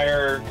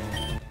entire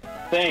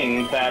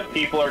thing that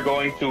people are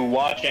going to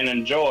watch and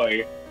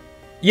enjoy.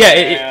 Yeah,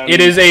 it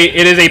is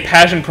a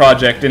passion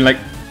project, and like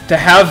to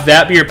have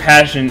that be your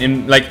passion,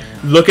 and like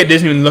look at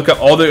Disney and look at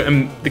all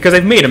the because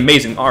they've made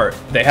amazing art,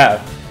 they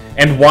have,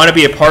 and want to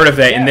be a part of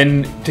that, and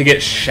then to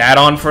get shat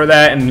on for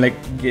that, and like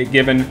get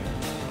given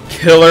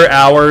killer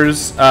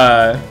hours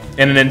and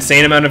an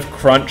insane amount of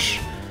crunch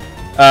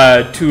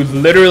to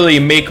literally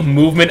make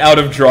movement out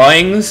of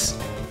drawings.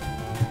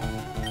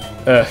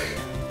 Ugh.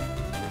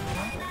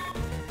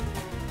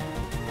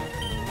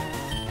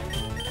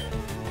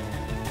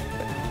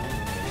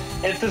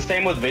 It's the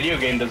same with video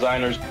game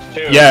designers,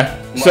 too.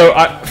 Yeah, like, so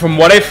from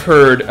what I've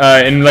heard,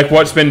 and like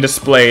what's been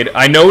displayed,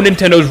 I know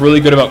Nintendo's really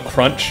good about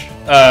crunch.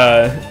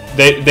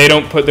 They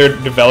don't put their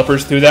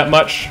developers through that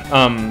much.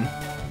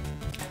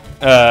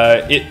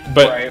 But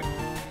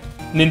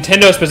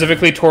Nintendo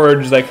specifically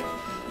towards like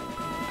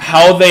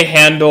how they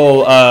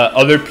handle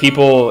other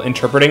people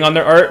interpreting on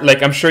their art.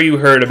 Like, I'm sure you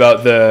heard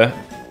about the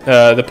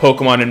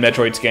Pokémon and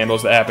Metroid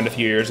scandals that happened a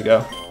few years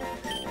ago.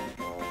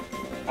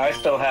 I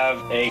still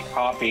have a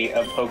copy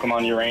of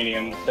Pokémon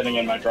Uranium sitting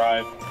in my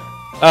drive.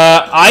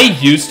 I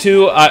used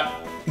to.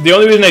 The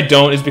only reason I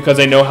don't is because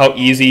I know how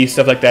easy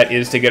stuff like that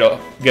is to get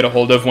a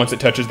hold of once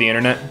it touches the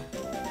internet.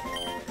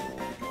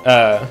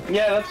 Yeah,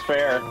 that's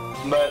fair.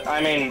 But,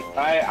 I mean,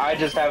 I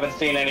just haven't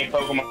seen any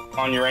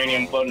Pokémon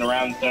Uranium floating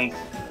around since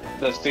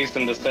the cease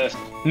and desist.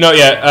 No,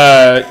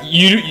 yeah,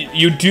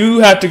 you do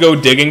have to go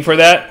digging for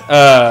that.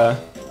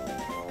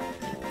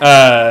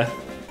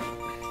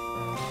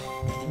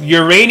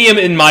 Uranium,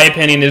 in my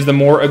opinion, is the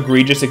more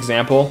egregious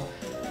example,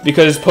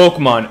 because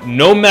Pokemon,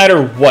 no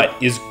matter what,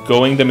 is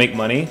going to make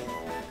money.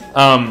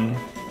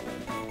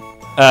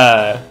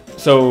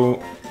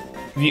 So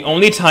the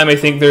only time I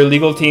think their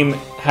legal team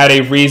had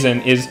a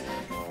reason is,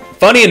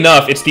 funny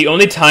enough, it's the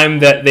only time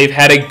that they've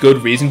had a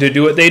good reason to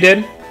do what they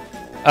did.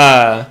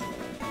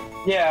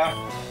 Yeah.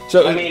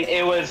 So I mean,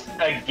 it was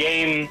a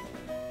game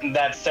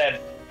that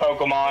said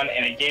Pokemon,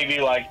 and it gave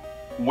you like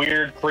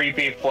weird,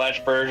 creepy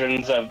flesh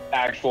versions of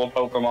actual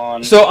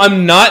Pokemon. So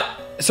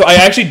I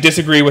actually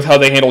disagree with how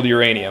they handled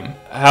Uranium.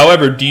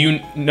 However, do you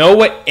know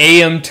what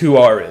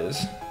AM2R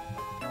is?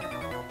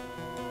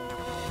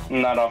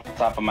 Not off the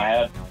top of my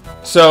head.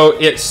 So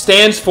it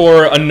stands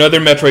for another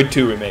Metroid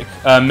 2 remake.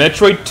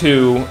 Metroid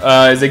 2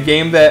 is a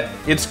game that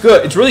it's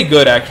good. It's really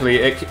good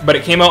actually, but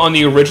it came out on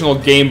the original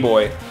Game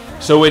Boy,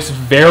 so it's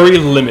very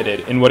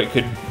limited in what it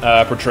could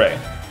portray,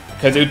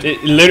 because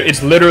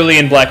it's literally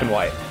in black and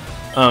white,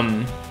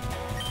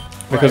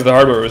 because the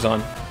hardware was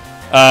on.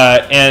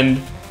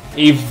 And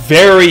a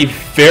very,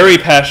 very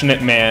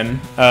passionate man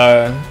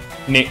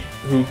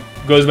who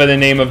goes by the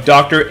name of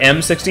Dr.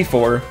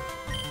 M64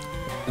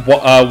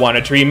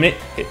 wanted to remake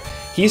it.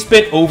 He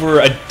spent over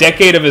a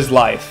decade of his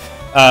life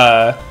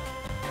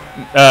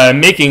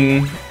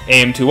making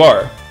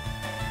AM2R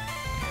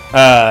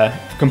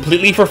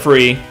completely for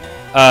free,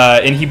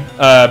 and he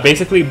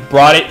basically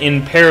brought it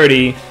in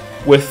parity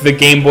with the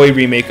Game Boy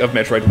remake of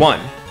Metroid 1.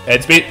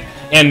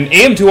 And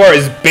AM2R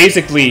is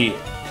basically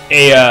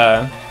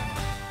a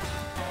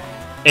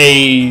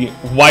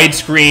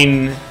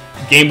widescreen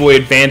Game Boy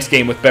Advance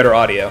game with better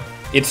audio.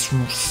 It's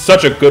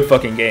such a good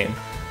fucking game.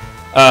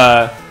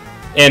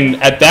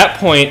 And at that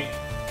point,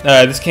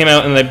 this came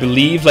out in, I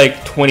believe,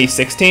 like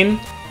 2016,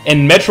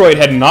 and Metroid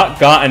had not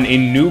gotten a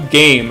new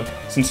game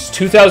since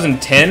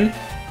 2010,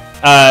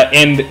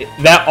 and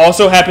that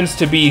also happens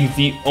to be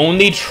the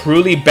only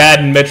truly bad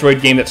Metroid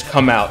game that's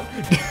come out.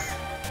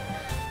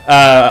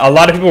 A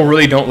lot of people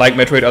really don't like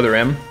Metroid Other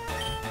M.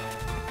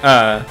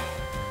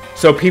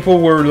 So people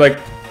were like,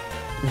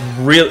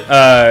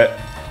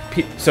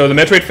 so the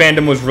Metroid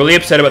fandom was really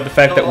upset about the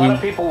fact that a lot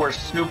of people were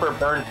super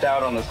burnt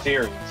out on the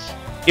series.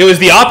 It was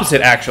the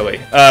opposite, actually.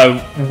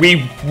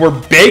 We were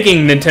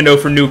begging Nintendo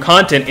for new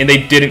content, and they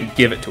didn't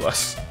give it to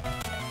us.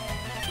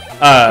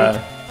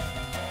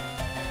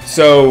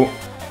 So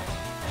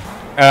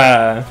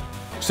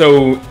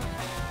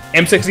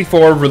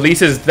M64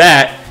 releases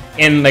that,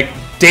 and like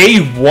day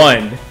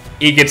one,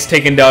 it gets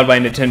taken down by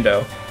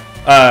Nintendo.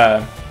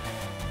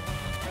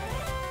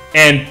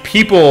 And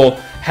people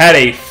had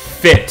a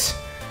fit.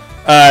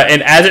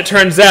 And as it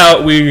turns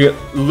out, we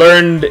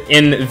learned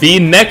in the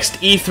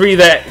next E3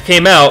 that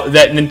came out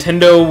that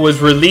Nintendo was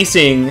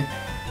releasing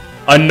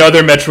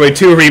another Metroid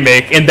 2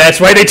 remake, and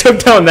that's why they took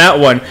down that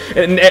one.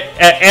 And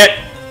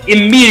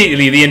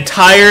immediately, the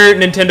entire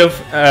Metroid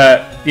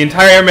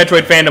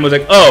fandom was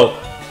like, "Oh,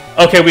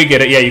 okay, we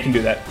get it. Yeah, you can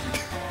do that."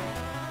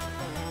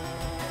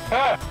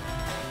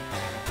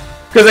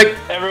 Because like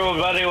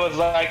everybody was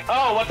like,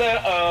 "Oh, what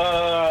the?"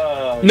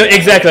 No,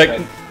 exactly.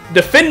 Like,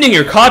 defending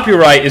your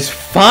copyright is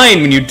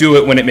fine when you do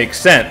it when it makes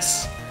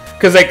sense.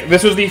 Because like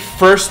this was the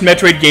first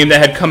Metroid game that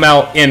had come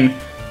out in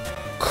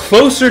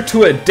closer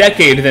to a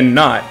decade than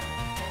not.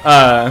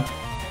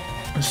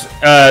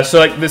 So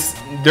like this,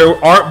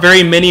 there aren't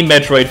very many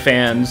Metroid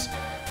fans.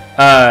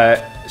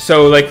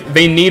 So like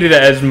they needed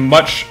as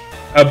much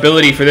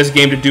ability for this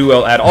game to do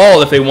well at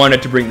all if they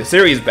wanted to bring the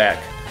series back.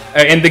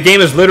 And the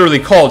game is literally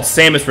called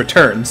Samus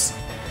Returns.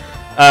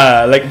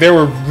 Like they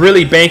were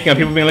really banking on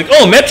people being like,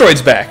 "Oh,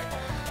 Metroid's back."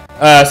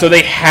 So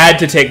they had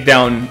to take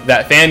down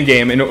that fan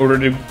game in order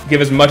to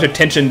give as much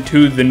attention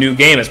to the new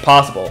game as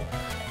possible.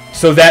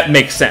 So that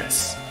makes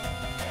sense.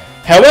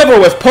 However,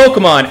 with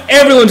Pokemon,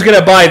 everyone's going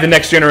to buy the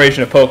next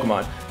generation of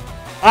Pokemon.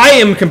 I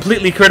am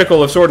completely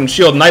critical of Sword and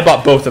Shield, and I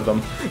bought both of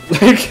them.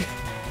 Like,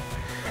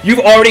 you've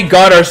already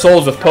got our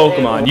souls with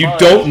Pokemon. You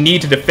don't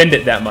need to defend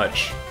it that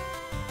much.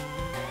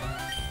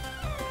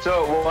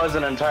 So it was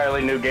an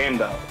entirely new game,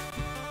 though,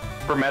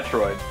 for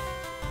Metroid.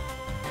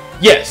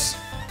 Yes.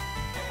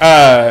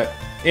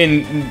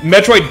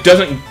 Metroid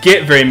doesn't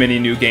get very many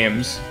new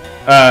games,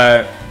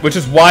 which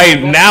is why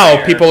now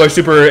people are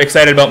super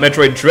excited about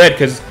Metroid Dread,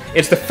 because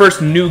it's the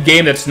first new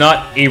game that's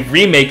not a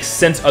remake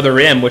since Other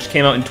M, which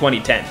came out in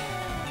 2010.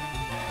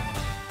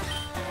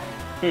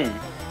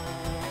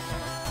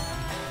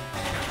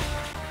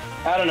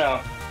 I don't know.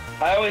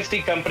 I always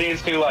see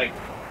companies who, like,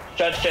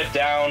 shut shit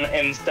down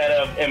instead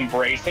of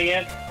embracing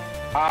it.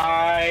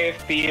 I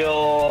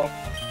feel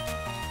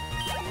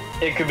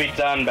it could be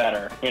done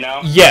better, you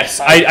know? Yes,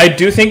 I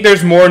do think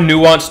there's more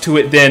nuance to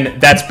it than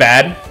that's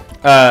bad.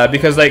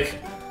 Because, like,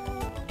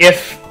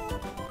 if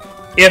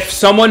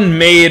someone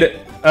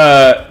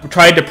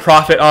tried to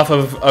profit off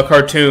of a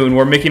cartoon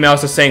where Mickey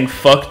Mouse is saying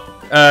fuck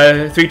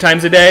 3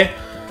 times a day,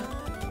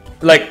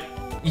 like,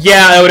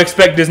 yeah, I would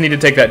expect Disney to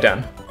take that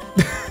down.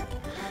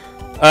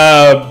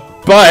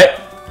 But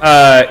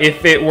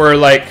if it were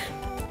like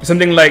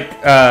something like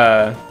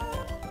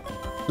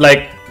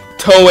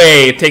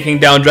Toei taking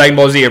down Dragon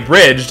Ball Z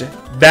Abridged,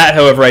 that,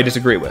 however, I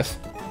disagree with.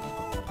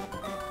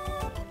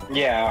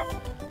 Yeah.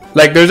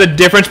 Like, there's a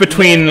difference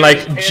between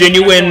like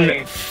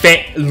genuine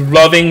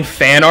loving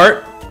fan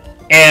art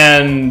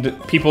and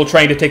people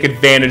trying to take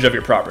advantage of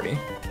your property.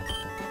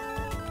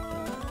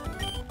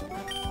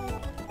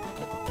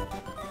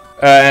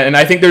 And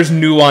I think there's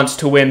nuance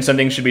to when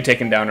something should be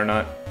taken down or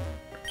not.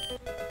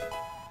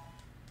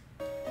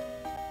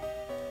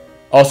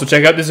 Also,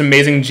 check out this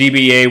amazing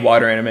GBA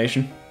water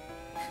animation.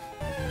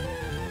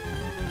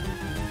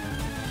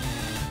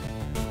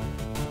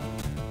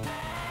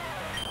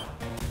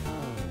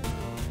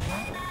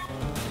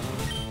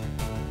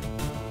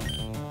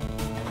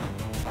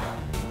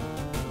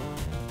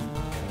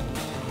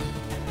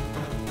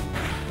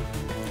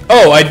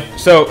 Oh,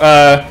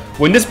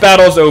 when this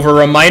battle's over,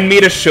 remind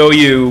me to show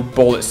you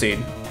Bullet Seed.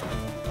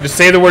 Just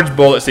say the words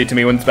Bullet Seed to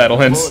me when this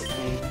battle ends.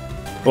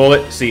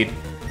 Bullet Seed.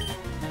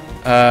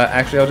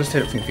 Actually, I'll just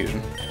hit it with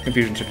Confusion.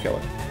 Confusion should kill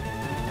it.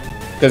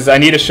 Because I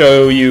need to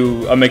show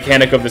you a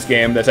mechanic of this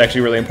game that's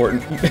actually really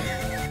important.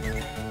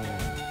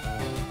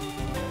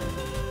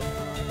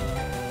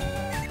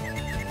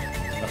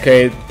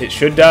 Okay, it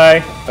should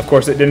die. Of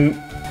course it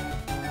didn't.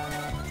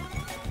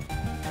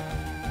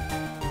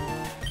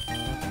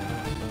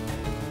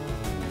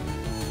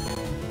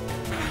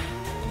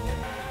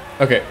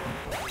 Okay.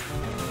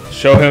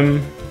 Show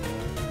him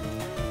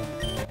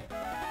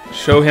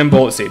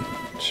Bullet Seed.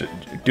 Should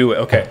do it.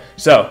 Okay.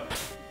 So,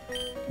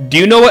 do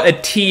you know what a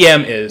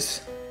TM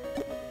is?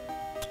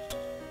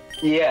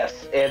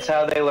 Yes, it's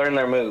how they learn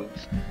their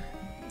moves.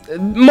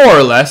 More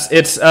or less.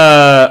 It's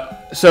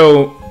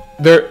so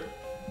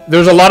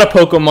there's a lot of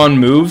Pokemon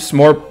moves,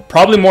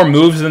 probably more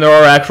moves than there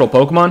are actual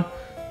Pokemon.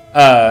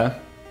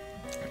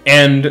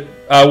 And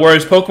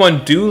whereas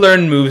Pokemon do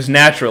learn moves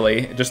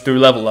naturally just through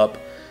level up,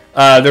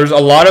 there's a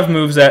lot of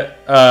moves that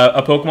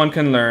a Pokemon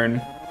can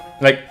learn.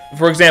 Like,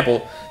 for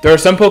example, there are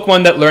some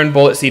Pokemon that learn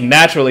Bullet Seed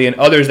naturally and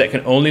others that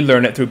can only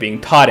learn it through being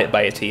taught it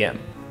by a TM.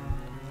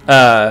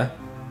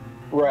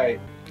 Right.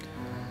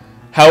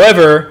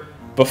 However,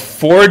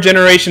 before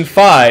Generation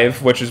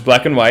 5, which is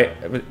Black and White,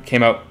 it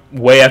came out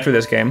way after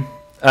this game,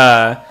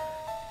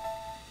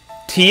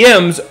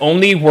 TMs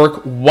only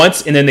work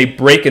once and then they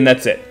break and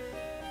that's it.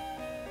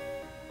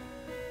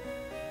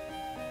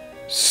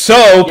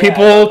 So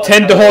people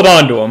tend to hold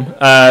on to them.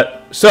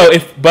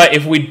 But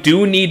if we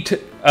do need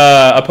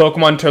a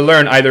Pokemon to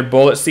learn either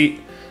Bullet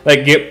Seed,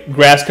 like get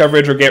grass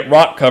coverage or get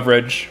rock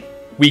coverage,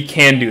 we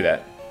can do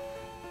that.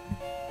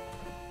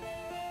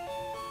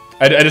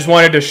 I just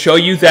wanted to show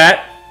you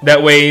that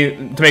way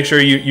to make sure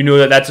you know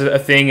that that's a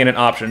thing and an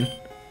option.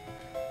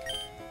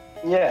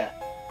 Yeah.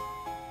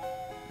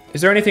 Is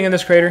there anything in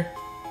this crater?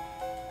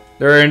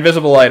 There are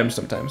invisible items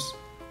sometimes.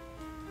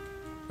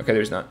 Okay,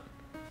 there's not.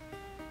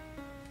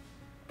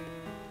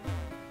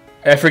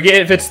 I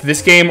forget if it's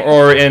this game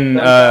or in...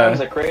 Sometimes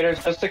a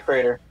crater's just a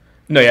crater.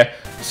 No, yeah.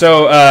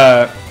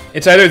 So,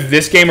 it's either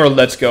this game or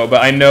Let's Go,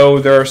 but I know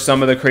there are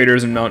some of the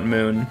craters in Mount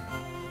Moon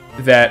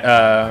that,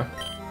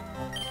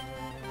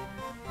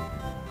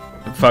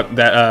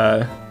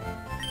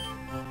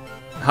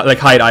 like,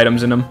 hide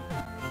items in them.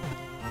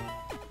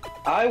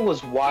 I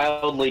was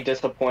wildly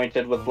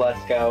disappointed with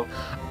Let's Go.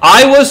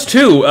 I was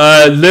too.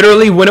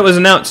 Literally, when it was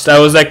announced, I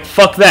was like,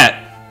 fuck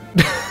that.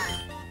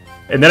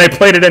 And then I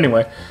played it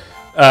anyway.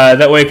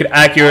 That way I could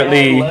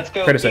accurately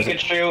criticize it.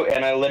 Pikachu,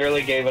 and I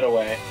literally gave it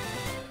away.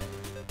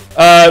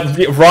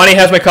 Ronnie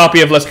has my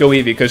copy of Let's Go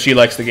Eevee because she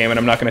likes the game, and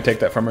I'm not going to take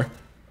that from her.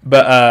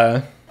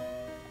 But,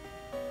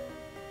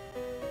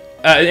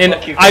 and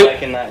fuck you for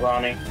liking that,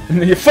 Ronnie.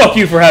 Fuck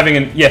you for having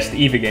the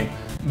Eevee game.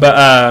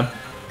 But,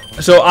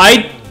 so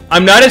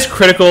I'm not as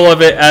critical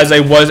of it as I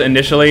was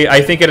initially. I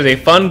think it is a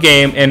fun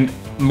game, and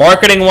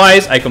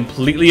marketing-wise, I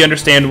completely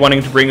understand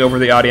wanting to bring over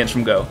the audience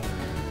from Go.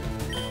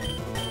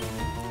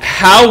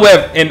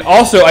 However, and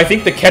also, I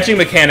think the catching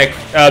mechanic,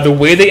 the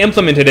way they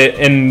implemented it,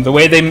 and the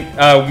way they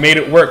made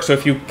it work, so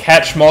if you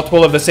catch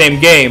multiple of the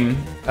same game,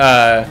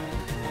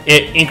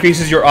 it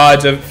increases your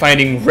odds of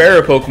finding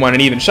rarer Pokemon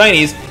and even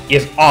shinies,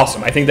 is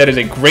awesome. I think that is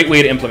a great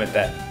way to implement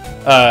that.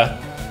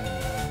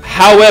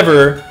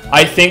 However,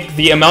 I think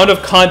the amount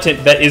of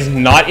content that is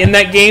not in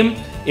that game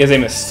is a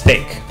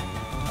mistake.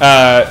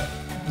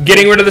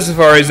 Getting rid of the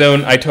Safari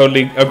Zone, I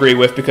totally agree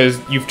with, because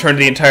you've turned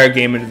the entire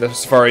game into the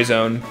Safari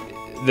Zone.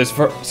 This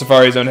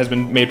Safari Zone has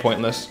been made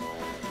pointless.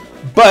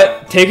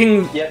 But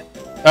taking,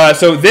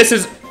 so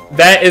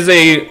that is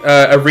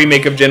a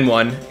remake of Gen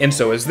 1, and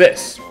so is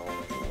this.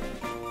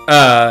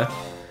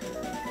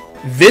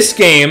 This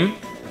game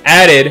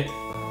added,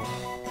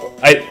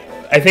 I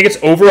think it's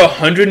over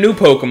 100 new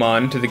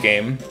Pokemon to the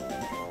game,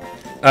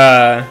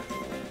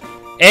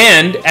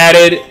 and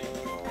added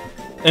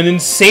an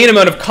insane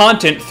amount of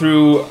content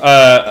through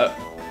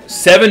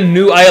 7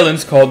 new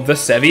islands called the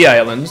Sevi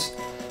Islands.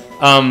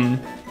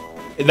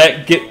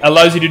 That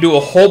allows you to do a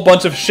whole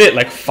bunch of shit,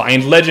 like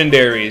find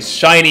legendaries,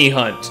 shiny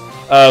hunt,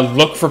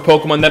 look for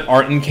Pokemon that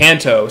aren't in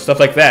Kanto, stuff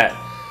like that.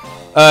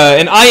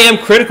 And I am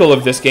critical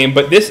of this game,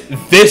 but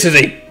this is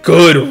a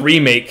good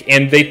remake,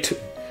 and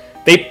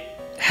they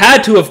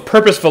had to have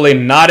purposefully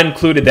not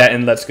included that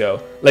in Let's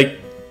Go. Like,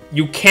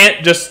 you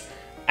can't just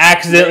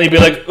accidentally be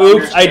like,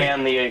 "Oops, I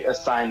understand the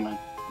assignment."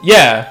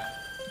 Yeah.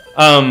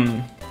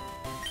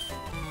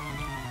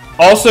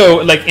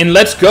 Also, like in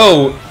Let's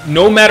Go,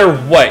 no matter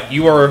what,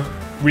 you are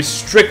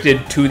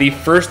restricted to the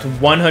first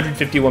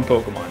 151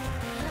 Pokemon.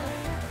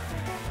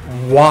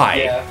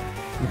 Why? Yeah.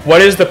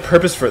 What is the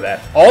purpose for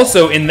that?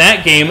 Also, in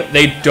that game,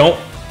 they don't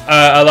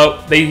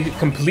they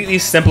completely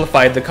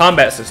simplified the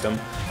combat system.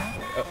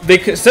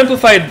 They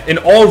simplified an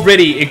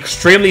already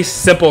extremely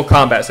simple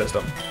combat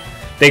system.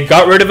 They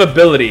got rid of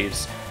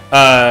abilities.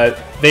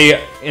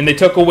 They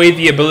took away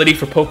the ability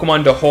for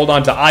Pokemon to hold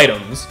on to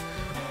items.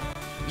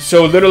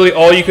 So literally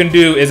all you can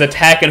do is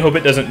attack and hope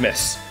it doesn't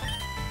miss.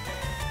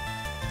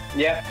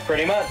 Yep,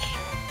 pretty much.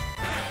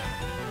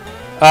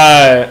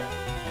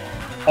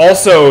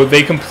 Also,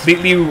 they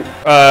completely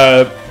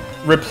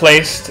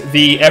replaced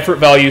the effort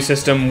value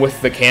system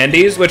with the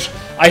candies, which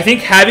I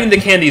think having the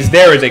candies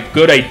there is a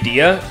good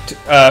idea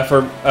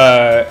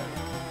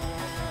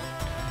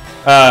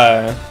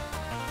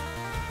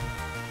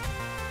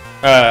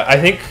I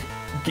think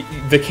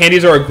the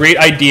candies are a great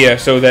idea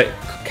so that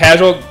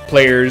casual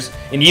players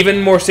and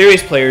even more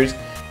serious players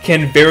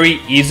can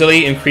very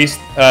easily increase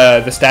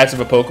the stats of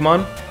a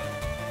Pokemon.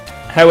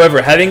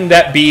 However, having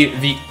that be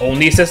the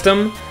only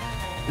system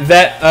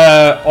that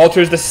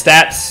alters the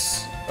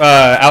stats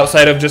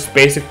outside of just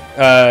basic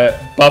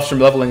buffs from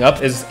leveling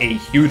up is a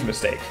huge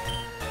mistake,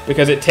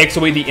 because it takes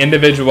away the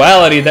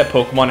individuality that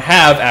Pokemon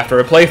have after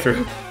a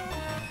playthrough.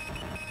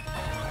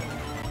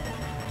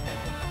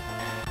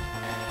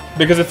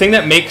 Because the thing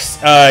that makes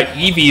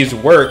EVs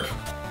work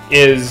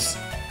is,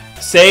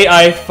 say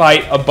I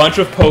fight a bunch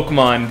of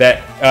Pokemon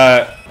that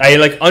I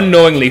like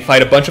unknowingly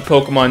fight a bunch of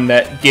Pokemon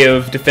that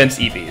give defense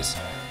EVs,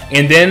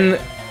 and then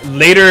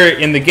later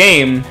in the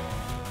game,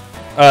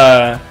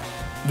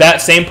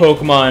 that same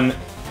Pokemon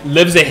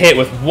lives a hit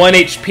with 1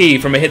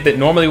 HP from a hit that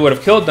normally would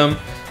have killed them,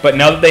 but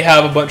now that they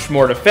have a bunch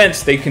more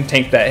defense, they can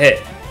tank that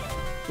hit.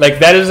 Like,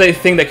 that is a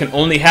thing that can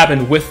only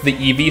happen with the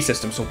EV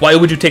system, so why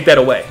would you take that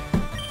away?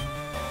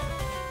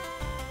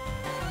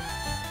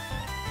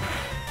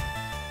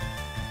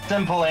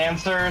 Simple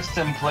answer,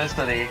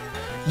 simplicity.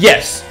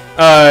 Yes,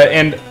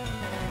 and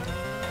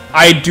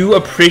I do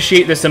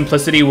appreciate the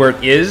simplicity where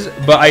it is,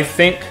 but I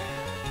think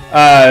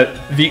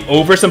the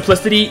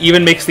oversimplicity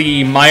even makes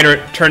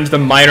turns the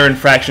minor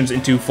infractions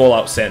into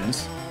full-out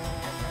sins.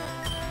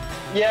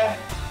 Yeah.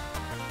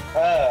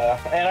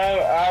 And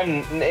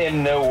I'm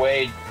in no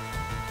way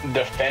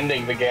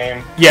defending the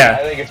game. Yeah.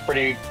 I think it's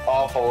pretty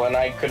awful, and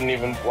I couldn't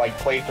even, like,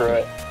 play through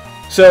it.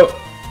 So,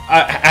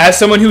 as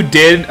someone who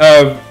did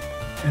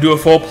do a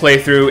full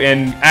playthrough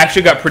and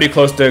actually got pretty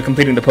close to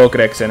completing the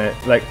Pokedex in it,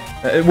 like,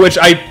 which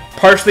I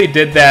partially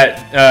did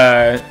that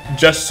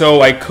just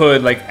so I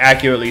could like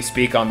accurately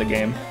speak on the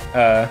game.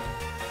 I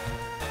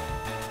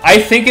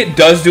think it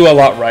does do a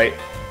lot right.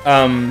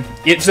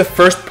 It's the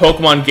first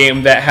Pokemon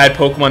game that had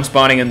Pokemon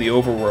spawning in the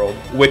overworld,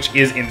 which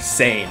is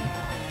insane.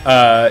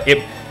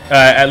 It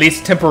at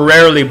least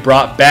temporarily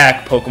brought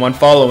back Pokemon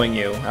following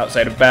you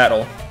outside of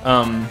battle.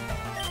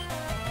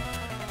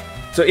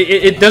 So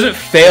it doesn't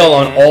fail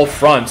on all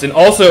fronts, and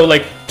also,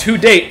 like, to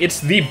date,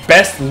 it's the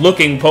best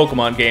looking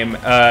Pokemon game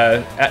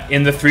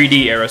in the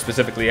 3D era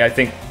specifically. I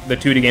think the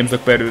 2D games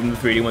look better than the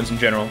 3D ones in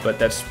general, but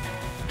that's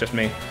just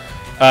me.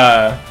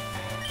 But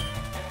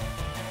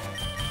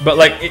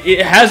like,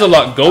 it has a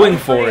lot going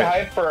for it. I'm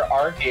pretty hyped for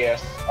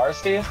Arceus,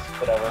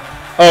 whatever.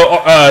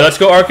 Oh, let's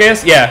go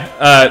Arceus. Yeah,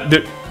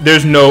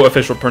 there's no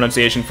official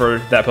pronunciation for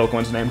that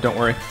Pokemon's name. Don't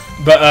worry.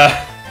 But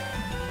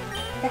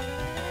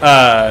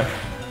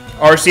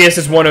Arceus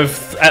is one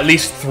of at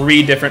least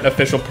 3 different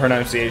official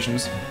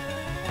pronunciations.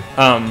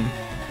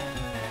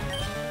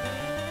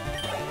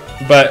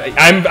 But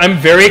I'm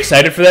very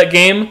excited for that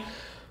game,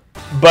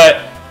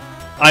 but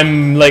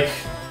I'm like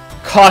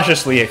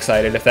cautiously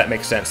excited, if that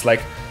makes sense.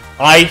 Like,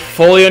 I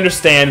fully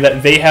understand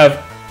that they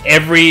have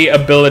every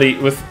ability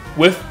with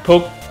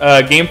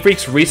Game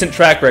Freak's recent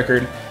track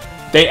record.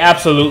 They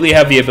absolutely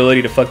have the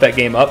ability to fuck that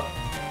game up,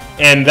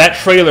 and that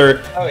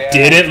trailer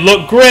didn't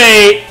look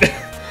great.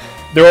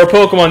 There were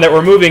Pokemon that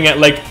were moving at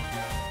like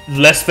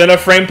less than a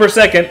frame per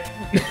second.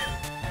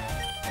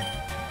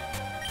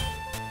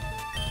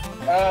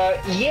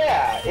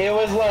 Yeah, it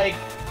was like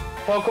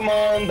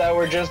Pokemon that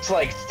were just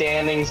like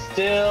standing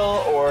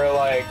still, or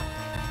like.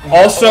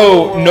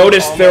 Also,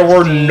 notice there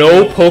were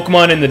no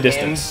Pokemon in the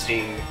distance.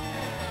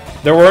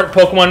 There weren't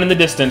Pokemon in the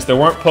distance. There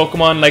weren't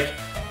Pokemon like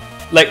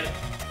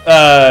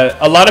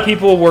a lot of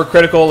people were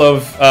critical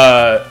of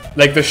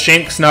like the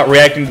Shinx not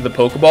reacting to the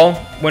Pokeball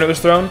when it was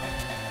thrown.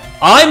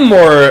 I'm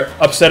more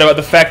upset about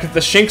the fact that the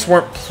Shinx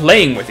weren't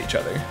playing with each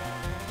other.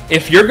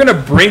 If you're gonna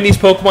bring these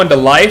Pokemon to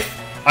life,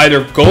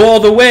 either go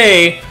all the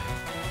way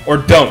or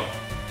don't.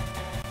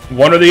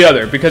 One or the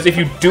other. Because if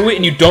you do it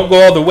and you don't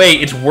go all the way,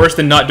 it's worse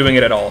than not doing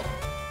it at all.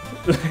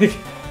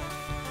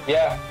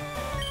 Yeah.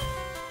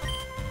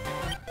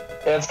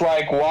 It's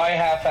like, why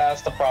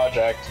half-ass the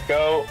project?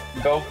 Go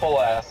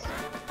full ass.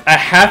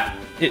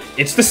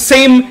 It's the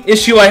same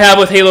issue I have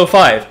with Halo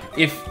 5.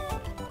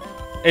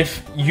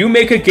 If you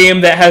make a game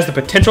that has the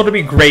potential to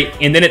be great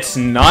and then it's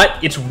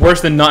not, it's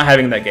worse than not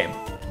having that game.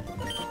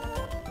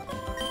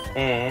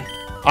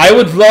 I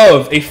would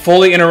love a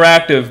fully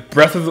interactive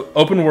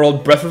open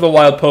world Breath of the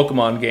Wild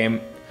Pokemon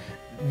game,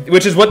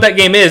 which is what that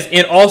game is,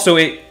 and also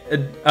it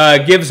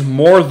gives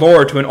more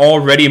lore to an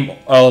already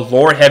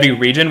lore-heavy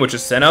region, which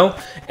is Sinnoh,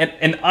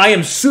 and I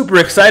am super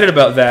excited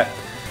about that.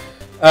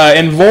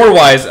 And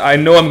lore-wise, I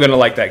know I'm gonna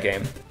like that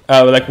game,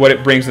 like what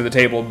it brings to the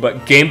table.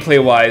 But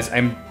gameplay-wise,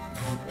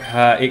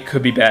 it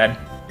could be bad.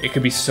 It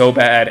could be so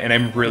bad, and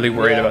I'm really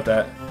worried about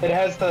that.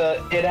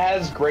 It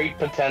has great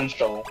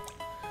potential.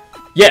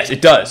 Yes,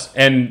 it does,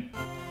 and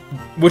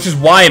which is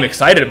why I'm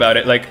excited about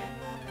it. Like,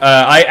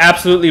 I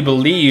absolutely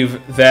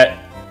believe that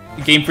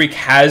Game Freak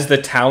has the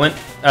talent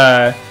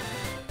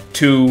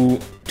to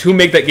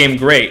make that game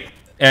great.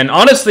 And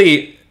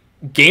honestly,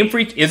 Game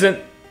Freak isn't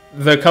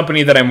the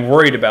company that I'm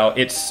worried about.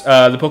 It's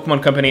the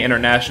Pokemon Company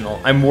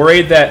International. I'm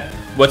worried that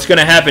what's going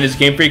to happen is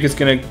Game Freak is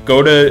going to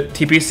go to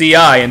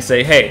TPCI and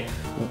say, hey,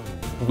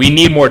 we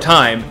need more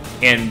time.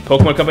 And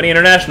Pokemon Company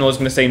International is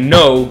going to say,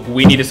 no,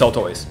 we need to sell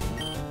toys.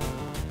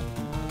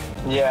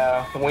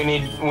 Yeah, we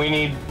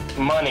need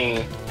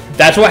money.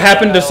 That's what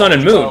happened to Sun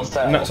and Moon.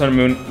 Not Sun and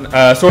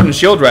Moon. Sword and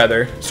Shield,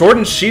 rather. Sword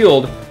and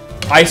Shield,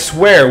 I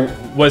swear,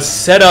 was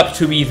set up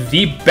to be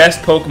the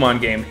best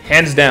Pokemon game,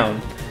 hands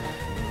down.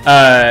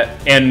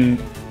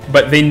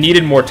 But they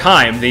needed more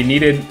time. They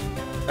needed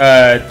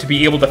to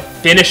be able to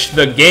finish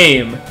the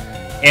game,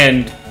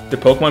 and the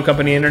Pokemon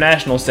Company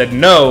International said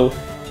no,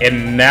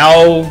 and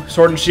now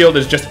Sword and Shield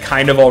is just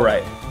kind of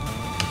alright.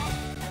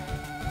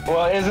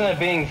 Well, isn't it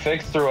being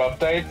fixed through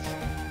updates?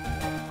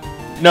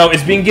 No,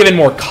 it's being given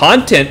more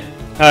content,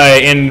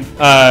 and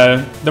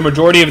the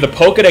majority of the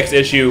Pokédex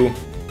issue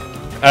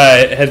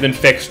has been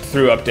fixed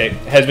through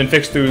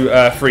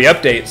free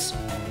updates.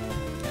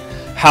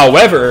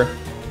 However,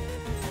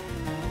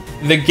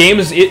 the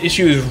game's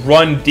issues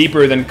run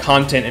deeper than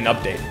content and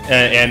update,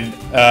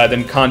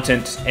 than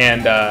content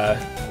and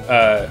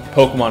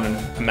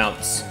Pokemon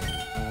amounts.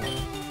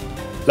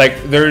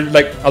 Like, there's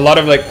like a lot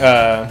of like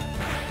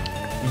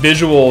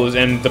visuals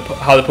and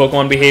how the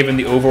Pokemon behave in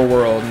the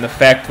overworld, and the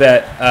fact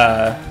that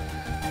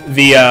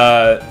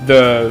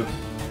the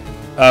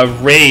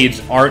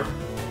raids aren't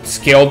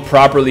scaled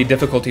properly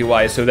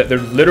difficulty-wise, so that they're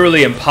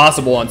literally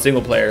impossible on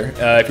single player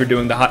if you're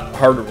doing the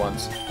harder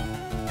ones.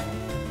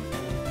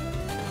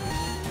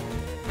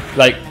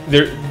 Like,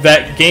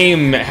 that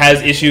game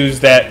has issues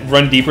that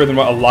run deeper than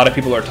what a lot of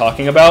people are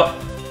talking about.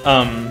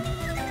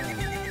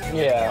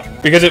 Yeah.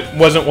 Because it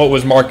wasn't what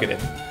was marketed.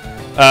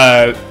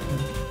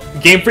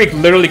 Game Freak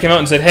literally came out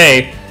and said,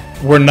 hey,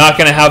 we're not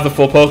going to have the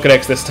full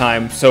Pokédex this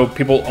time, so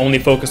people only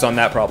focus on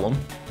that problem.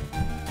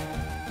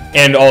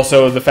 And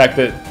also the fact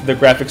that the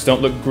graphics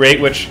don't look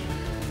great, which,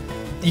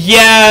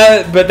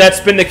 yeah, but that's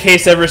been the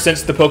case ever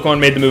since the Pokemon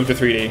made the move to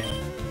 3D.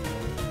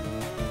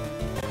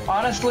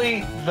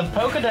 Honestly, the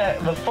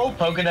full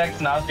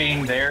Pokédex not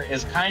being there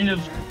is kind of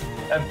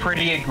a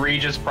pretty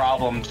egregious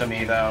problem to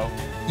me, though.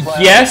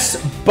 Yes,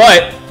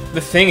 but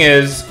the thing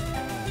is,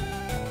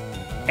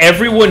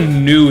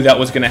 everyone knew that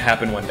was going to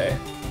happen one day.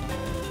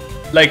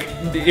 Like,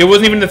 it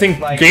wasn't even the thing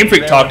like, Game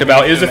Freak talked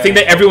about. It was the thing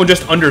that everyone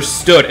just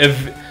understood.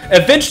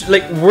 Eventually,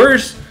 like, we're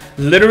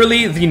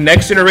literally the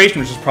next generation,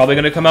 which is probably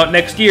going to come out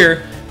next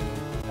year,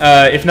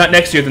 if not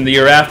next year, then the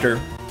year after,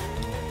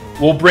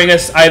 will bring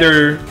us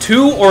either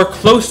to or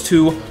close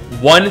to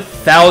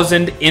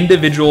 1,000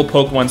 individual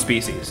Pokemon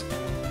species.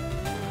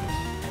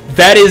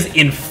 That is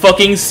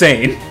fucking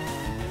insane.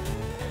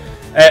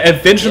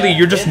 Eventually, yeah,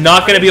 you're just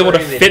not going to be able to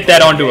fit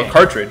that onto a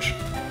cartridge.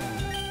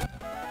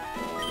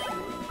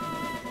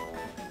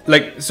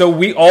 Like, so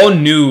we all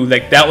knew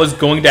like that was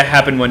going to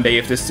happen one day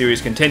if this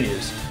series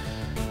continues.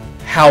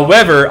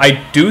 However,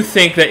 I do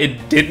think that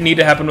it didn't need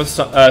to happen with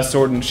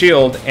Sword and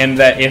Shield, and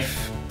that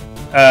if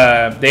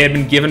they had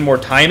been given more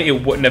time,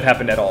 it wouldn't have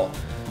happened at all.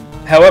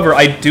 However,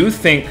 I do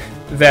think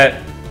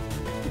that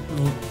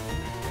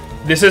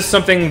this is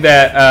something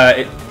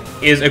that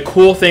is a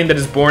cool thing that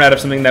is born out of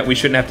something that we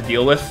shouldn't have to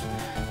deal with,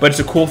 but it's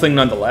a cool thing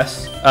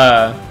nonetheless.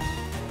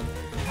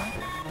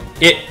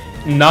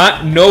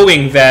 Not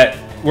knowing that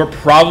we're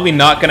probably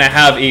not going to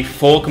have a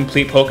full,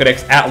 complete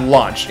Pokédex at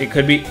launch. It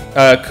could be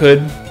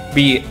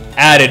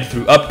added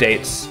through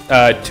updates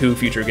to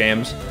future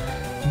games,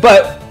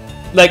 but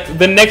like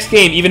the next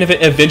game, even if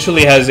it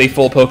eventually has a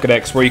full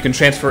Pokédex where you can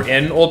transfer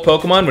in old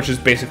Pokemon, which is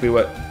basically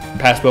what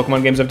past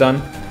Pokemon games have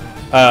done,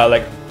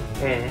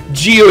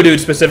 Geodude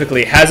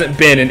specifically hasn't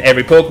been in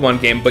every Pokemon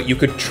game, but you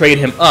could trade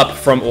him up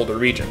from older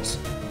regions.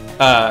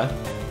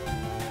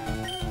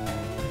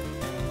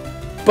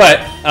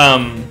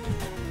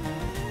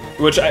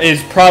 Which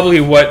is probably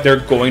what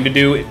they're going to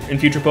do in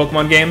future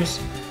Pokemon games.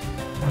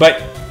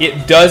 But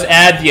it does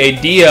add the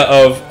idea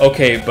of,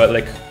 okay, but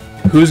like,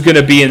 who's going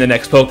to be in the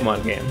next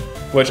Pokemon game?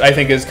 Which I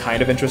think is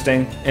kind of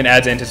interesting and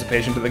adds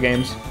anticipation to the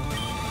games.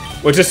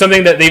 which is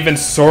something that they've been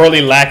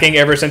sorely lacking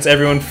ever since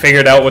everyone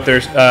figured out what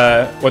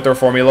their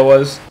formula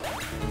was.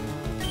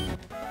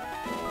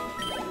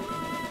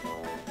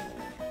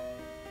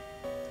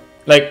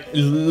 Like,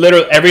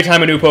 literally, every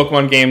time a new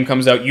Pokemon game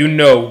comes out, you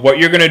know what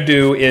you're going to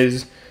do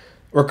is,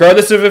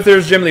 regardless of if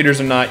there's gym leaders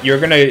or not, you're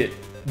going to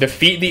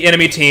defeat the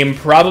enemy team,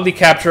 probably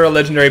capture a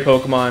legendary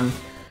Pokemon,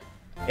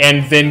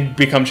 and then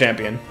become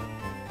champion.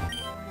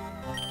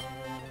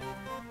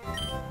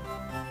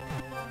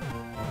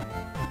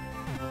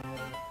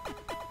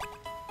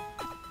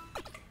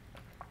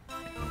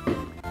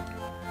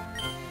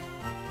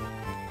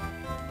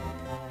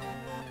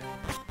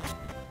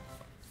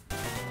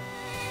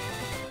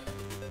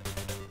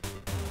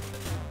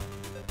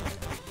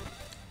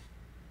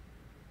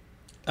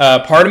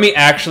 Part of me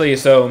actually,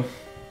 so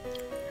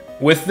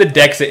with the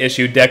Dexit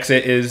issue,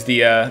 Dexit is the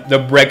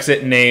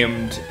Brexit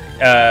named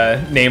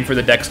name for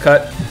the Dex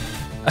cut.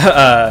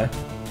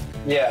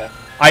 Yeah.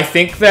 I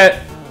think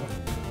that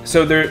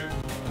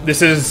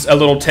this is a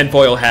little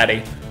tinfoil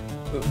hatty,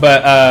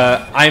 but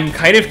I'm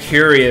kind of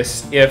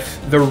curious if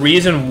the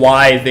reason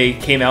why they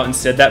came out and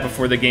said that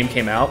before the game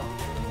came out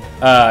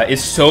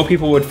is so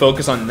people would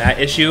focus on that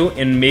issue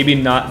and maybe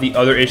not the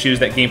other issues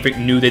that Game Freak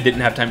knew they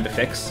didn't have time to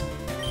fix.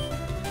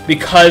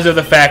 Because of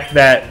the fact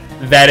that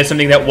that is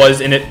something that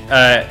was in it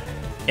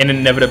an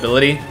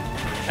inevitability,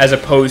 as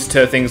opposed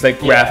to things like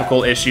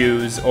graphical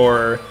issues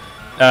or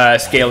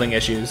scaling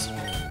issues.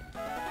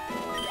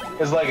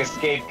 It's like a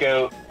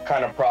scapegoat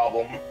kind of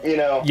problem, you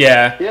know?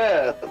 Yeah.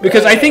 Yeah.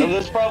 Because I think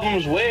this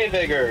problem's way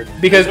bigger.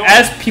 Because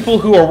as people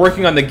who are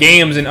working on the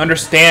games and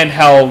understand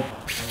how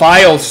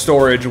file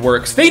storage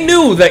works, they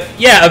knew that,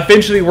 yeah,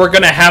 eventually we're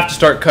going to have to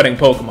start cutting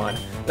Pokemon.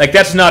 Like,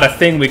 that's not a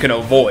thing we can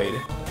avoid.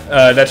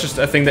 That's just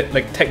a thing that,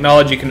 like,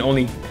 technology can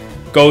only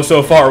go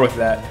so far with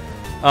that.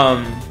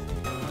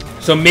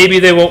 So maybe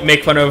they won't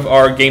make fun of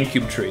our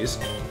GameCube trees.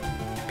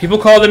 People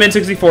call them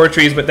N64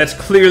 trees, but that's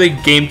clearly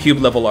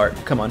GameCube level art.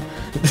 Come on.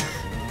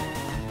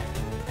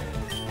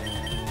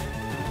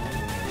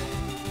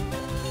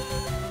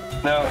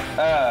 No,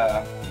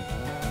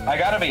 I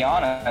gotta be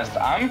honest,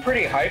 I'm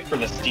pretty hyped for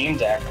the Steam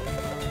Deck.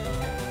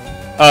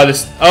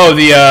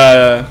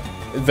 The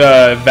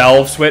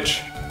Valve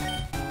Switch?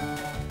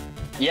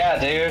 Yeah,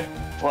 dude.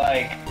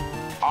 Like,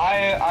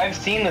 I've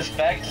seen the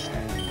specs.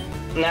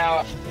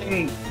 Now,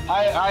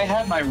 I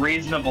had my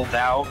reasonable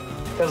doubt,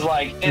 because,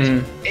 like,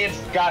 it's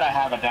gotta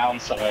have a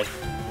downside.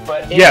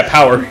 But yeah,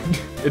 power.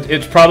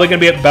 It's probably gonna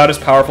be about as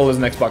powerful as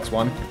an Xbox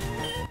One.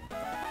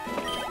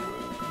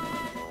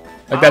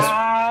 Like, that's...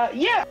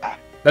 yeah.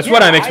 That's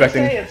what I'm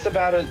expecting. I'd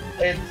say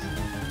it's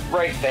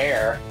right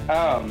there.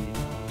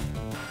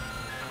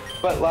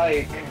 But,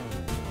 like,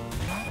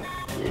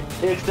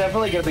 it's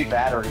definitely gonna be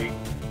battery.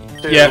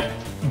 Yeah,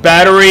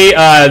 battery,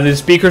 the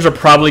speakers are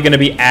probably going to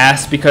be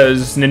ass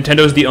because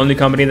Nintendo's the only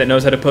company that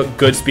knows how to put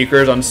good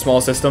speakers on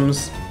small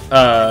systems.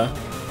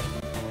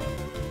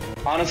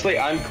 Honestly,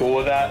 I'm cool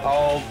with that.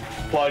 I'll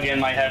plug in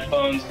my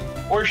headphones.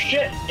 Or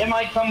shit, it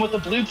might come with a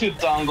Bluetooth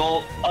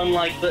dongle,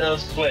 unlike the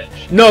Switch.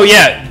 No,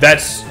 yeah,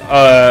 that's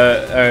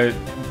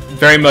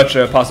very much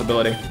a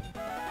possibility.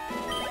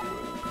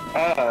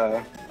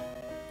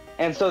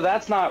 And so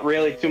that's not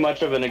really too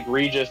much of an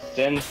egregious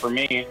sin for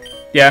me.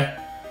 Yeah.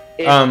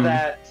 It's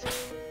that,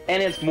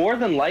 and it's more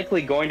than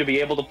likely going to be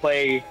able to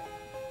play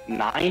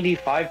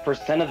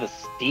 95% of the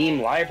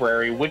Steam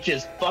library, which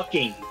is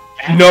fucking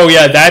fast. No,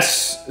 yeah,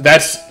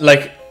 that's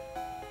like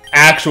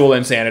actual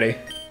insanity.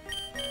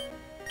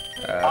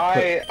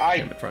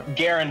 I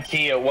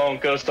guarantee it won't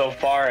go so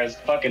far as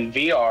fucking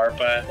VR,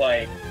 but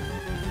like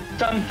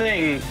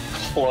something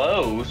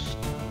close.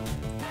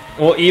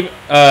 Well, even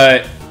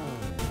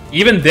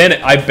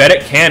then, I bet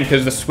it can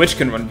because the Switch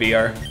can run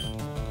VR.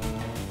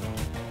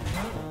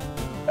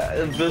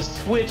 The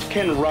Switch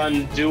can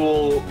run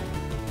dual.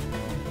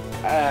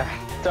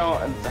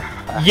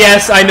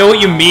 Yes, I know what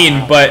you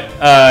mean, but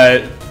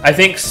I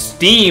think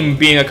Steam,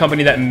 being a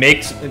company that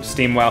makes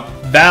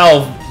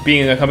Valve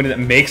being a company that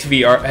makes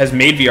VR, has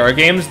made VR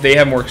games, they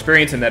have more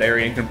experience in that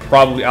area and can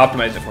probably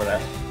optimize it for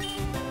that.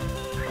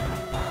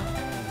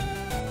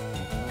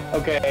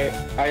 Okay,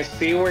 I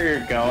see where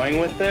you're going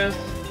with this.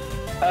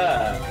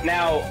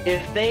 Now,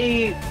 if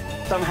they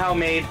somehow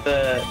made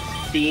the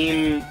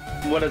Steam,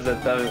 what is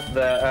it,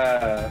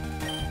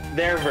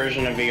 their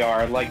version of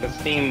VR, like the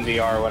Steam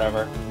VR or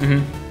whatever.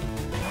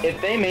 Mm-hmm. If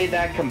they made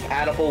that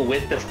compatible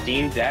with the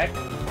Steam Deck,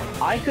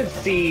 I could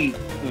see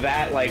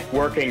that, like,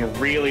 working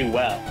really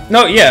well.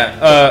 No,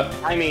 yeah,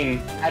 I mean,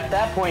 at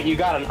that point, you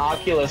got an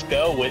Oculus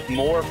Go with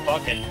more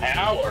fucking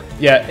power.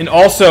 Yeah, and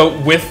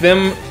also, with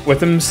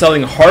them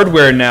selling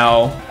hardware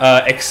now,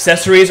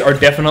 accessories are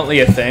definitely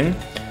a thing.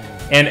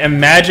 And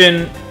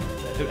imagine,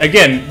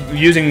 again,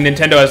 using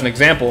Nintendo as an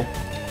example,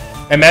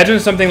 imagine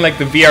something like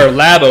the VR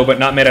Labo, but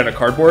not made out of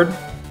cardboard,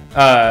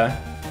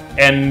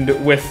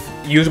 and with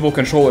usable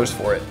controllers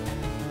for it.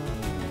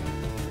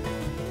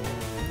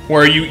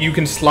 Where you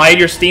can slide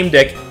your Steam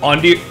Deck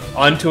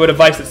onto a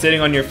device that's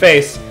sitting on your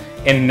face,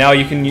 and now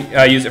you can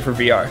use it for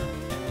VR.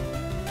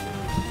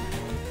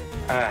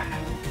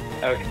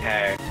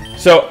 Okay.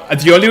 So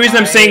the only reason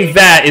I'm saying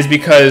that is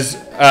because,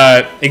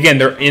 again,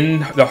 they're in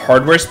the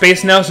hardware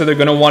space now, so they're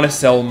going to want to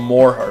sell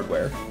more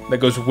hardware that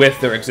goes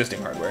with their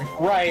existing hardware.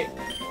 Right.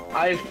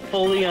 I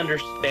fully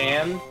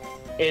understand.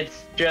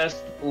 It's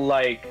just,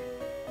 like,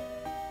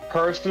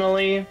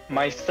 personally,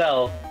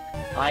 myself,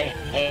 I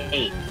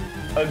hate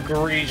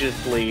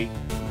egregiously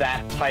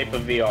that type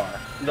of VR.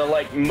 The,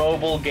 like,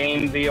 mobile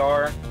game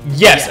VR.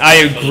 Yes, I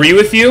agree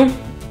with you,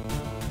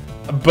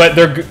 but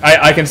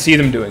I can see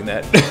them doing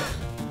that.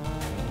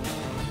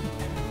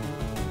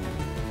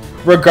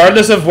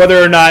 Regardless of whether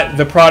or not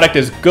the product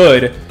is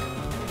good,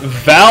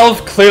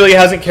 Valve clearly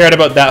hasn't cared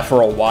about that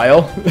for a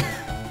while.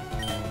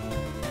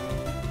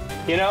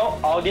 You know,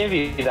 I'll give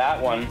you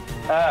that one.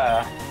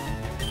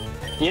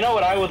 You know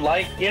what I would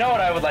like? You know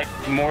what I would like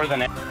more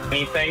than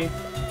anything?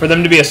 For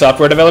them to be a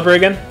software developer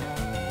again?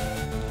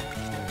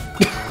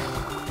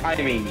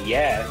 I mean,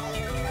 yes.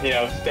 You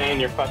know, stay in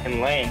your fucking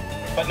lane.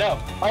 But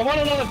no, I want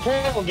another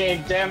Portal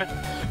game, damn it.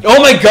 Oh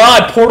my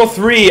god, Portal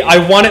 3! I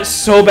want it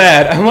so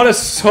bad. I want it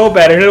so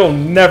bad, and it'll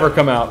never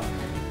come out.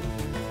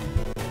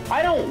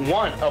 I don't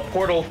want a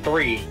Portal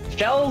 3.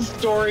 Shell's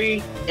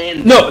story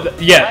and... No,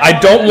 yeah, I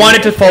don't want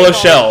it to follow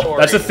Shell.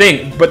 That's the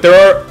thing. But there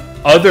are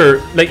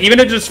other... Like, even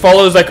if it just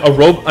follows, like,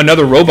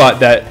 another robot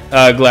that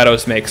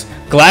GLaDOS makes.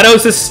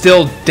 GLaDOS is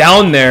still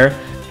down there,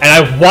 and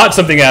I want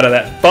something out of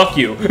that. Fuck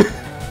you.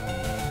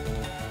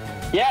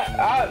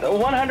 Yeah,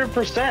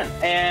 100%.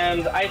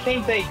 And I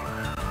think they...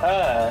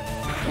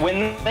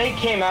 when they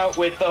came out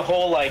with the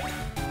whole, like,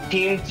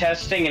 team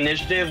testing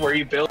initiative where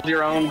you build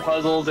your own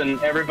puzzles and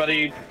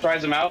everybody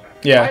tries them out,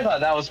 yeah, I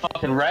thought that was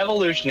fucking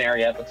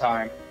revolutionary at the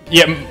time.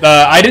 Yeah,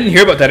 I didn't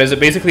hear about that. Is it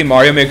basically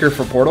Mario Maker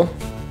for Portal?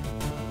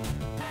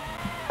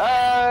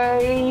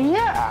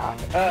 Yeah.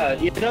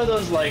 You know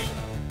those, like,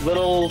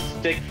 little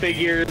stick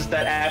figures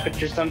that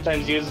Aperture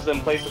sometimes uses in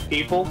place of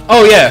people?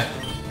 Oh, yeah.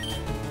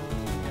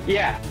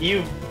 Yeah,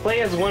 you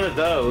play as one of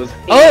those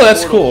in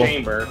that's Portal cool.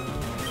 Chamber.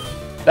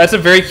 That's a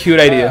very cute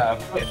idea.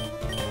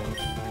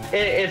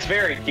 It's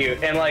very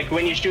cute, and like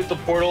when you shoot the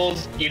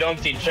portals, you don't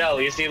see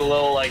Shell. You see the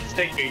little like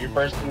stick figure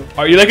person.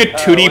 Are you like a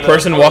 2D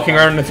person walking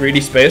around in a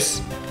 3D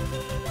space?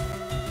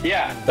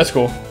 Yeah. That's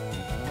cool.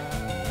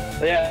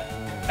 Yeah,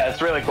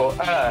 that's really cool.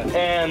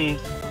 And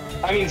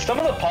I mean, some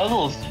of the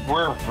puzzles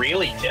were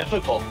really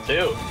difficult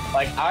too.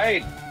 Like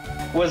I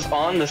was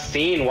on the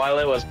scene while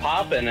it was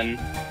popping, and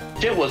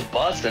shit was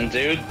busting,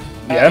 dude.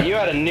 Yeah. You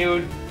had a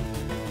new.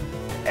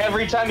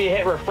 Every time you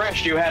hit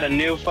refresh, you had a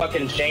new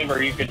fucking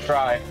chamber you could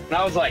try. And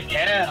I was like,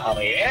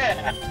 hell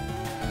yeah.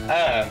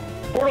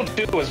 Portal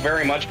 2 was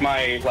very much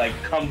my, like,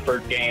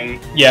 comfort game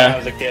when I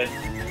was a kid.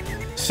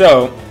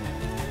 So,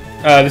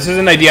 this is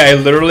an idea I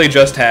literally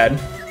just had.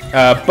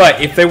 But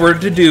if they were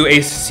to do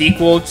a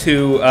sequel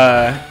to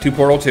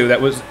Portal 2 that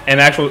was an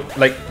actual,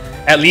 like,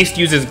 at least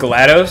uses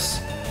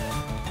GLaDOS,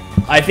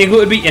 I think it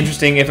would be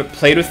interesting if it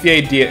played with the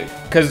idea,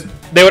 because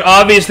they would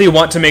obviously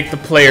want to make the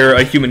player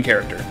a human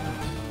character.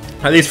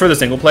 At least for the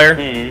single player.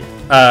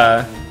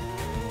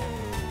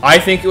 I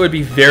think it would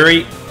be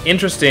very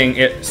interesting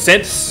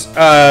since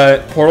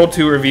Portal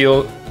 2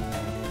 reveal...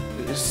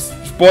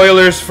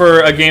 Spoilers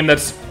for a game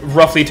that's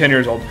roughly 10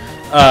 years old.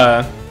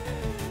 But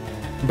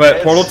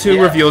Portal 2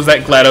 reveals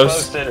that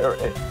GLaDOS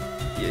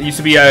used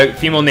to be a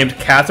female named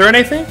Catherine,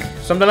 I think?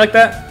 Something like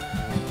that.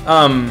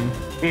 And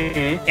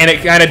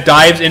it kind of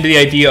dives into the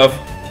idea of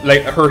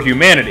like her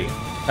humanity.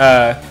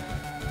 A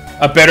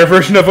better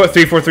version of what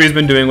 343 has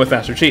been doing with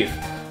Master Chief.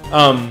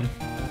 I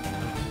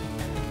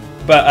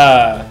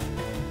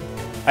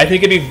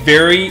think it'd be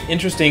very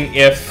interesting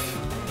if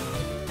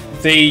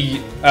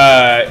they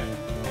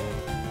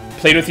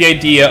played with the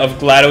idea of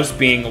GLaDOS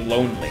being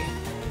lonely.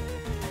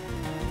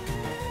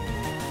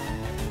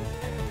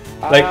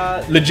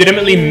 Like,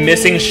 legitimately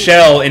missing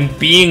Shell and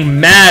being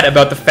mad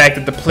about the fact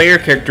that the player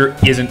character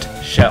isn't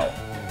Shell.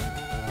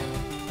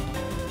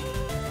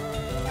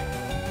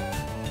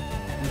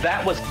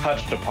 That was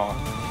touched upon.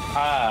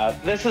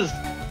 This is...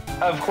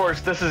 Of course,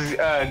 this is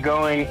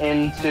going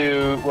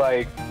into,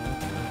 like...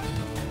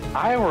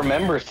 I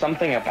remember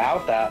something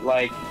about that.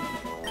 Like,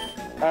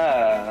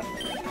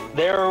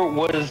 there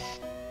was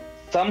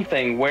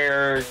something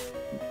where...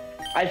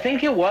 I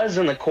think it was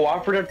in the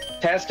cooperative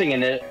testing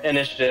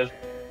initiative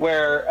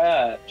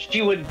where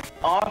she would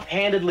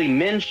offhandedly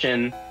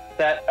mention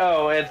that,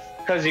 oh, it's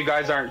because you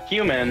guys aren't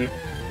human,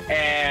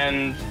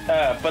 and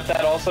but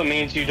that also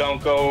means you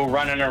don't go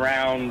running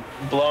around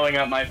blowing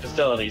up my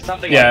facility.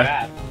 Something like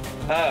that.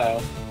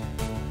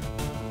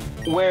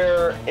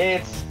 Where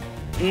it's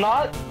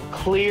not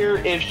clear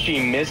if she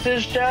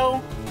misses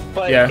Shell,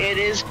 but it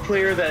is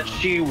clear that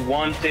she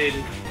wanted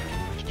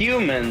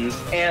humans.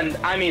 And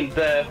I mean,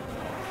 the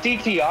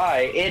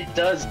CTI, it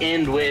does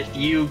end with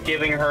you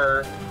giving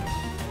her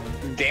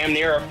damn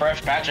near a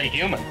fresh batch of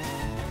humans.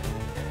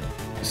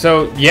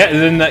 So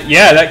then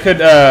that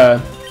could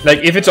like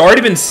if it's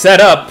already been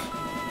set up.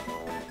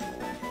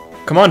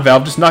 Come on,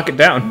 Valve, just knock it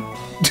down.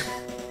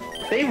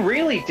 They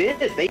really did.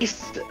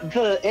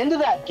 The end of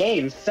that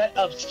game set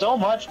up so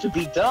much to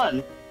be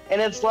done, and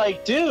it's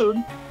like,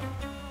 dude,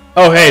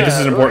 Oh, hey, this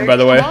is important, by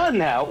the way. Come on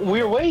now,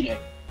 we're waiting.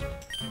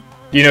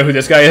 Do you know who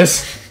this guy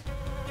is?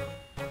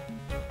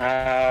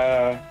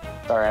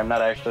 Sorry, I'm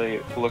not actually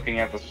looking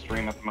at the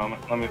stream at the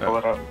moment. Let me pull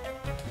it up.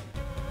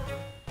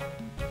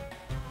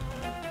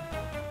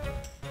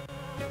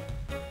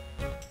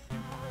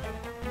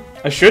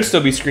 I should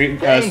still be screen.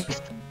 I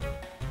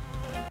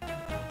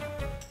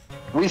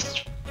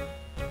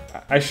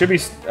should be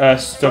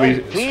still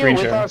be screen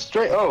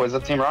sharing. Oh, is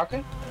that Team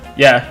Rocket?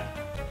 Yeah.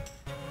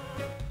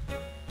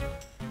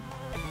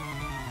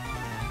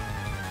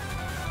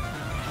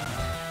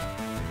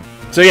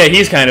 So yeah,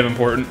 he's kind of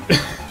important.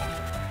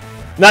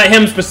 Not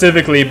him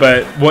specifically,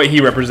 but what he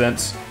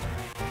represents.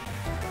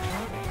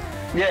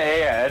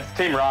 Yeah, it's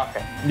Team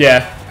Rocket.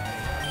 Yeah.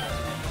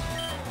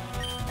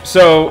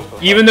 So,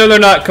 even though they're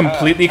not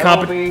completely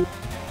competent...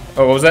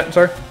 Oh, what was that?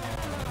 Sorry?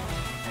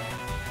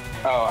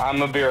 Oh, I'm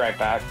gonna be right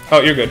back.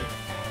 Oh, you're good.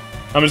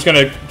 I'm just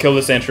gonna kill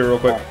this Sandshrew real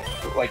quick.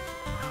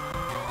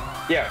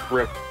 Yeah,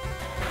 rip.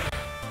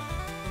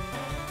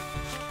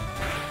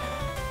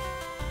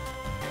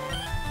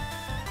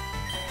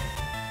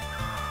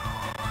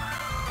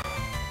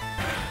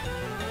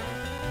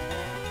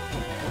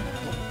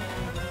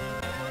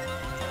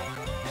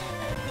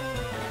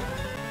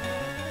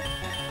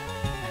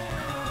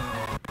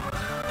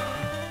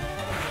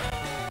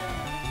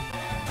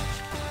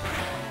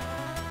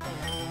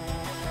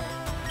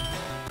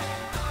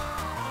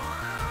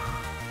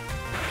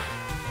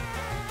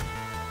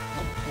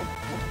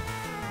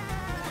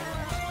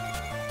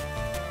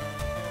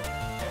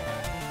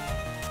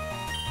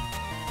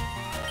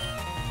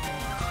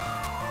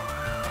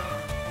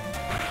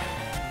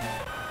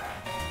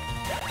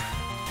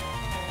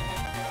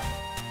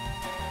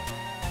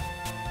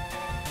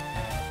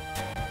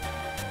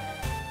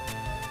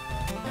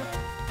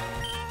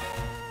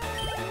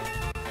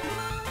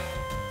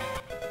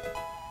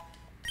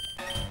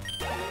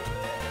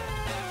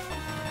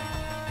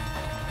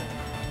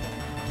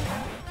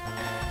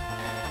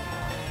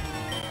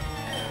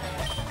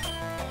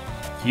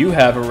 You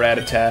have a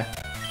Rattata.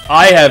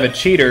 I have a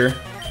cheater.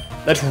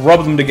 Let's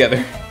rub them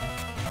together.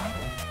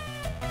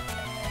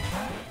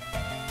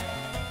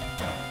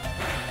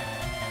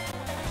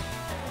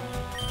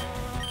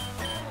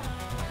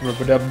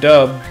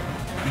 Rub-a-dub-dub.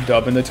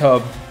 Dub in the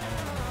tub.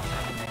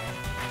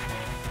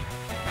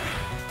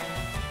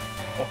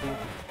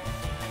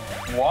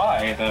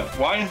 Why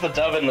is the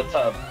dub in the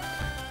tub?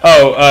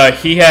 Oh,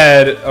 he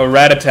had a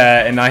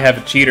Rattata and I have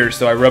a cheater,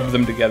 so I rubbed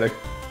them together.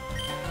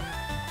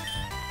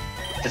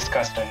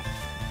 Disgusting.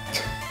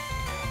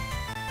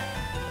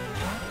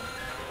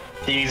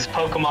 These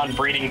Pokemon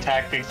breeding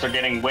tactics are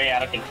getting way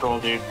out of control,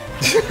 dude.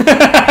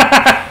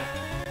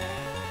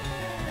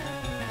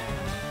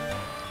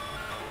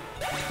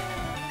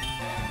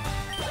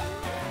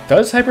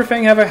 Does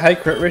Hyperfang have a high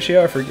crit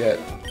ratio? I forget.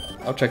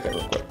 I'll check that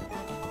real quick.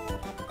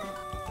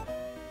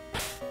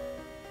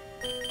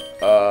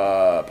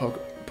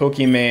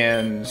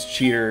 Pokemon's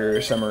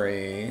cheater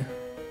summary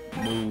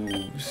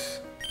moves.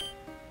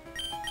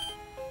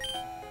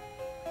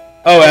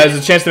 Oh, it has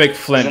a chance to make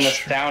flinch. It's an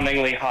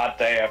astoundingly hot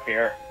day up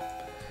here.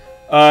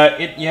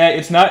 Yeah,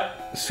 it's not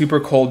super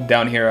cold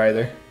down here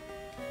either.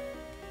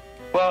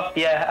 Well,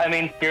 yeah, I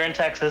mean, you're in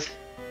Texas.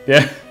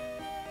 Yeah.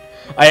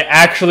 I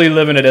actually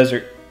live in a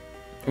desert.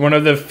 One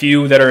of the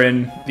few that are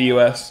in the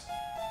U.S.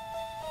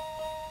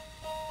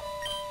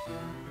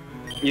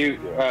 You,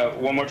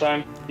 one more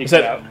time? You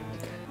said, out.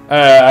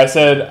 I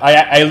said, I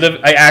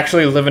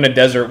actually live in a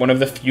desert, one of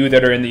the few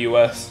that are in the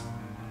U.S.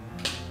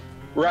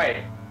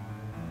 Right.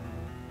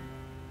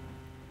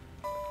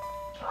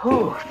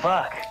 Whew,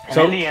 fuck.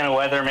 So, Indiana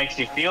weather makes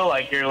you feel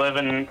like you're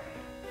living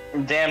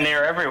damn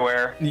near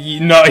everywhere.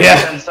 No,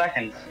 yeah. 10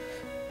 seconds.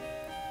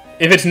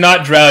 If it's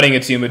not droughting,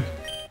 it's humid.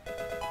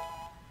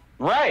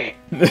 Right.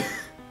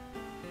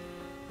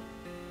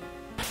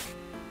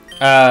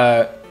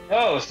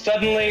 Oh,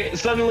 suddenly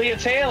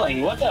it's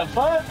hailing. What the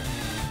fuck?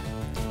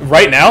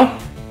 Right now?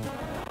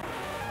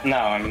 No,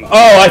 I'm...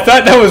 Oh, I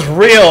thought that was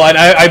real, and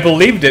I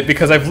believed it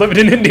because I've lived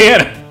in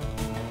Indiana.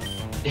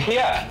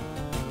 Yeah.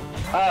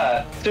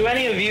 To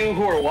any of you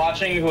who are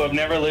watching who have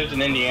never lived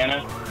in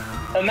Indiana,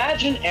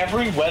 imagine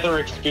every weather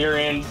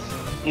experience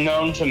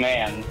known to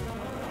man,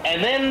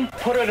 and then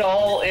put it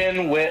all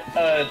in with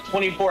a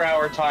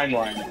 24-hour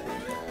timeline.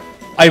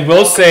 I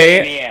will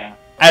say,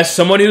 as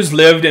someone who's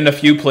lived in a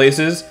few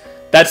places,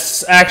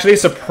 that's actually a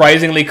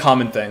surprisingly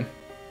common thing.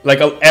 Like,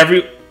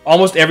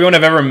 almost everyone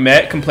I've ever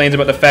met complains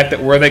about the fact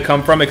that where they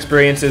come from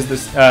experiences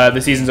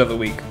the seasons of the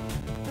week.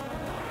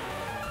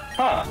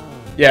 Huh.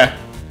 Yeah.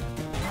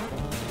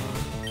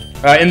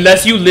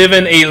 Unless you live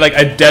in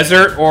a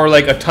desert or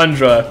like a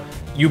tundra,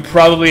 you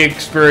probably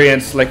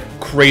experience like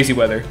crazy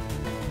weather.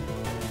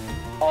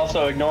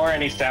 Also, ignore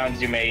any sounds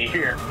you may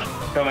hear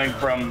coming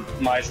from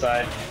my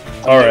side.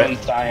 All right.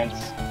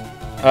 Science.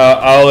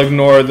 I'll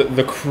ignore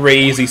the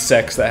crazy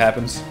sex that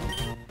happens.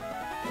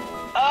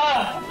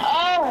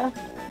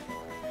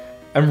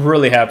 I'm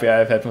really happy I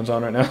have headphones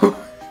on right now.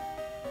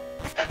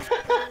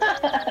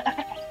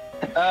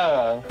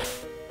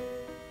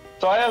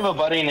 So I have a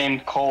buddy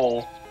named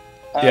Cole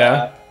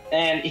Yeah.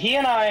 And he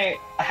and I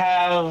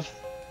have,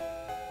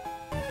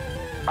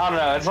 I don't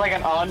know, it's like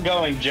an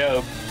ongoing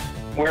joke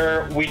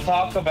where we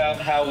talk about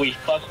how we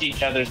fucked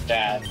each other's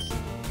dads.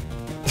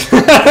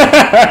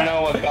 I don't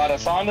know what got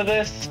us onto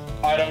this.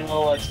 I don't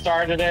know what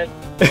started it.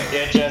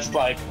 It just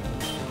like...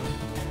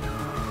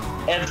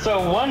 And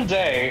so one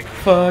day...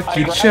 Fuck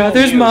each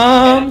other's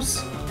moms!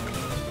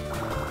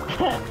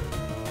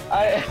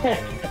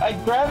 I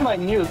grabbed my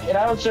nuke and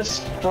I was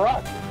just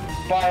struck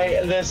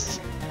by this...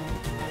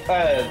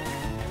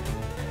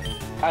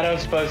 I don't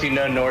suppose you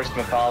know Norse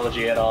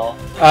mythology at all.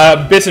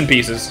 Bits and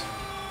pieces.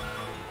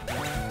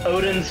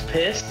 Odin's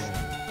piss?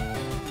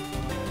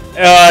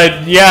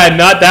 Yeah,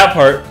 not that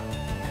part.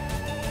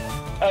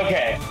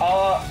 Okay,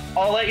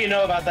 I'll let you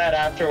know about that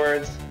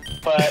afterwards.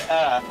 But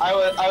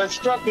I was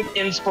struck with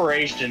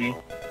inspiration,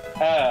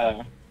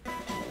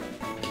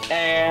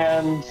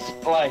 and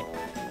like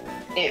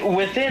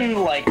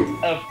within like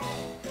a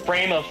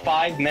frame of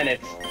 5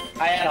 minutes,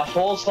 I had a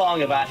whole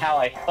song about how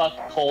I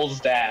fucked Cole's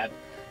dad,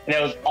 and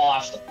it was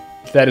awesome.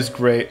 That is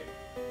great.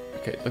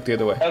 Okay, look the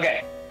other way.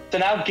 Okay, so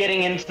now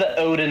getting into the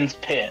Odin's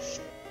piss.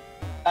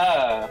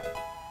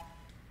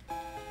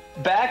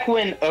 Back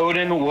when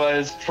Odin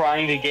was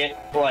trying to get,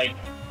 like,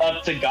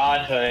 up to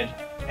godhood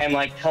and,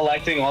 like,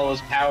 collecting all his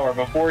power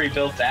before he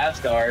built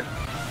Asgard,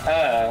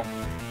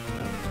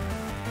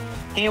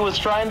 he was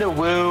trying to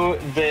woo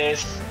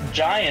this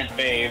giant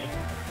babe,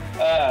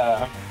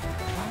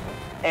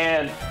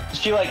 and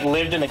she, like,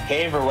 lived in a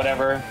cave or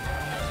whatever,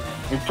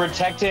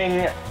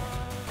 protecting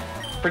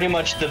pretty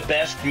much the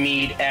best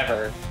mead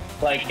ever.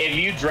 Like, if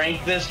you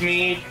drank this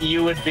mead,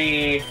 you would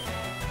be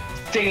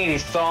singing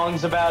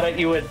songs about it.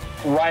 You would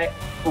write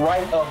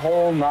a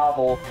whole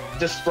novel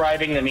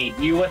describing the mead.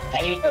 You would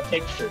paint a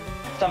picture,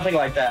 something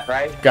like that,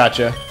 right?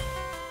 Gotcha.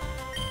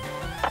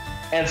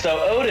 And so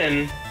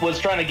Odin was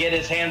trying to get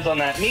his hands on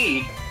that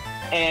mead,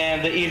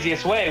 and the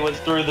easiest way was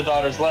through the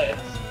daughter's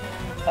legs.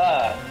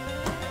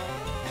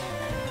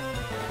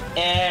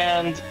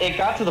 And it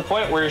got to the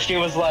point where she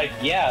was like,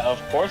 yeah,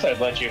 of course I'd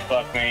let you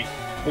fuck me.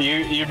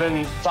 You've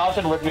been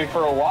talking with me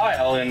for a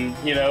while, and,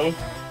 you know,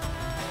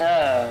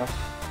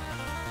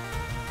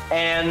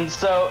 and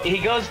so he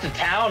goes to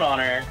town on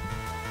her,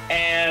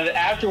 and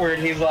afterward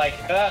he's like,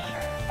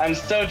 I'm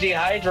so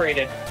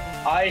dehydrated.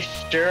 I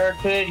sure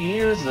could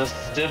use a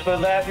sip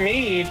of that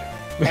mead.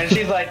 And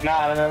she's like,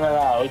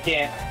 no, we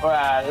can't.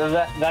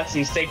 That's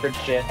some sacred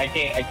shit. I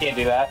can't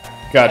do that.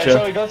 Gotcha. And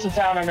so he goes to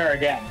town on her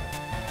again,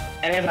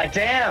 and he's like,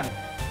 damn,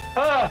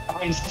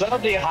 I'm so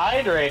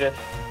dehydrated.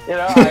 You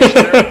know, I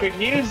sure could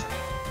use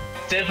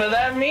a sip of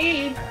that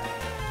mead.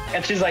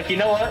 And she's like, you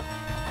know what?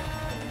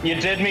 You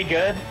did me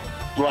good,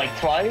 like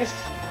twice.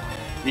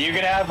 You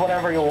can have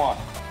whatever you want.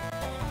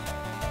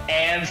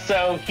 And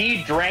so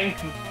he drank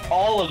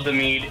all of the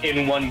mead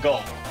in one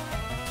gulp.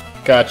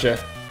 Gotcha.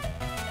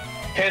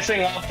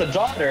 Pissing off the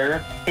daughter,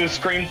 who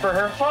screamed for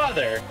her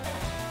father,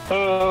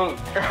 who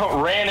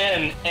ran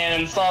in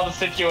and saw the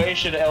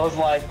situation and was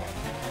like,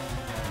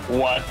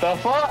 what the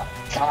fuck?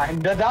 Time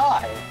to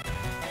die.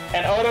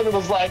 And Odin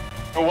was like,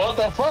 what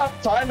the fuck?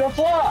 Time to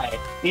fly.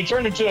 He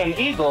turned into an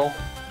eagle,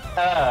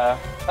 a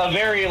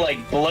very,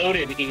 like,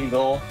 bloated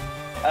eagle,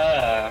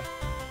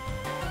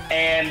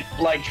 and,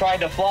 like,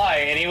 tried to fly,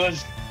 and he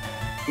was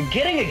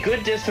getting a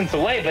good distance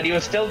away, but he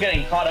was still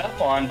getting caught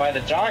up on by the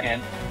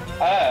giant.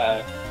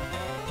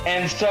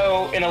 And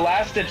so, in a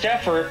last-ditch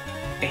effort,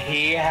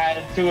 he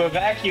had to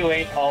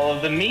evacuate all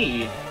of the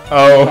mead in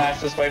the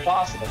fastest way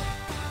possible.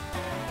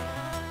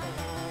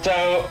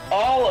 So,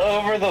 all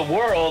over the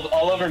world,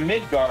 all over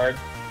Midgard,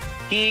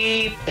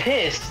 he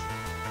pissed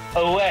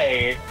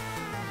away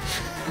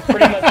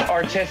pretty much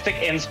artistic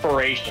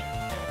inspiration.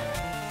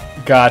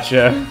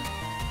 Gotcha.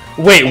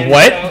 Wait, and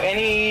what? So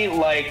any,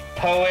 like,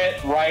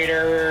 poet,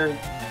 writer,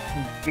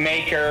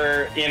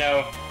 maker, you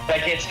know,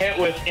 that gets hit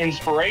with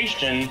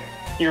inspiration,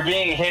 you're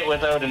being hit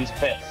with Odin's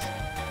piss.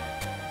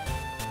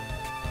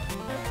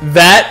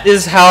 That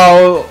is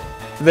how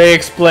they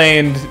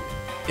explained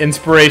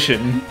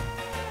inspiration.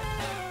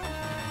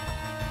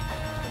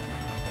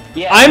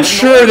 Yeah, I'm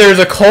sure there's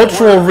a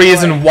cultural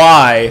reason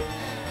why,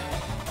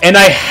 and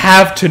I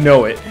have to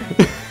know it.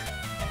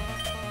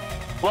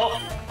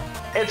 Well,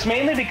 it's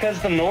mainly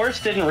because the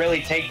Norse didn't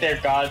really take their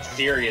gods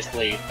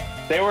seriously.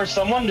 They were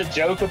someone to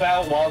joke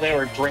about while they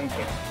were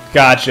drinking.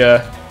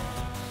 Gotcha.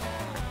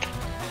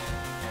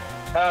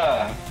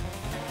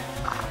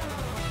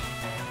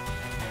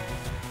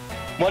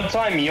 One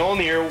time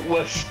Mjolnir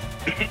was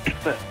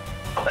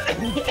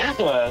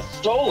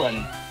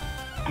stolen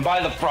by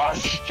the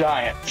frost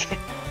giant.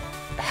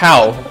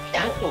 How?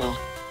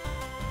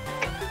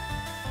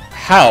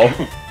 How?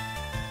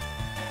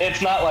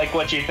 It's not like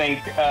what you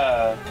think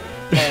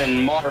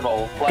in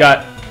Marvel.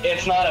 Like,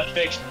 it's not a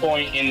fixed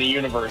point in the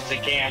universe.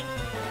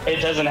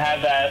 It doesn't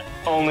have that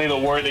only the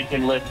worthy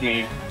can lift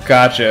me.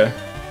 Gotcha.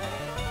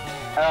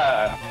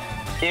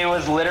 It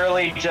was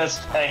literally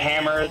just a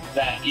hammer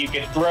that you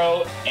could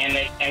throw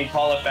and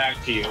call it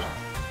back to you.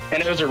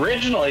 And it was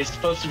originally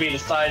supposed to be the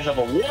size of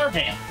a war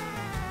hammer.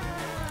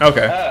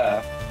 Okay.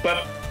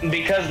 But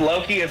because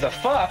Loki is a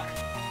fuck,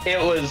 it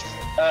was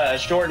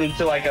shortened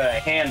to like a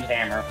hand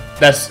hammer.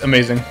 That's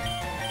amazing.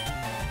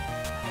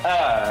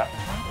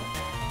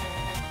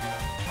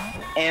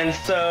 And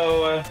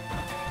so,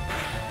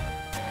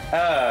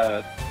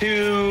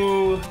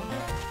 to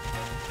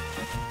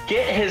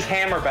get his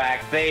hammer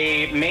back,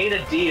 they made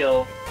a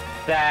deal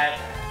that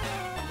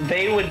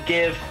they would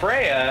give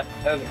Freya,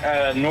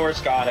 a Norse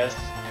goddess,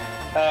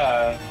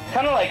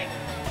 kind of like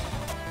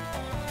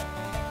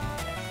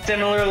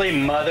similarly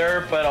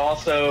mother, but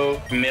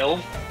also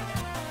MILF.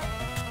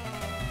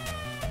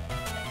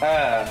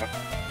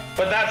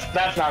 But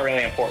that's not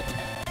really important.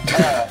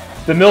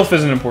 The MILF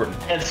isn't important.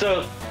 And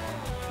so,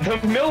 the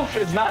MILF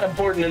is not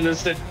important in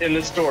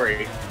this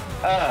story.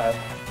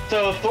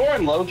 So Thor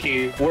and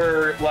Loki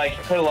were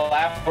like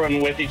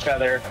collaborating with each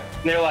other.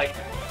 And they're like,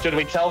 should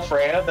we tell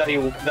Freya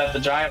that the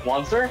giant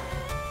wants her?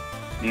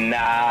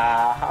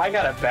 Nah, I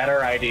got a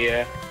better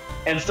idea.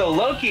 And so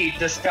Loki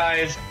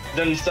disguised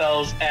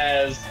themselves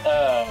as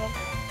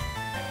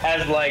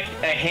like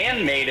a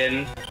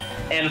handmaiden,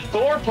 and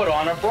Thor put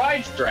on a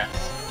bride's dress.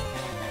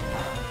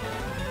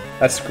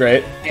 That's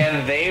great.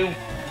 And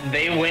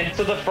they went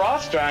to the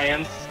Frost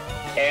Giants,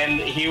 and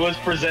he was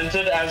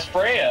presented as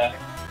Freya,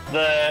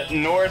 the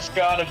Norse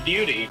god of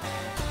beauty.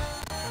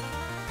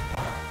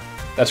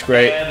 That's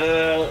great.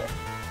 And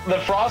the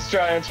Frost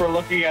Giants were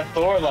looking at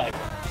Thor like,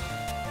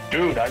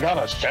 dude, I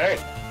gotta say,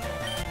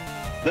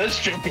 this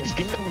chick is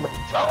getting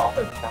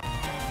retarded.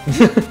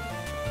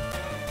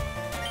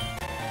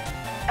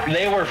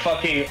 They were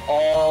fucking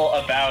all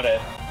about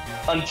it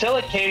until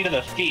it came to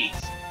the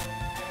feast,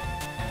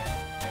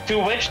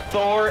 to which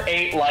Thor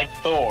ate like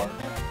Thor,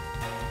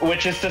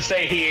 which is to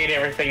say he ate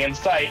everything in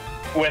sight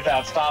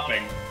without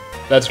stopping.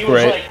 That's he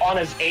great. He was like on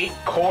his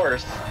 8th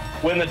course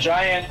when the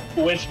giant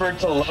whispered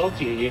to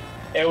Loki,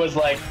 it was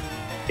like,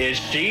 is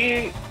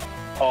she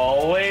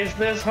always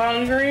this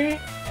hungry?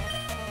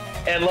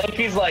 And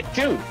Loki's like,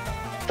 dude,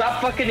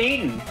 stop fucking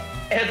eating.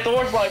 And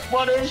Thor's like,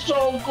 but it's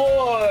so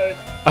good.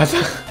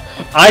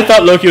 I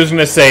thought Loki was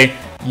gonna say,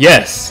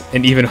 yes,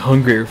 and even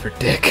hungrier for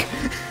dick.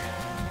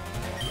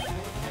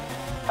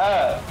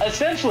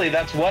 Essentially,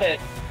 that's what it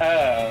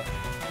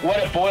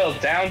boiled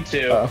down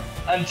to.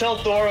 Until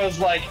Thor was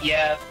like,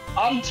 yeah,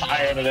 I'm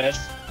tired of this.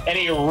 And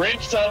he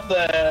rips up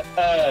the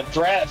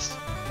dress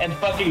and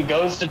fucking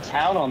goes to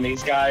town on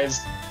these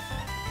guys,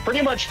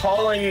 pretty much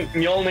calling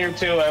Mjolnir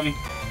to him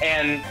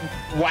and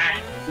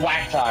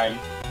whack time.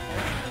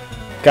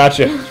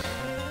 Gotcha.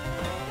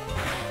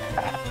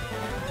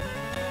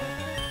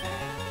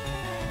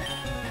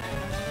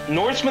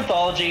 Norse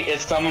mythology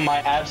is some of my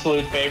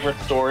absolute favorite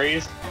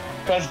stories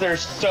because they're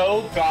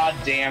so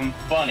goddamn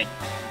funny.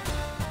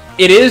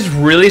 It is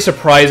really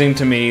surprising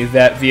to me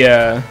that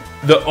the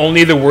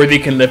only the worthy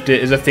can lift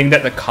it is a thing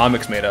that the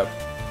comics made up.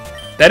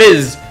 That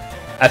is,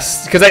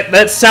 because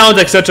that sounds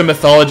like such a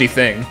mythology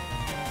thing.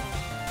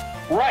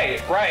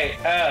 Right.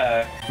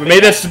 But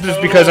maybe that's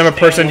just because I'm a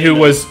person who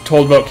was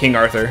told about King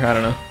Arthur. I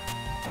don't know.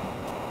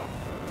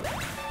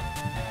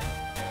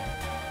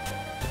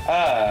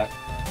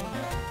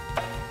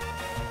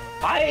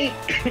 I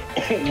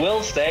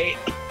will say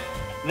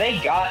they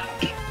got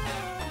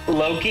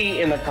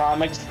Loki in the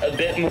comics a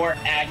bit more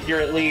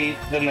accurately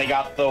than they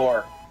got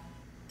Thor.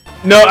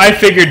 No, I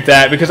figured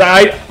that because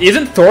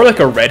isn't Thor like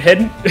a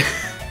redhead?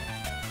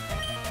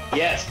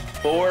 Yes,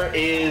 Thor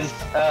is.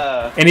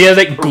 And he has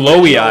like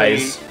glowy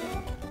eyes.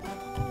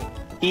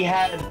 He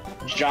had a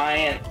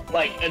giant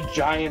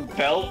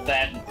belt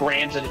that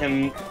granted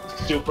him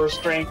super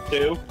strength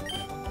too.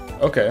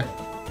 Okay.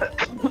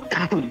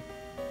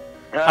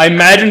 I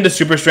imagine the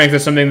super strength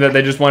is something that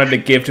they just wanted to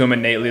give to him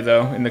innately,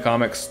 though, in the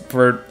comics,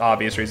 for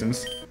obvious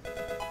reasons.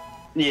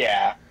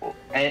 Yeah.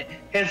 And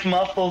his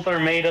muscles are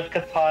made of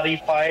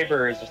katati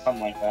fibers or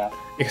something like that.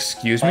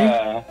 Excuse me?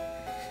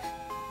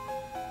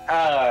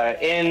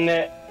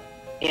 In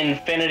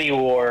Infinity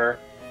War,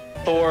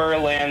 Thor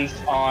lands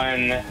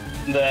on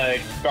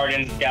the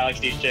Guardians of the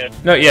Galaxy ship.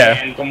 No,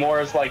 yeah. And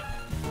Gamora's like,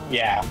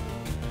 yeah.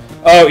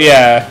 Oh,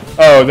 yeah.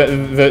 Oh,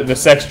 the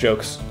sex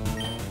jokes.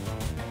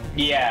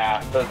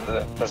 Yeah,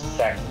 the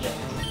sex jokes.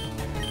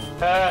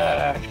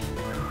 I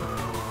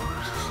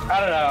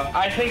don't know.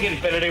 I think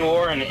Infinity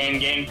War and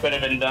Endgame could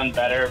have been done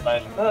better,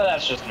 but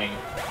that's just me.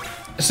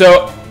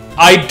 So,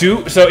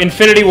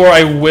 Infinity War,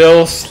 I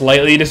will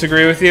slightly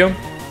disagree with you.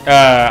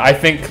 I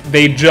think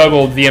they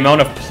juggled the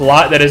amount of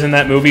plot that is in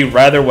that movie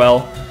rather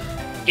well.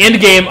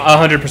 Endgame,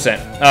 100%.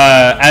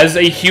 As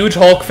a huge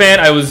Hulk fan,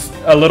 I was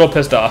a little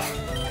pissed off.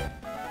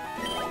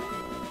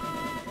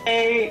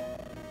 I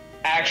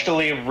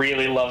actually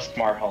really love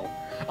Smart Hulk.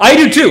 I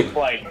do too.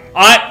 Like,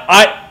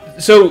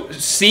 so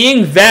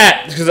seeing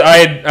that, because I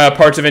had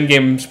parts of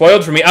Endgame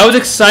spoiled for me, I was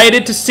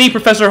excited to see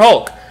Professor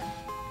Hulk.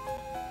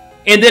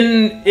 And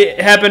then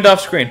it happened off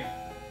screen.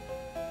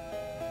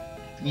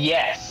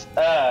 Yes.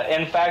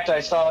 In fact, I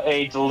saw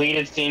a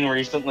deleted scene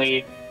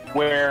recently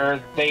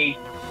where they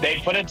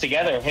put it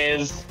together.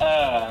 His,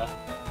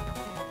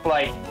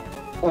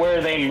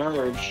 where they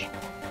merge.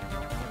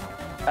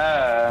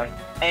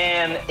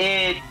 And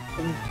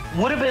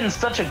would have been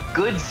such a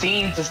good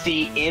scene to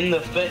see in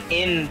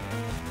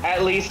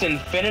at least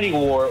Infinity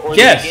War or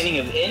the beginning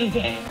of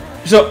Endgame.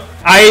 So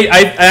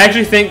I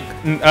actually think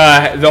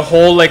the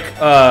whole like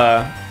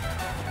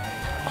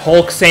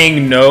Hulk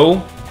saying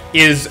no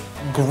is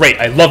great.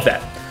 I love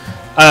that.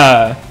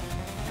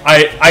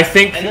 I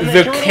think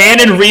the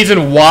canon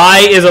reason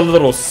why is a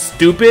little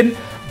stupid,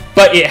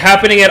 but it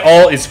happening at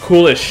all is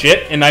cool as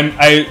shit. And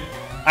I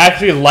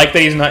actually like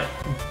that he's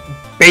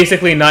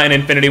basically not in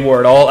Infinity War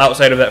at all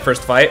outside of that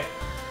first fight.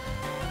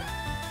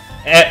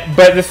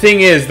 But the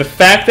thing is, the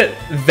fact that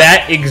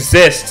that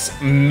exists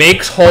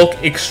makes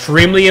Hulk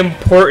extremely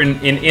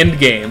important in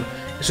Endgame.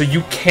 So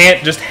you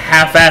can't just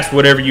half-ass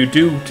whatever you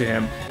do to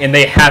him, and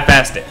they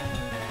half-assed it.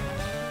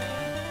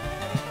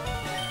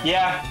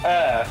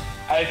 Yeah,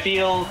 I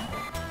feel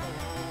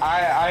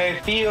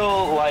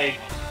like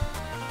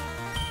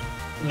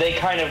they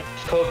kind of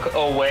took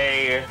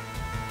away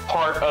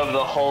part of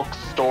the Hulk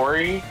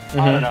story. Mm-hmm.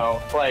 I don't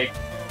know, like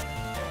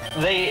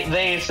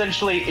they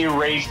essentially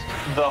erased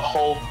the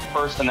Hulk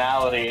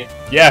personality.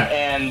 Yeah,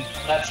 and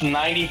that's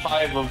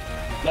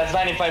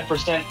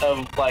 95%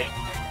 of like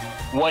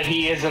what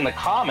he is in the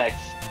comics.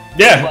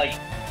 Yeah, it's like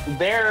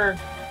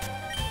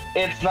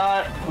it's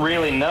not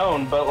really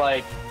known, but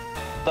like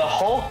the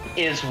Hulk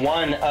is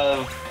one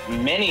of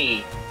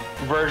many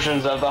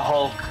versions of the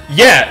Hulk.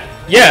 Yeah,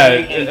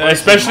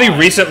 especially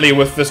recently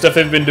with the stuff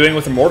they've been doing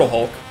with Immortal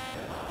Hulk.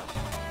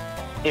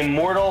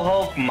 Immortal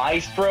Hulk,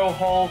 Maestro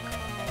Hulk,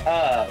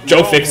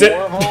 Joe Fixit.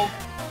 Hulk.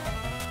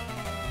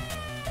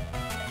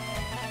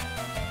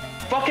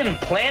 Fucking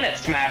Planet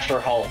Smasher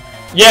Hulk.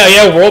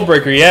 Yeah, World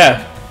Breaker,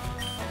 yeah.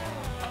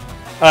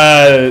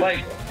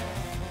 Like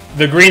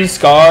the Green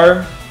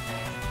Scar.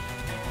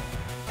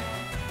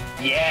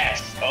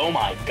 Yes. Oh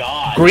my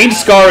god. Green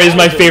Scar is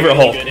my favorite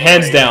Hulk,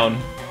 hands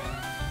down.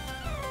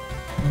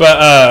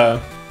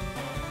 But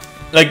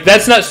like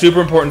that's not super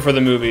important for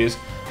the movies.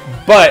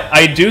 But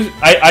I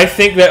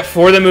think that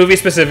for the movie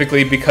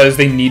specifically, because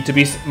they need to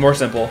be more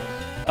simple,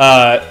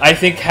 I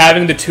think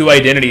having the two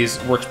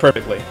identities works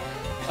perfectly.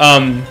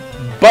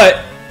 But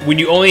when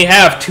you only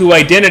have two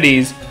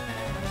identities,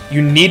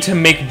 you need to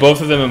make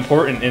both of them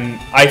important. And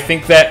I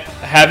think that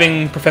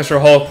having Professor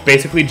Hulk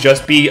basically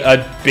just be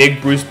a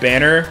big Bruce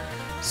Banner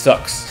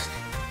sucks.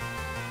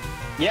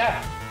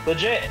 Yeah,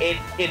 legit.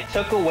 It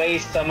took away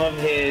some of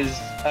his...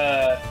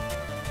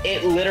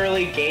 it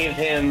literally gave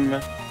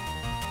him...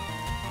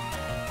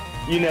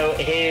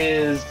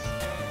 his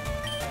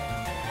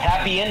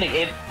happy ending.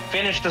 It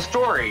finished the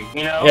story,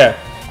 Yeah.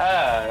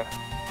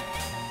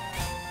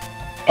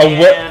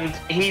 And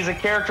he's a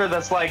character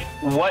that's like,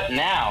 what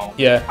now?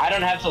 Yeah. I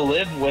don't have to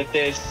live with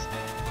this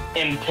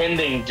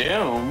impending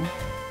doom.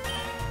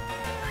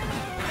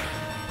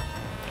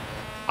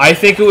 I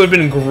think it would have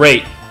been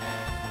great,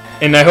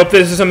 and I hope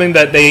this is something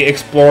that they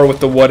explore with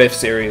the What If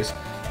series.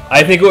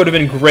 I think it would have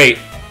been great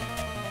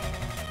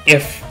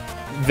if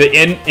the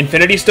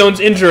Infinity Stones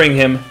injuring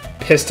him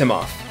pissed him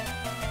off.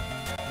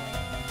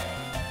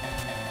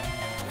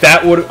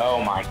 That would...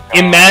 Oh my god.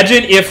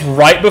 Imagine if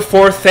right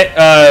before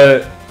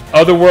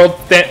Otherworld,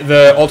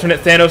 the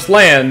alternate Thanos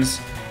lands,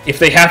 if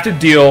they have to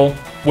deal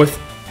with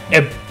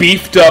a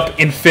beefed up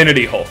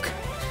Infinity Hulk.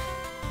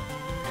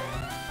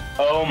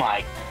 Oh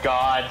my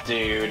god,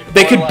 dude.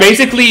 They could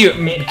basically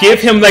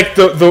give him like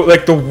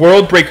the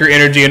World Breaker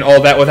energy and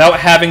all that without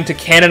having to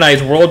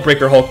canonize World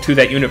Breaker Hulk to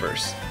that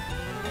universe.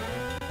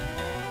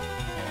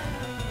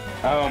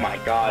 Oh my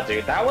god,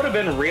 dude. That would have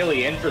been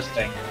really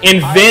interesting.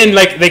 And then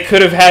like they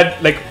could have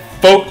had like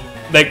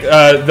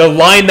the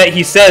line that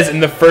he says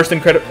in the first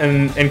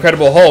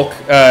Incredible Hulk,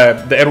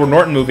 the Edward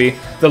Norton movie,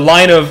 the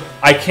line of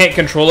 "I can't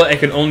control it, I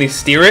can only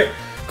steer it,"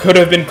 could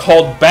have been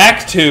called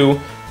back to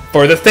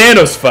for the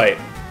Thanos fight.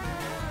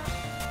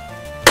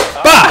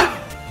 Bah!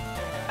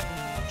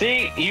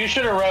 See, you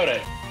should have wrote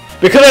it.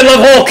 Because I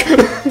love Hulk,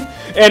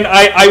 and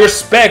I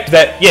respect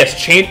that.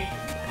 Yes,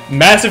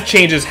 massive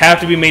changes have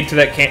to be made to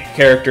that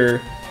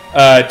character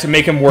to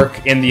make him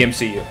work in the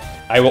MCU.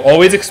 I will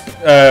always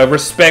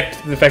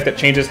respect the fact that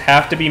changes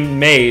have to be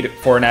made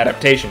for an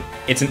adaptation.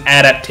 It's an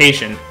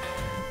adaptation.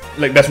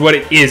 Like, that's what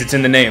it is. It's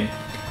in the name.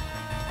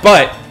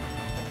 But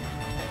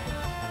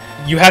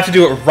you have to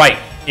do it right,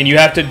 and you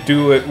have to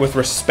do it with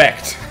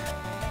respect.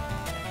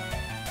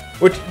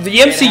 Which the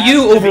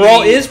MCU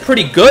overall is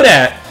pretty good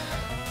at,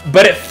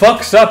 but it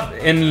fucks up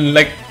in,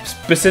 like,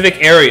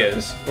 specific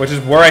areas, which is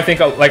where I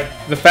think, like,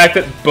 the fact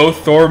that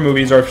both Thor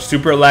movies are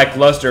super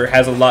lackluster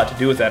has a lot to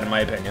do with that, in my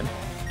opinion.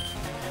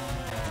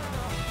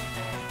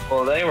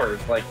 Well, they were,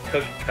 like,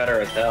 cookie cutter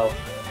as hell.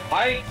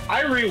 I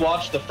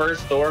rewatched the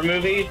first Thor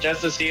movie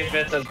just to see if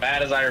it's as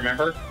bad as I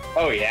remember.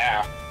 Oh,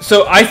 yeah.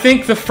 So, I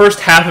think the first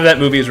half of that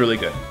movie is really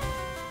good.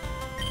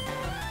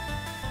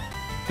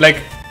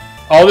 Like,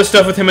 all the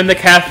stuff with him in the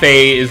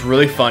cafe is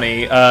really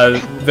funny.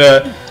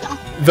 The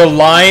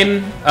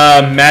line,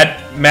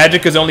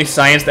 magic is only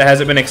science that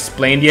hasn't been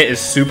explained yet is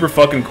super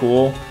fucking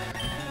cool.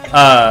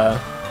 I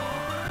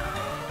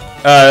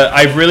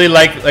really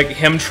like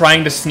him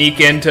trying to sneak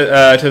into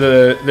to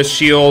the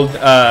shield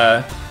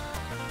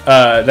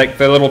like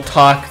the little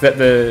talk that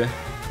the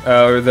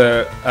or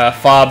the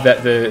fob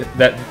that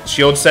that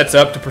Shield sets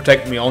up to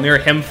protect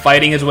Mjolnir. Him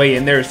fighting his way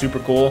in there is super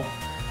cool.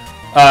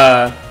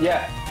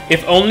 Yeah.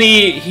 If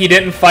only he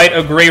didn't fight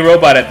a gray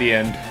robot at the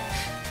end.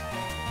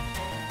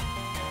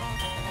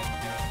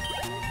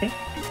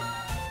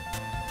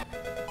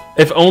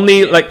 If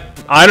only, like,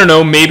 I don't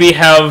know, maybe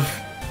have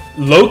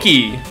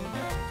Loki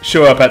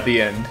show up at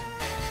the end.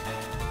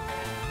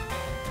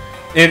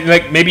 And,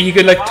 like, maybe he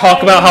could, like,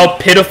 talk about how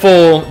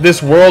pitiful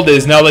this world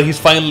is now that he's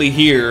finally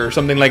here, or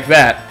something like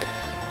that.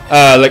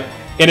 Like,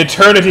 an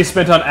eternity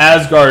spent on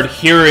Asgard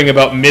hearing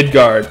about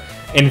Midgard,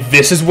 and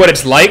this is what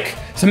it's like?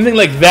 Something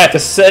like that to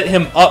set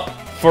him up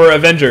for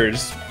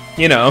Avengers,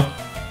 you know.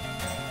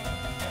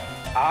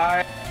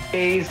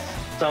 I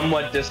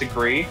somewhat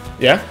disagree.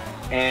 Yeah?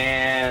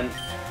 And,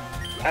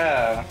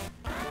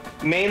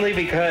 mainly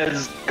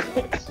because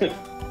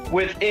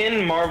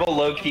within Marvel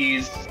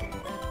Loki's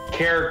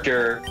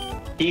character,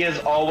 he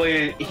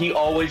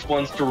always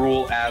wants to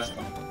rule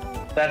Asgard.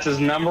 That's his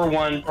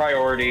 #1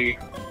 priority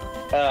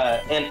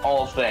in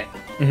all things.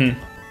 Mm-hmm.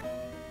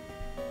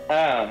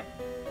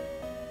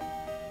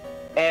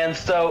 And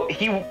so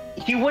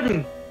he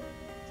wouldn't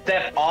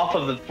step off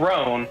of the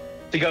throne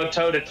to go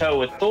toe-to-toe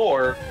with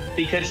Thor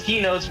because he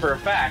knows for a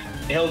fact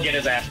he'll get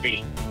his ass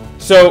beat.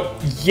 So,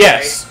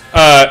 yes,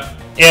 right?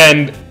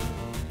 And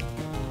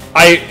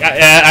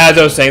as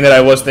I was saying that,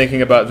 I was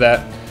thinking about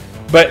that.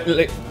 But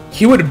like,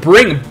 he would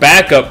bring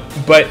backup,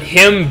 but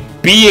him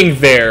being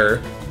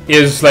there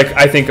is, like,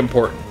 I think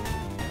important.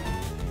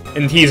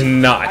 And he's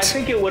not. I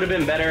think it would have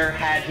been better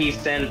had he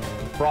sent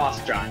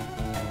Frost Giant.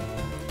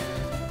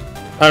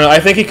 I don't know, I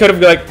think he could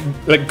have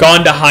like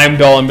gone to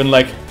Heimdall and been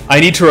like, I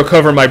need to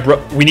recover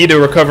we need to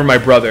recover my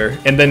brother.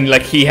 And then,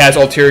 like, he has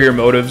ulterior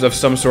motives of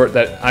some sort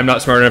that I'm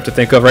not smart enough to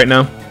think of right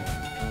now.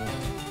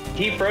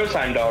 He froze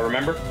Heimdall,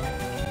 remember?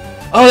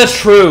 Oh, that's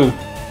true.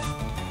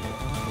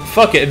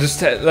 Fuck it,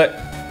 just like,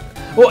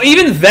 well,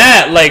 even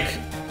that, like,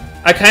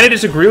 I kind of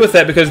disagree with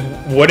that because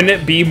wouldn't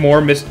it be more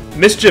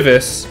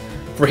mischievous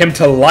for him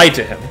to lie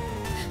to him?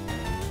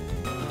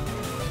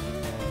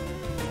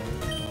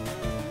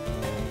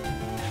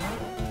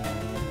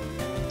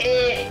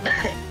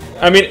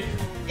 I mean,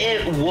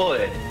 it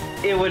would.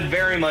 It would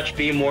very much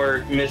be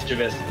more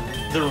mischievous.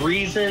 The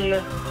reason,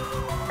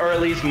 or at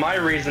least my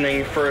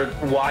reasoning for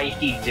why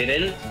he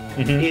didn't,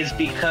 is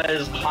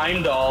because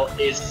Heimdall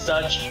is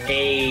such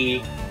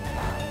a,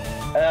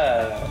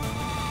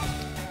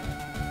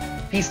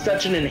 he's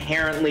such an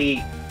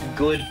inherently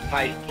good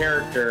type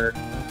character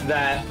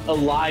that a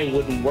lie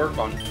wouldn't work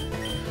on him.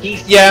 He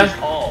sees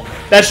all.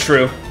 That's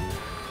true.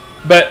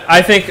 But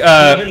I think,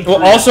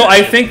 well, also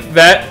I think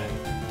that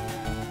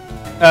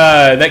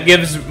that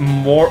gives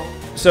more.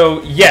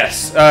 So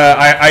yes,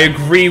 I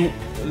agree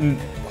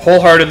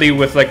wholeheartedly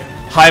with, like,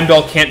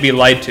 Heimdall can't be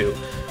lied to,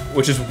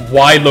 which is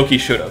why Loki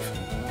should have.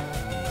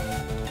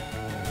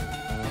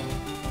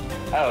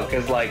 Oh,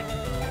 because, like,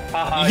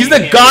 he's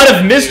the god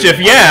of mischief.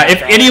 Yeah,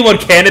 if anyone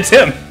can, it's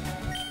him.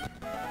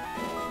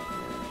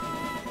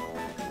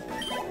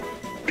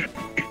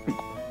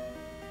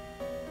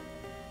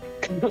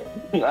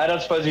 I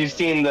don't suppose you've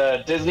seen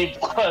the Disney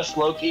Plus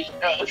Loki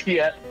show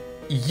yet.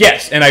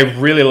 Yes, and I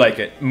really like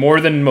it.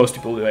 More than most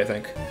people do, I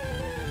think.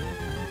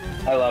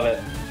 I love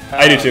it.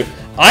 I do too.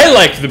 I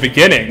liked the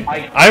beginning.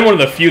 I'm one of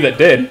the few that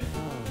did.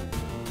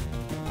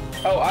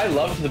 Oh, I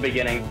loved the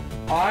beginning.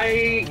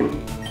 I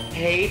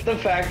hate the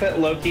fact that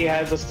Loki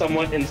has a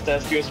somewhat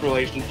incestuous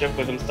relationship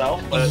with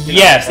himself. But,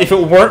 yes, if it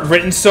weren't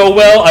written so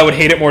well, I would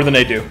hate it more than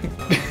I do.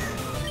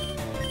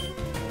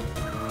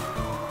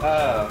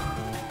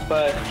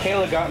 But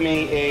Kayla got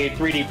me a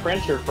 3D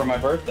printer for my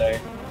birthday.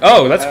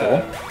 Oh, that's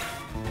cool.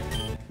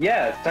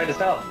 Yeah, it's tight as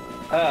hell.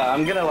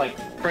 I'm gonna, like,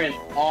 print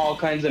all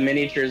kinds of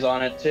miniatures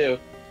on it too.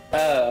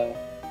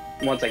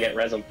 Once I get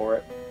resin for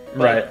it.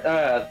 But,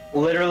 right.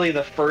 Literally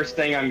the first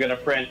thing I'm gonna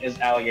print is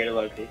Alligator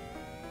Loki.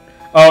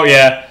 Oh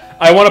yeah,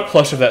 I want a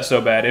plush of that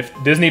so bad. If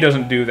Disney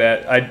doesn't do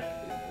that,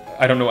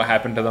 I don't know what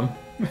happened to them.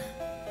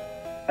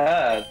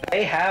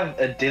 They have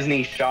a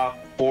Disney shop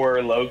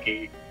for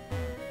Loki.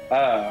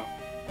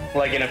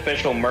 Like an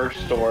official merch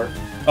store.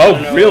 Oh,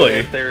 really?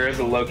 If there is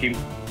a Loki,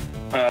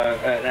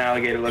 an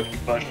Alligator Loki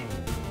plush.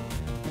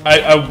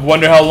 I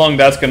wonder how long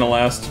that's gonna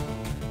last.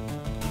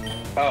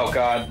 Oh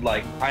god,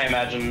 like, I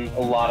imagine a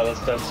lot of the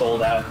stuff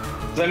sold out.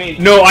 I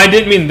mean, no, I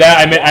didn't mean that.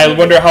 I meant I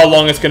wonder how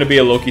long it's gonna be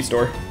a Loki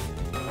store.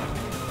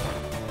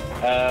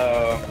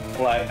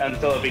 Like,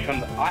 until it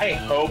becomes. I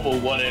hope a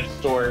What If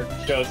store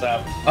shows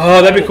up.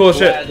 Oh, that'd be cool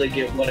shit. Gladly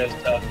get What If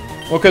stuff.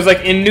 Well, because,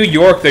 like, in New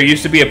York, there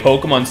used to be a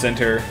Pokemon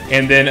Center,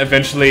 and then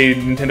eventually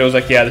Nintendo was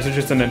like, yeah, this is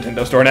just a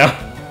Nintendo store now.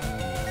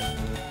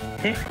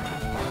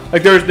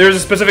 Like, there's a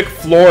specific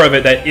floor of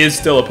it that is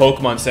still a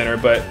Pokemon Center,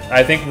 but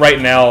I think right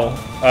now,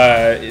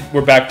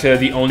 we're back to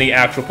the only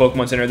actual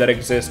Pokemon Center that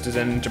exists is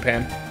in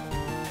Japan.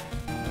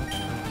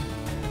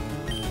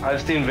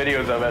 I've seen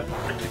videos of it.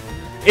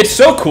 It's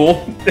so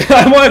cool.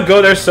 I want to go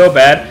there so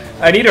bad.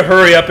 I need to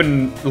hurry up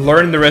and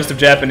learn the rest of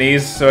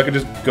Japanese so I can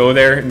just go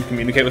there and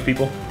communicate with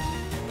people.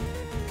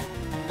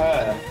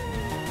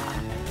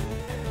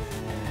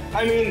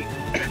 I mean,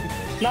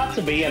 not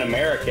to be an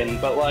American,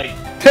 but like,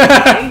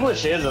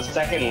 English is a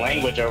second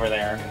language over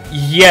there.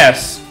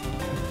 Yes,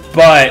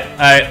 but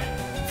I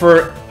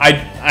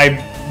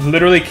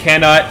literally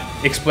cannot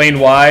explain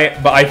why,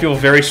 but I feel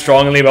very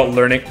strongly about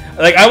learning.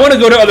 Like, I want to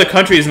go to other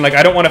countries, and like,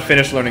 I don't want to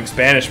finish learning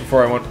Spanish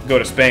before I want to go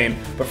to Spain.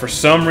 But for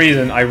some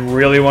reason, I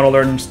really want to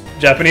learn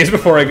Japanese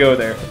before I go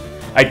there.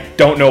 I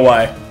don't know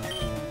why.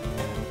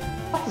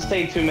 Not to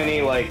say too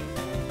many like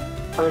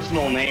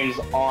personal names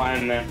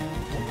on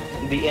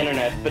the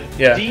internet, but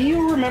yeah. Do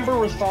you remember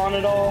Rasan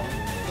at all?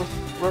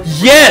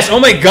 Yes! Oh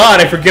my god,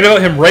 I forget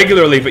about him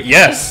regularly, but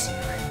yes!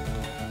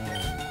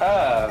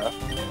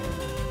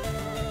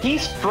 He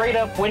straight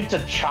up went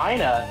to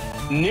China,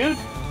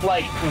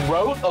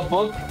 wrote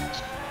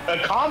a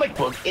comic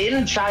book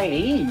in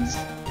Chinese.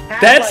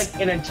 That's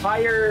like an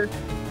entire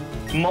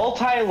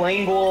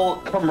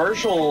multilingual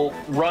commercial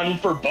run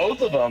for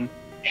both of them,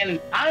 and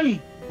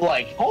I'm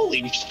like,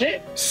 holy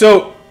shit.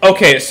 So,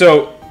 okay,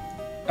 so,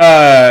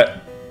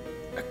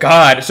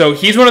 God, so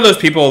he's one of those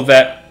people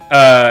that,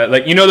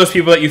 like, you know those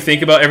people that you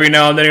think about every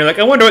now and then, you're like,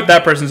 I wonder what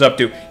that person's up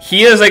to.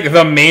 He is, like,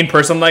 the main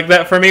person like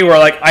that for me, where,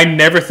 like, I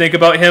never think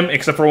about him,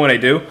 except for when I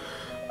do.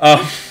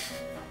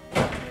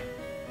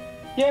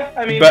 Yeah,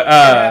 I mean, that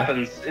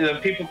happens.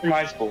 People from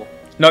high school.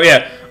 No,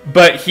 yeah,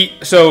 but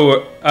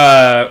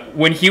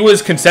when he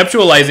was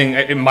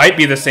conceptualizing, it might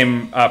be the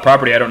same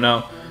property, I don't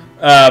know.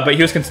 But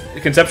he was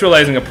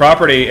conceptualizing a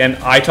property, and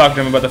I talked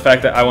to him about the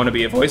fact that I want to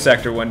be a voice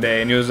actor one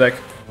day, and he was like,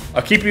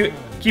 I'll keep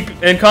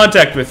in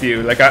contact with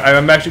you. Like,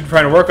 I'm actually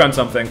trying to work on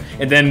something,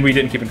 and then we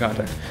didn't keep in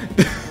contact.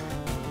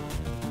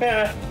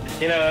 Yeah,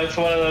 you know, it's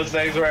one of those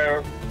things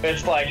where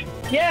it's like,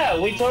 yeah,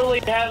 we totally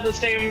have the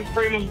same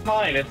frame of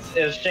mind. It's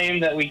a shame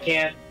that we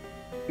can't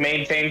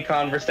maintain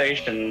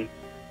conversation.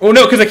 Well,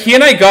 no, because like he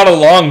and I got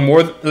along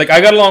more. Like, I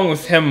got along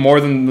with him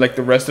more than like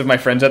the rest of my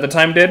friends at the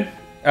time did.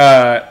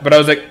 But I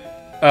was like,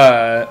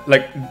 I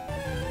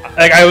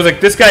was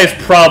like, this guy is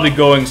probably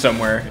going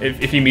somewhere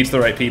if he meets the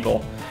right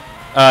people.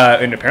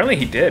 And apparently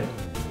he did.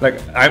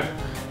 Like,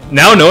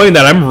 now knowing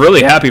that, I'm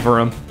really happy for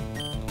him.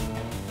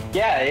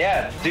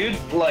 Yeah, dude,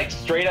 like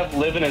straight up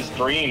living his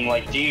dream,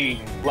 like D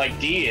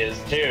is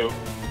too.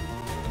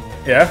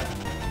 Yeah,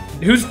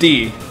 who's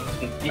D?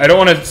 I don't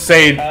want to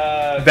say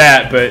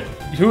that, but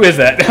who is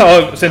that?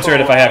 I'll censor it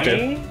if I have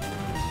to.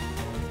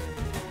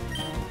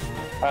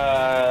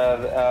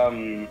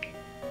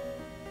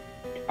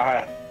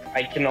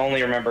 I can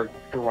only remember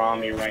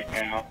Karami right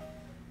now.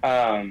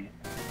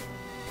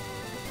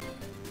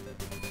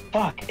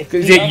 Fuck.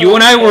 You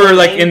and I were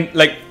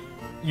like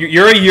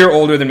you're a year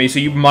older than me, so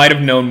you might have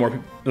known more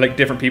like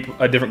different people,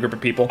 a different group of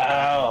people.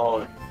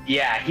 Oh,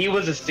 yeah, he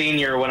was a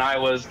senior when I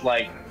was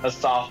like a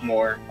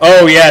sophomore.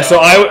 Oh yeah, so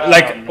I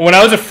like when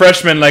I was a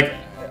freshman, like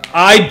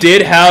I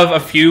did have a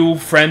few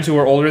friends who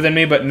were older than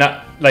me, but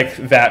not like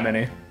that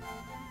many.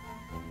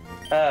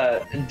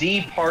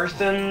 D.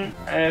 Parson,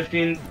 if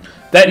you...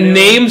 That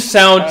name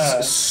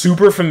sounds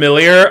super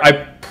familiar. I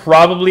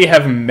probably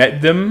have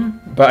met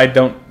them, but I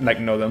don't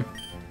like know them.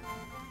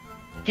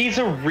 He's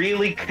a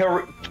really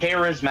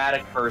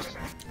charismatic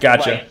person.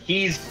 Gotcha. Like,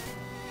 he's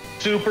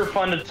super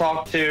fun to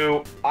talk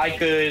to. I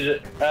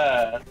could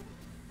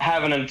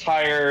have an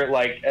entire,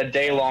 like, a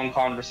day-long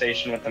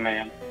conversation with the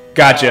man.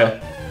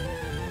 Gotcha.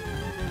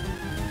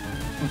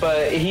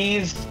 But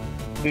he's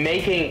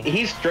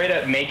straight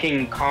up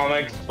making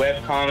comics,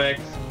 web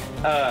comics,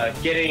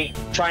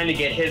 trying to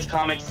get his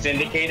comics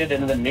syndicated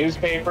into the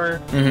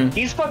newspaper. Mm-hmm.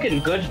 He's fucking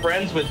good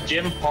friends with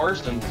Jim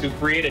Parsons, who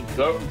created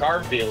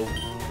Garfield.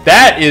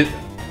 That is...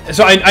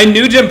 So I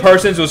knew Jim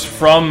Parsons was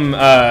from,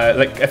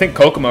 like, I think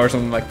Kokomo or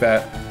something like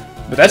that.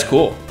 But that's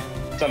cool.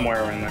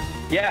 Somewhere around there.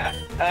 Yeah.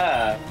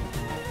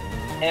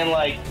 And,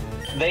 like,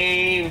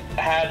 they've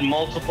had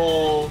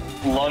multiple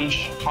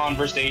lunch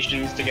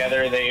conversations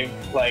together. They've,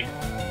 like,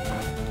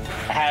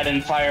 had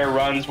entire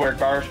runs where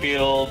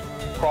Garfield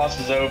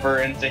crosses over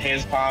into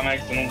his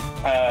comics and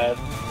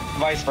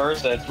vice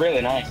versa. It's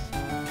really nice.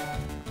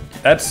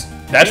 That's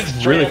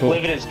really cool.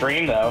 Living his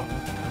dream, though.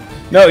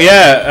 No,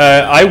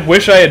 yeah, I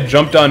wish I had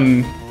jumped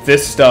on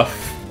this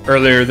stuff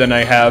earlier than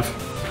I have.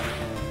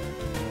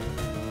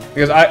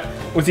 Because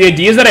with the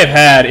ideas that I've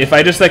had, if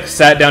I just like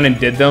sat down and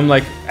did them,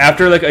 like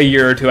after like a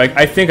year or two,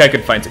 I think I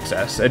could find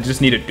success. I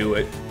just need to do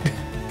it.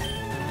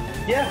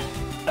 Yeah.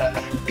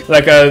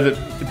 Like the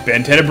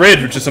Ben 10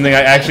 Bridge, which is something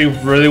I actually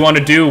really want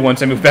to do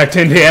once I move back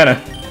to Indiana.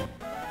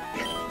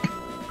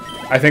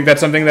 I think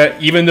that's something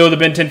that, even though the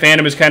Ben 10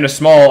 fandom is kind of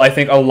small, I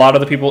think a lot of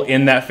the people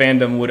in that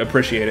fandom would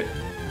appreciate it.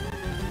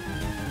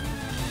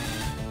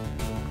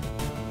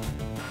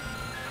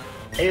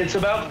 It's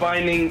about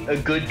finding a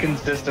good,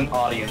 consistent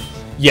audience.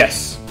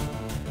 Yes.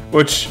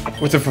 Which,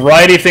 with a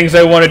variety of things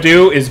I want to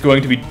do, is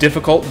going to be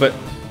difficult, but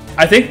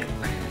I think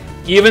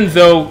even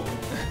though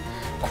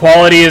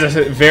quality is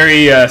a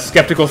very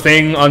skeptical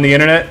thing on the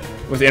internet,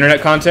 with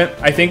internet content,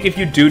 I think if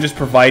you do just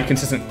provide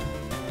consistent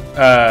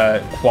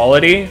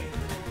quality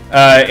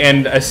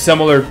and a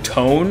similar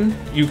tone,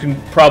 you can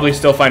probably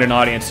still find an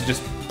audience. It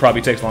just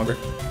probably takes longer.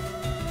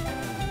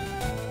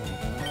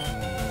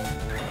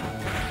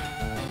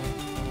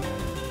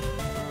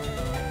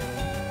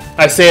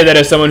 I say that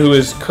as someone who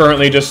is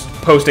currently just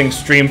posting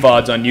stream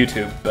VODs on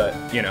YouTube, but,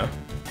 you know.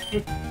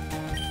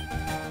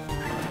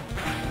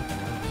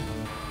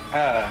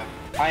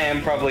 I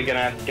am probably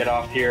gonna have to get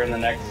off here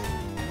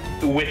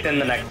within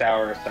the next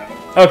hour or so.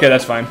 Okay,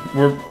 that's fine.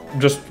 We're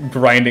just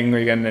grinding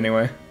again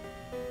anyway.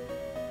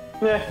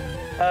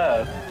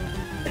 Yeah.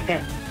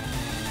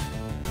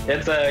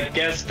 It's a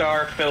guest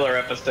star filler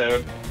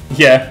episode.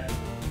 Yeah.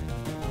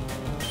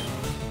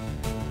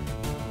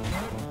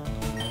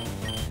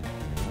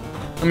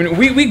 I mean,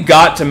 we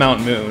got to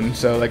Mount Moon,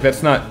 so like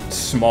that's not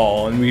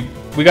small, and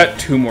we got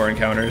 2 more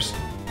encounters.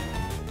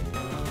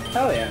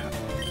 Hell yeah.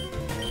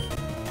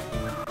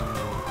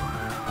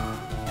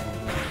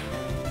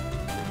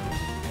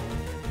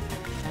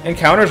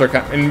 Encounters are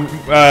kind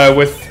of,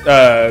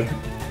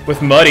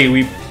 with Muddy,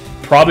 we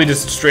probably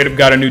just straight up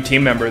got a new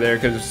team member there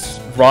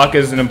because Rock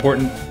is an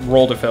important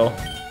role to fill.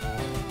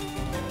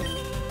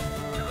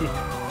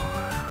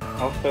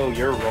 I'll fill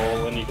your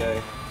role any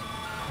day.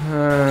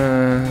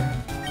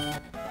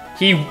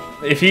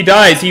 If he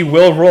dies, he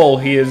will roll.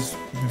 He is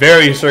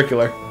very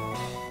circular.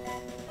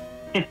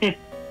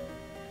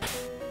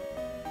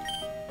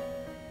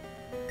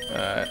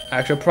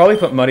 Actually, I'll probably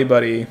put Muddy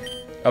Buddy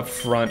up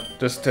front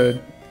just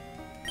to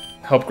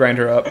help grind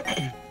her up.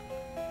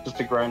 Just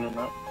to grind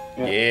her up?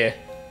 Yeah.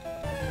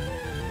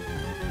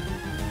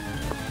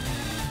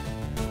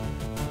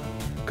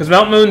 Because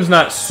Mount Moon's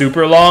not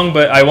super long,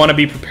 but I want to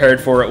be prepared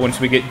for it once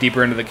we get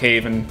deeper into the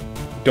cave and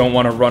don't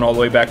want to run all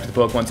the way back to the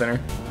Pokemon Center.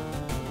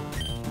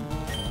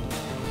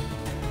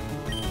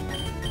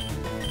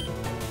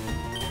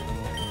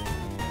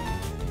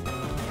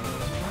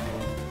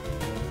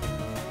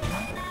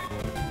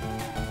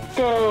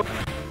 Go!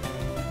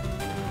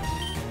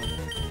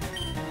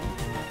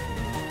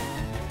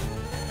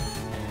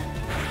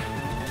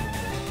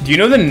 Do you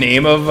know the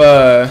name of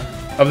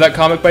that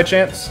comic by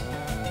chance?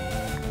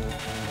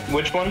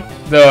 Which one?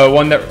 The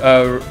one that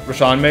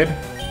Rashawn made?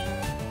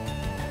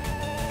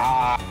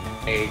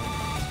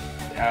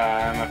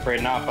 I'm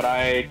afraid not, but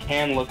I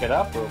can look it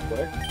up real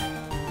quick.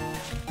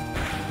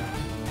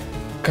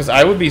 Because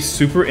I would be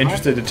super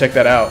interested to check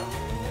that out.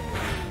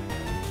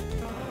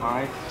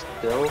 I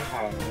still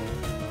have it.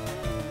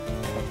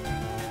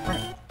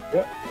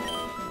 Yep.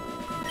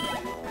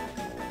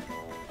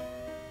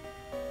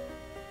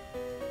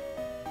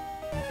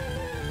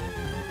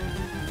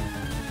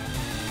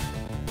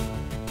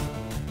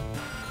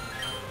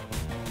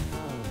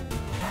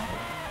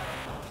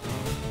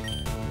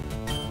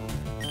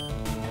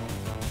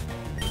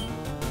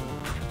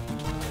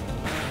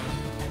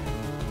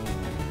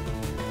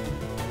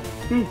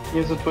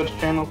 Use a Twitch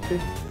channel too.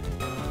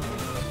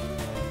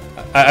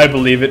 I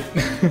believe it.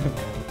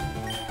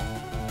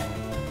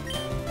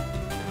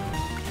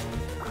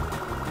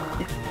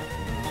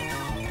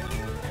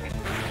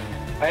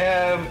 I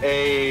have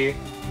a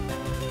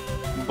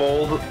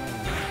bold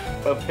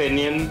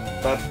opinion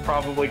that's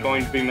probably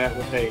going to be met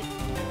with hate.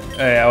 Oh,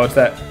 yeah, what's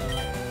that?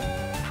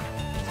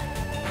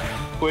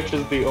 Twitch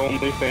is the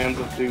OnlyFans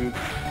of dudes.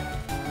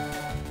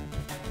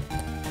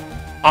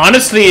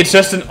 Honestly, it's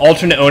just an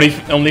alternate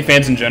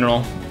OnlyFans in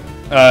general,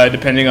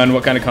 depending on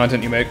what kind of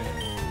content you make.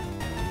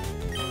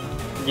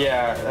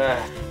 Yeah.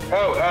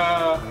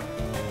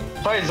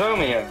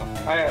 Phyzomia.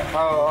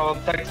 I'll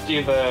text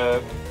you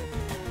the.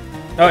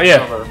 Oh yeah.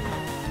 Cover.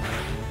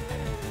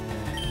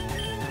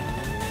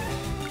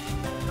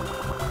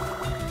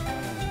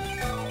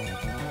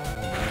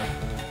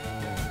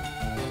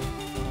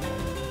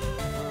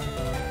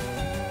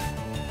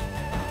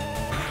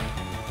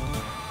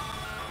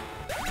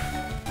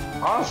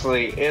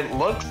 Honestly, it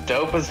looks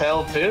dope as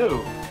hell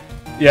too.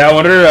 Yeah, I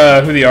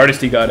wonder who the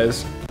artist he got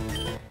is.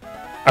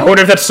 I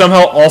wonder if that's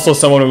somehow also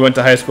someone we went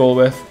to high school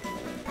with.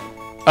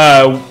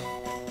 I'm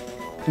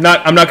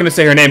not gonna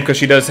say her name because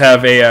she does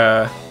have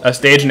a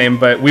stage name,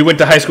 but we went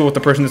to high school with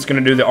the person that's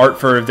gonna do the art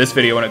for this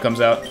video when it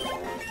comes out.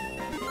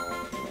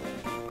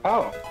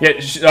 Oh.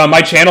 Yeah,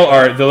 my channel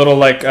art, the little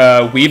like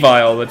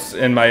Weavile that's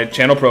in my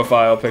channel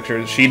profile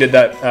picture, she did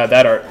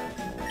that art.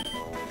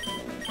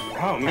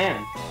 Oh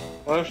man.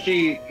 Well, if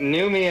she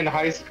knew me in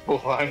high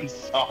school, I'm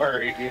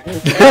sorry.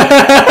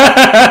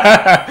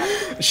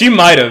 She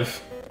might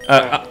have.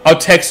 I'll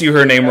text you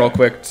her name real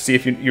quick to see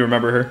if you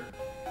remember her.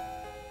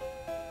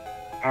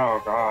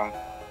 Oh god.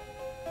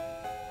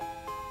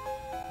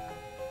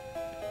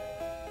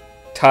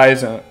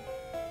 Tyzone.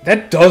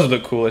 That does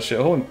look cool as shit.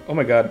 Oh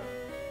my god.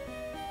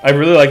 I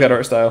really like that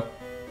art style.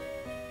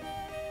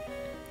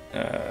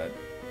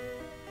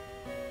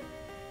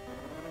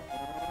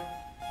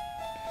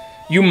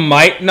 You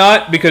might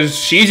not, because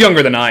she's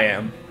younger than I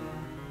am.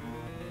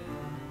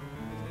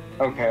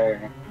 Okay.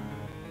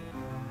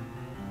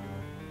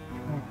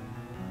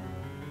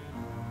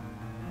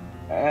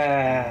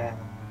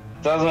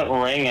 Doesn't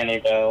ring any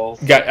bells.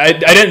 I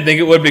didn't think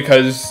it would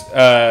because,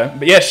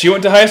 but yeah, she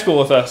went to high school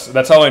with us.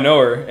 That's how I know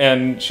her,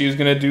 and she's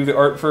gonna do the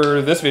art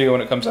for this video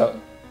when it comes out.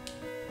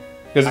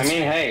 I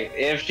mean, hey,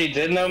 if she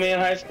did know me in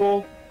high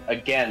school,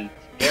 again,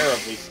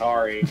 terribly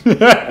sorry.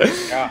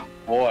 Oh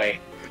boy.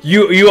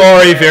 You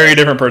are a very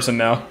different person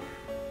now.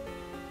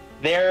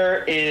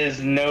 There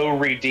is no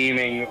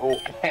redeeming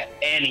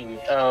any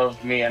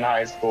of me in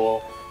high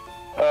school.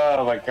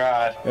 Oh my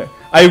god.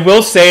 I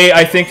will say,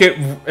 I think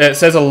it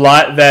says a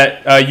lot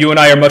that you and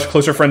I are much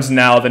closer friends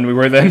now than we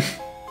were then.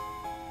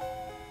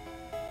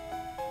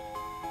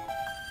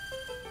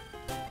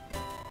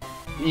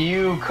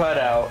 You cut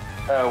out.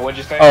 What'd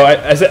you say? Oh,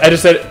 I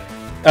just said,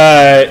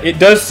 it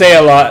does say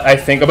a lot, I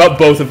think, about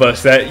both of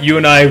us, that you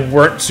and I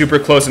weren't super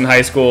close in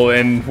high school,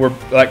 and we're,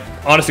 like,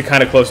 honestly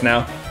kind of close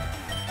now.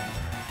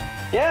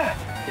 Yeah,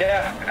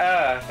 yeah,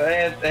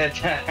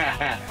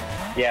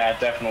 it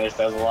definitely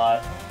says a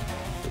lot.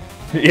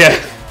 Yeah.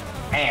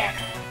 Man.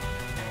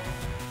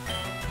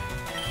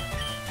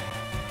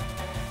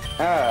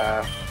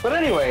 But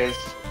anyways,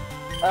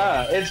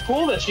 it's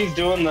cool that she's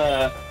doing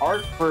the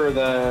art for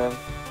the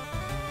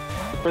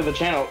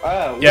channel.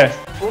 Yeah.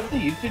 What's the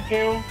YouTube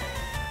channel?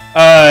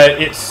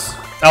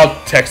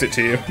 I'll text it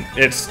to you.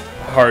 It's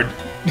hard.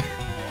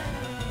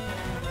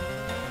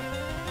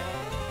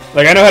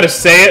 Like, I know how to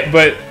say it,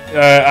 but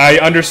I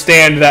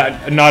understand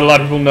that not a lot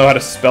of people know how to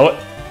spell it.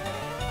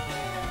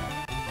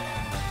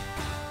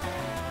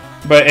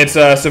 But it's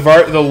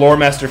Savart the Lore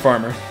Master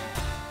Farmer.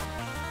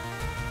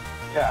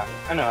 Yeah,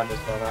 I know how to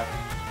spell that.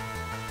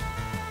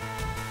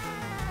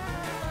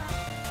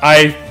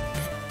 I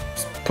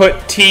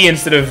put T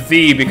instead of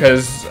the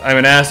because I'm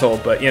an asshole,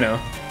 but you know.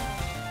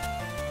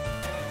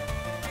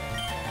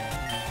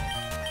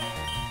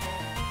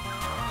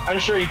 I'm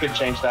sure you could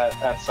change that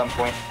at some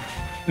point.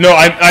 No,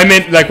 I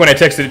meant like when I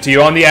texted it to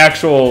you. On the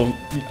actual,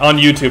 on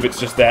YouTube, it's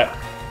just that.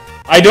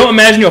 I don't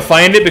imagine you'll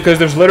find it because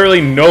there's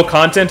literally no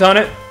content on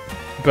it,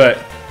 but...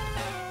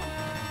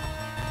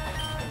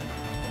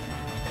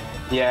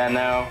 Yeah,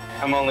 no.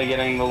 I'm only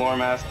getting the Lore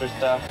Master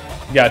stuff.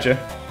 Gotcha.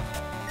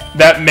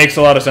 That makes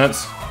a lot of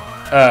sense.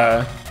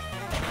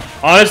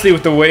 Honestly,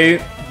 with the way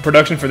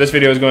production for this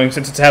video is going,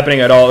 since it's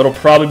happening at all, it'll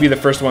probably be the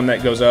first one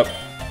that goes up.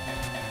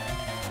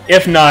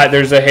 If not,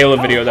 there's a Halo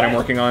video that I'm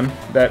working on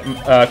that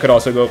could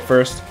also go up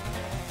first.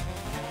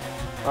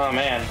 Oh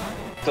man.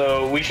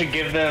 So we should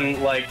give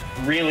them like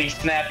really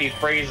snappy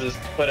phrases to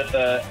put at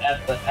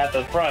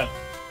the front.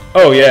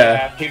 Oh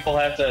yeah. People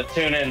have to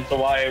tune in to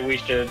why we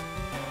should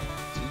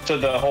to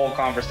the whole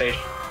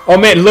conversation. Oh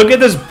man, look at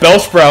this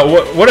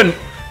Bellsprout. What a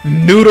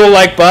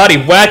noodle-like body.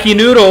 Wacky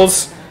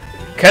noodles.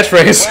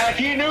 Catchphrase.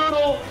 Wacky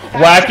noodle.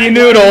 Wacky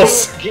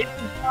noodles. Get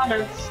in the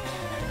comments.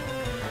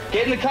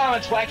 Get in the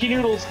comments. Wacky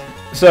noodles.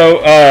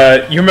 So,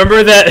 you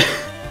remember that,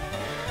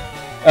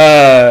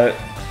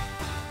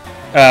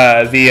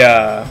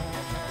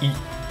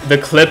 the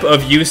clip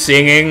of you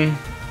singing,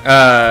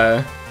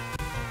 the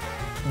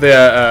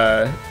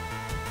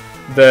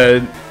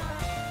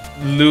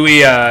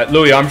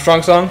Louis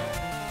Armstrong song?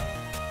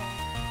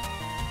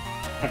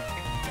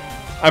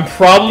 I'm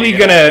probably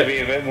gonna... Be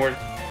a bit more...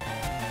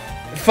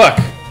 Fuck.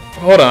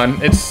 Hold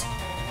on. It's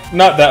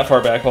not that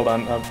far back. Hold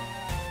on.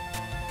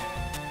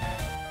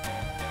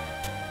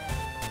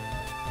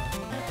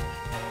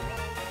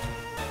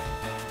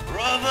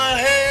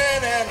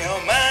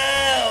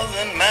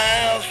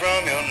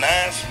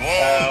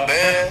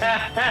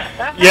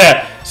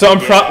 Yeah, so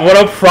what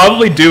I'll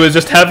probably do is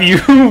just have you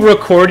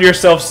record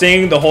yourself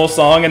singing the whole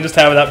song and just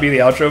have that be the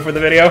outro for the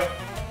video.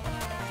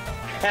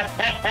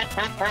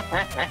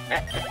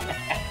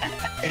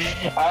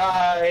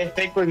 I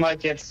think we might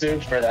get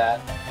sued for that.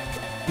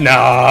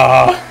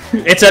 Nah,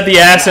 it's at the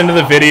ass end of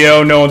the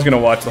video. No one's gonna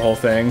watch the whole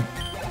thing.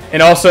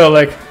 And also,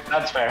 like...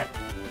 That's fair.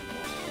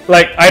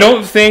 Like, I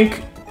don't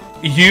think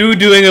you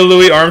doing a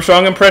Louis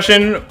Armstrong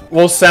impression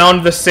will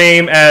sound the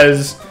same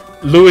as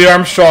Louis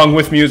Armstrong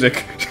with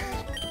music.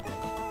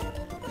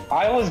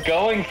 I was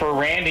going for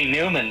Randy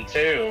Newman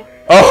too.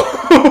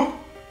 Oh.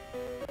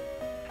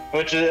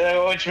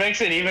 which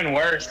makes it even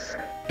worse.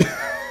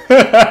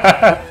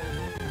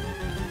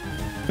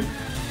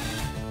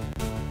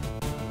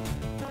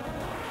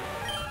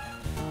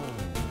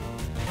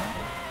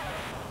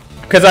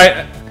 Because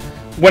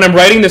when I'm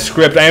writing the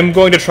script, I am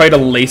going to try to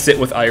lace it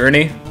with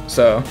irony.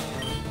 So,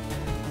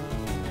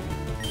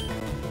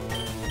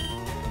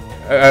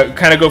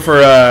 kind of go for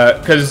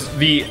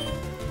because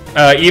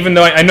even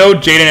though I know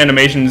Jaden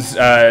Animations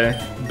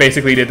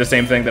basically did the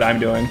same thing that I'm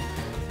doing,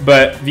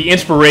 but the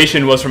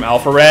inspiration was from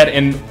Alpharad,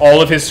 and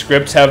all of his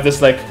scripts have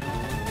this like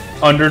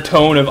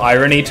undertone of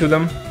irony to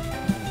them.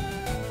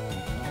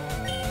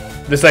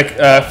 This like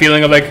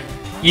feeling of like,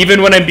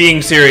 even when I'm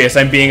being serious,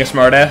 I'm being a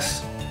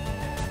smartass.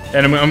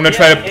 And I'm gonna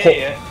try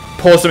to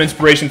pull some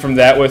inspiration from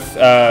that with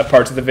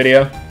parts of the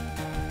video.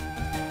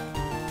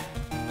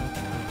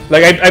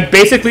 Like, I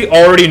basically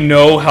already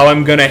know how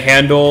I'm gonna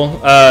handle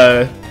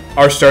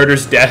our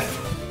starter's death.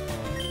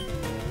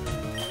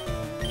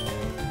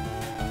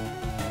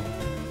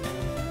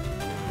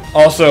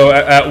 Also,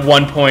 at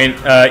one point,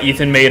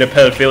 Ethan made a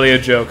pedophilia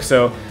joke,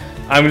 so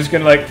I'm just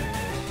gonna like...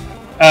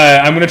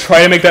 I'm gonna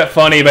try to make that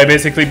funny by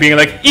basically being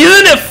like,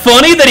 isn't it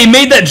funny that he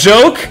made that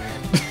joke?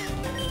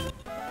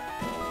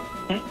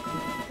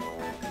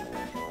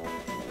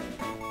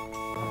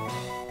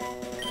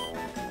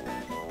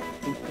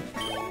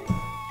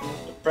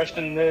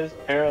 Depression is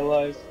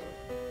paralyzed.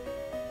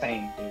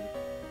 insane, dude.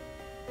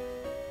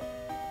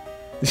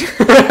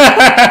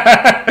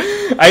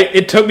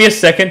 It took me a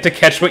second to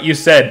catch what you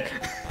said.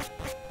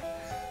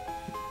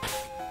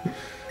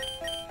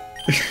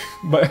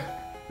 But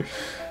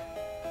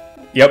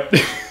yep.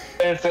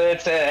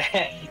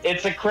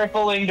 It's a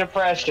crippling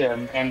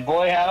depression, and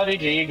boy howdy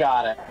do you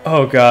got it.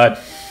 Oh god.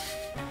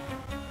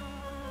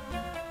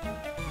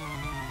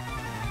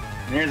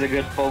 Here's a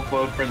good full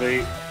quote for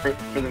the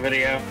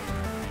video.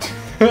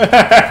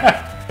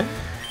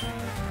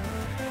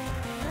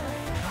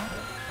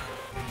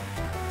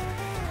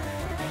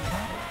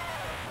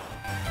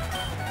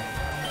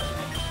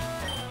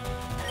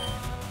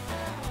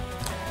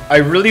 I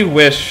really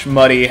wish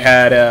Muddy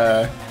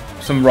had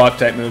some rock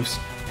type moves.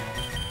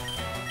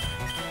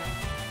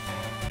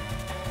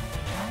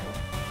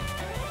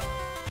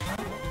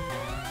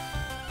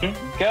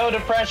 Go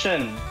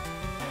depression!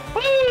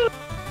 Woo!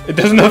 It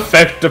doesn't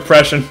affect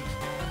depression.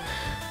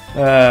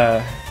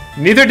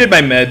 Neither did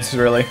my meds,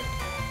 really.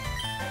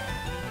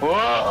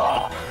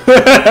 Whoa!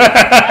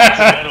 That's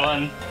a good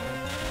one.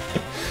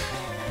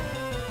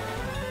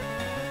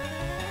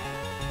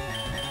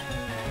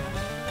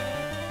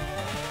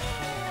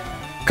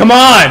 Come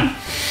on!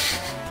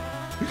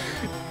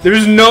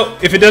 There's no...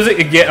 If it doesn't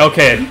again...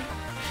 Okay.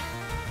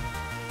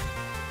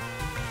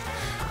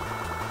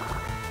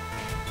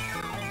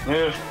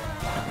 Oof.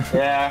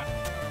 Yeah.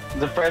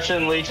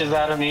 Depression leeches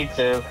out of me,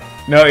 too.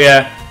 No,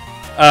 yeah.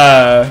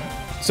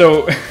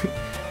 So...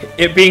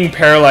 it being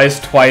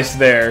paralyzed twice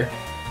there...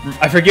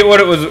 I forget what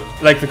it was,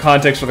 like, the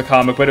context for the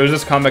comic, but it was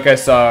this comic I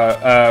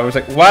saw. It was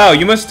like, wow,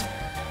 you must...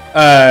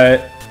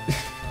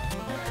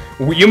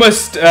 you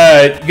must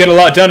get a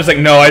lot done. It's like,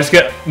 no, I just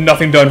get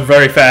nothing done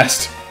very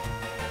fast.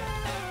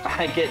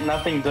 I get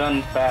nothing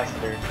done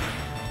faster.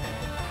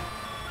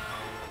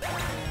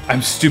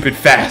 I'm stupid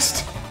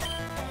fast.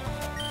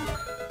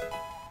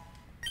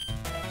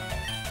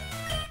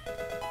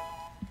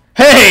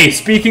 Hey,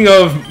 speaking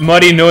of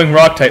Muddy knowing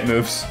rock type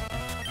moves.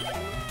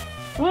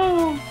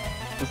 Woo!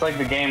 It's like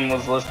the game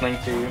was listening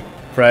to you.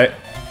 Right.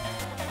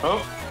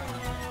 Oh.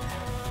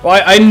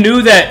 Well, I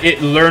knew that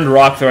it learned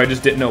rock though, I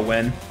just didn't know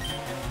when.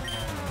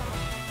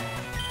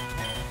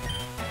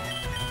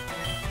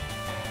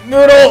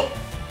 Noodle!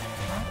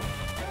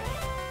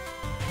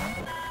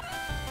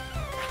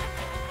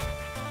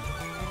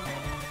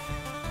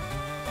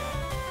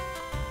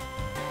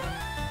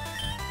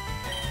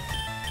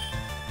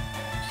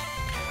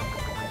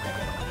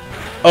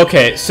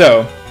 Okay,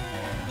 so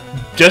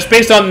just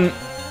based on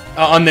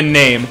the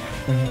name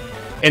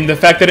and the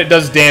fact that it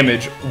does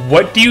damage,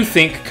 what do you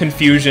think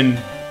Confusion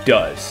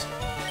does?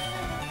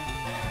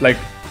 Like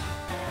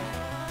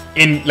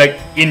in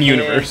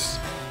universe.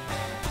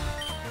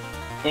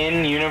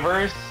 In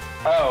universe?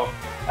 Oh,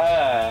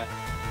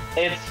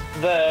 it's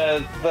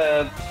the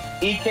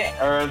Ekin,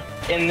 or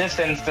in this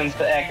instance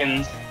the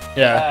Ekans.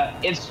 Yeah.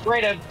 It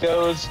straight up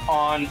goes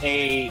on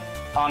a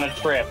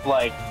trip.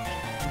 Like,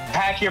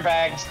 pack your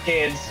bags,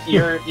 kids.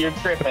 You're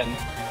tripping.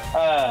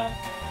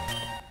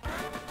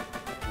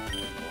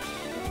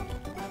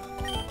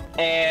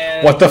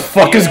 And what the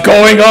fuck is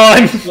going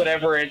on?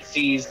 Whatever it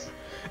sees.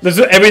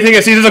 Everything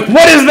it sees is like,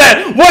 what is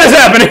that? What is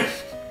happening?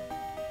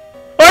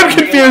 I'm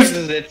confused.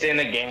 It's in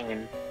a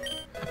game.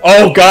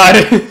 Oh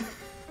god.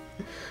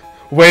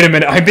 Wait a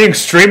minute, I'm being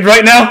streamed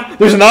right now?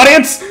 There's an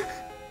audience?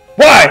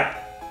 Why?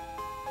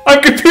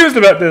 I'm confused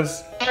about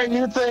this. Are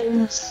new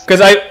things?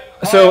 Because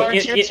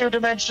you're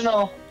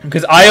two-dimensional.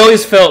 Because I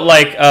always felt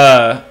like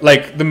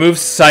the move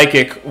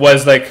Psychic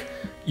was like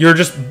you're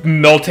just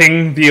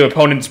melting the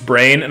opponent's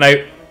brain, and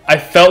I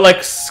felt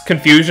like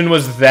Confusion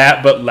was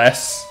that, but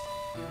less.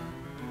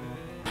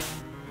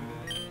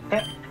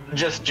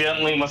 Just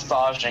gently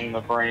massaging the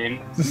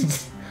brain.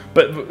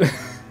 But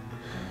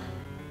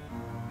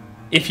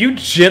if you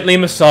gently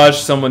massage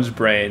someone's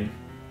brain,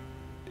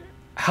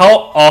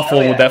 how awful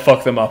would that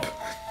fuck them up?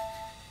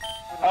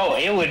 Oh,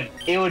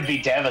 it would be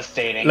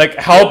devastating. Like,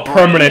 how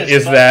permanent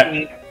is that?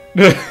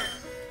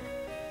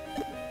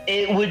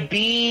 It would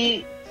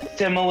be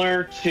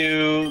similar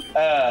to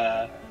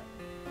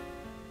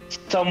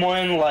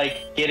someone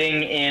like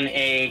getting in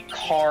a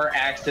car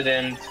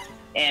accident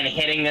and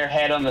hitting their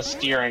head on the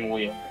steering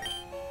wheel.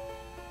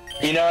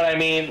 You know what I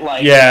mean?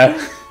 Like,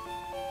 yeah.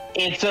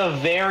 It's a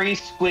very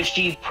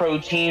squishy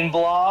protein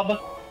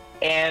blob,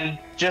 and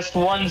just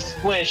one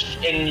squish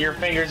and your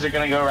fingers are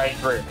gonna go right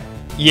through.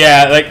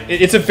 Yeah, like,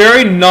 it's a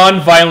very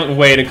non-violent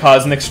way to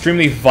cause an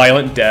extremely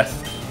violent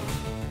death.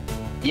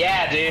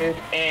 Yeah, dude,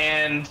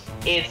 and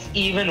it's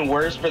even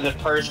worse for the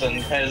person,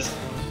 because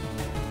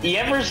you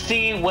ever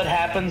see what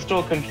happens to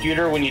a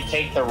computer when you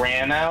take the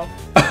RAM out?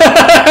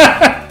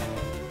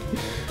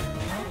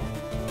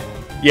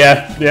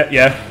 Yeah.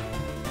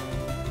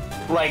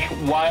 Like,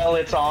 while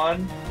it's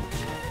on?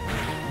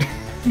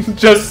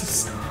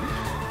 Just...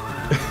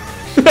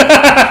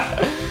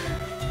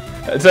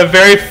 It's a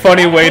very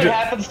funny way to... What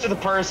happens to the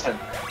person?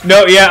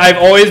 No, yeah, I've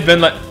always been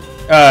like...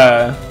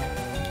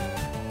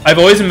 I've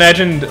always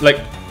imagined, like...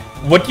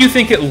 What do you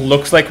think it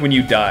looks like when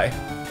you die?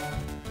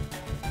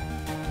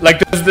 Like,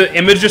 does the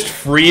image just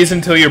freeze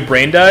until your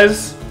brain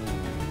dies?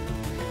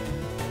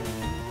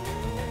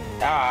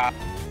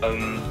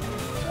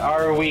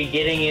 Are we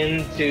getting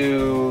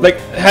into like?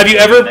 Have you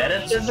ever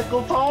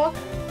metaphysical talk?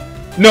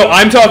 No,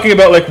 I'm talking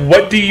about like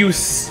what do you?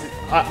 So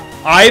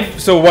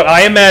what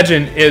I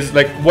imagine is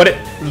like what it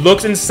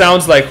looks and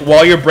sounds like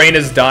while your brain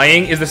is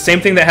dying is the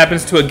same thing that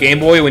happens to a Game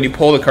Boy when you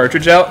pull the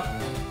cartridge out.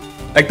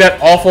 Like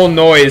that awful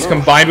noise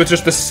combined with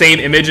just the same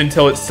image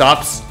until it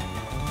stops.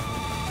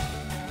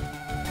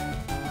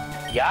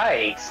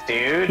 Yikes,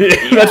 dude.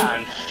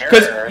 Yeah,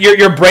 because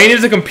your brain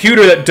is a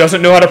computer that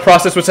doesn't know how to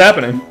process what's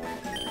happening.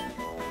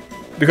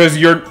 Because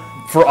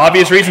for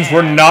obvious reasons,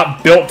 we're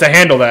not built to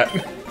handle that.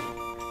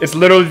 It's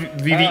literally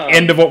the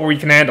end of what we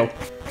can handle.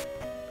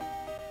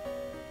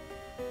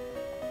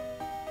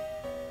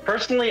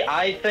 Personally,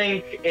 I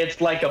think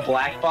it's like a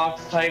black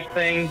box type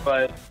thing,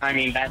 but I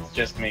mean, that's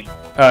just me.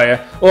 Oh,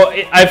 yeah. Well,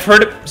 I've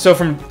heard it, so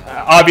from,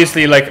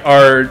 obviously, like,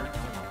 our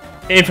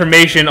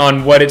information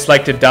on what it's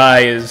like to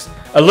die is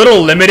a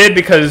little limited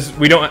because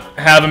we don't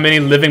have many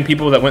living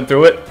people that went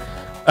through it.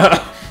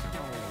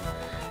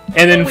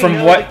 And then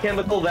from what the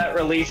chemical that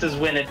releases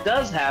when it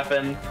does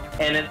happen,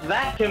 and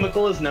that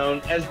chemical is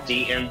known as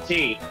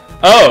DMT.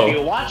 Oh. If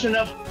you watch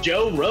enough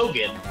Joe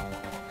Rogan.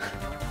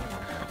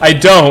 I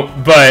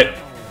don't, but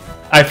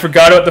I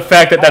forgot about the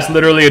fact that that's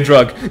literally a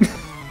drug.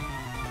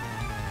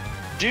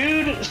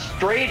 Dude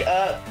straight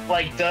up,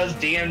 like, does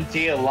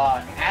DMT a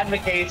lot.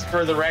 Advocates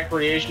for the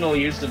recreational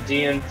use of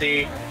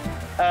DMT.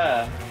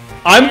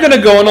 I'm gonna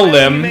go on a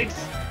limb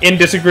and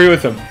disagree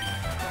with him.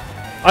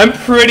 I'm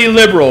pretty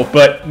liberal,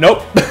 but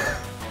nope.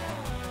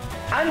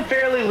 I'm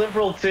fairly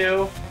liberal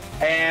too,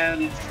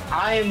 and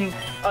I'm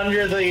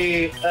under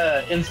the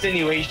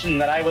insinuation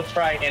that I would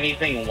try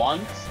anything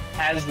once,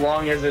 as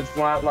long as it's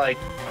not like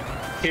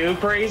too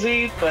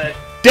crazy. But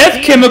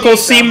Death Chemical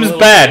seems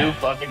bad. Too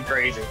fucking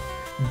crazy.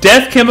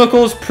 Death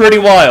Chemical's pretty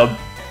wild.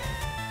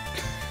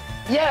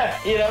 Yeah,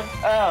 you know.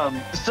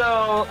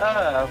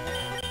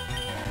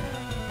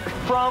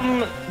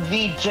 From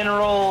the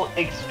general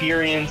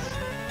experience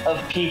of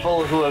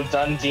people who have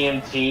done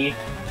DMT,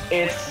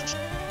 it's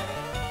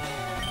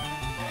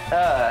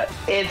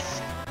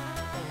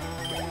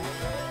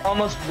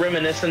almost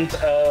reminiscent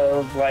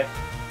of like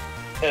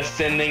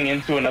ascending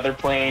into another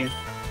plane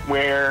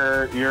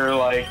where you're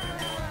like,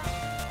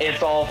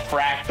 it's all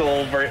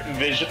fractal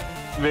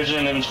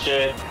vision and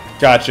shit.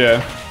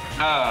 Gotcha.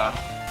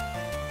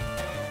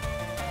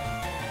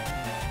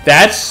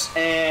 That's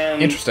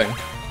interesting.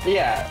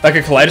 Yeah. Like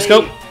a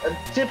kaleidoscope?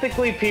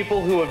 Typically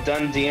people who have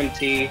done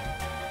DMT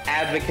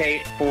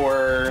advocate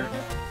for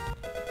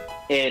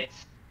it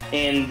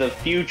in the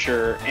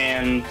future,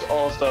 and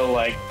also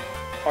like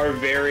are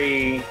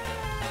very.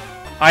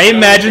 I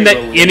imagine that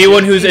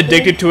anyone who's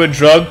addicted to a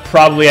drug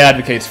probably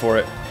advocates for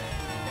it.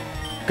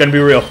 Gonna be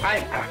real.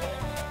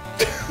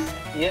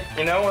 Yeah,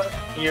 you know what?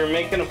 You're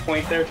making a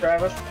point there,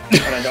 Travis,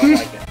 and I don't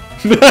like it.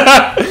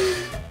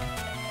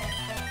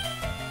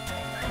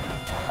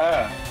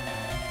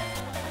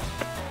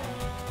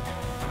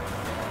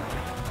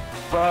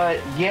 But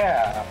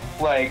yeah,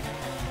 like,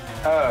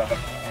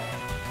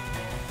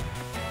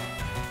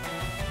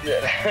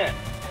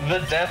 the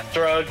death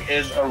drug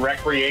is a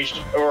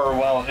recreation, or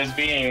well, is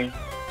being,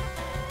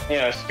 you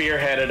know,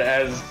 spearheaded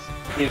as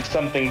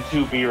something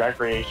to be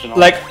recreational.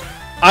 Like,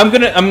 I'm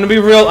gonna be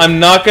real. I'm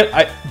not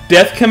gonna.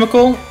 Death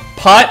Chemical,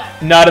 pot,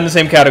 not in the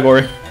same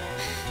category.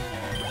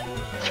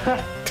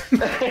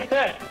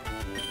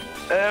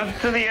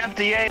 To the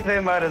FDA,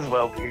 they might as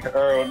well be.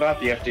 Or not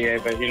the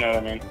FDA, but you know what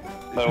I mean.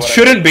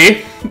 Shouldn't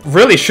be.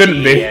 Really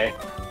shouldn't be.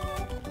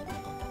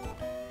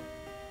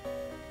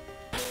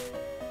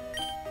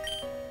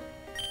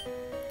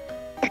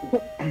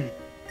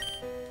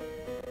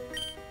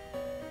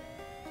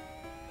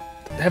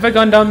 Have I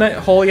gone down that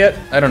hole yet?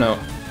 I don't know.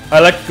 I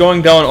like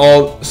going down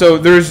all... So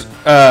there's...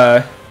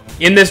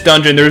 in this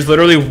dungeon, there's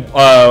literally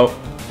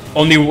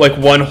only like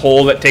one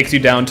hole that takes you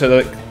down to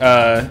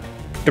the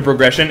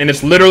progression, and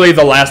it's literally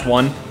the last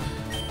one.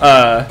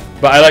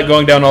 But I like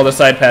going down all the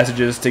side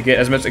passages to get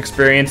as much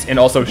experience and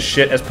also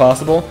shit as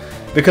possible,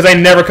 because I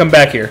never come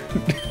back here.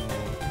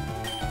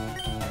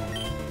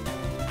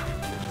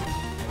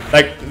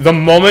 Like, the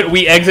moment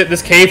we exit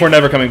this cave, we're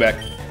never coming back.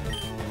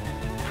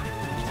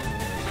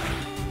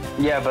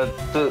 Yeah, but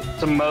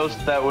to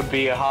most, that would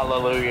be a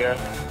hallelujah.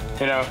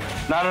 You know,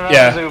 not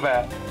another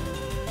Zubat.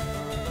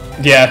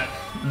 Yeah,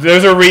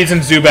 there's a reason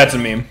Zubat's a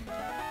meme.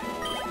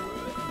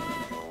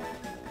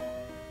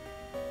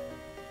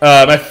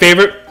 My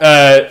favorite,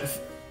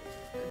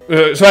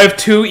 so I have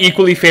two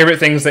equally favorite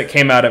things that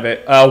came out of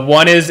it.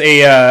 One is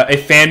a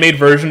fan-made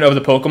version of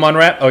the Pokemon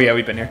rap. Oh yeah,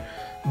 we've been here.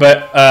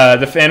 But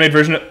the fan-made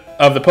version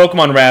of the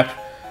Pokemon rap,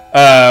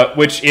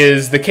 which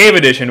is the Cave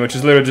Edition, which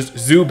is literally just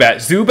Zubat,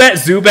 Zubat,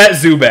 Zubat,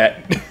 Zubat.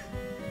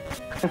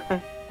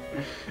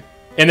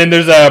 And then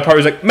there's a part where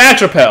it's like,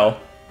 Match Repel,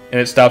 and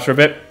it stops for a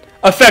bit.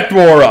 Effect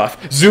wore off.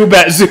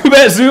 Zubat,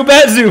 Zubat,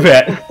 Zubat,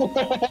 Zubat.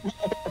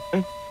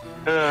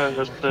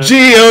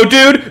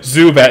 Geodude,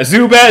 Zubat,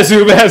 Zubat,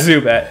 Zubat,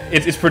 Zubat.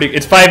 It's pretty.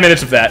 It's 5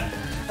 minutes of that.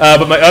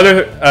 But my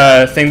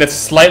other thing that's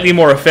slightly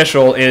more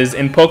official is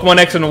in Pokemon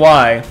X and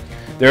Y,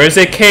 there is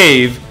a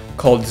cave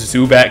called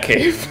Zubat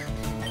Cave.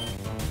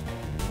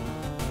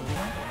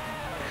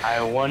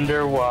 I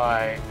wonder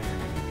why.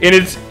 And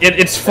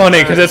it's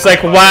funny because it's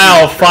like,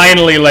 wow,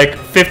 finally, like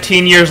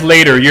 15 years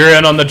later, you're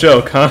in on the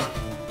joke, huh?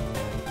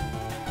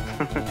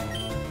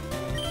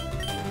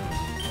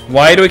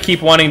 Why do I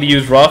keep wanting to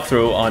use Rock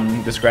Throw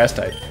on this grass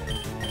type?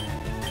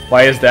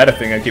 Why is that a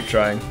thing I keep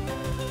trying?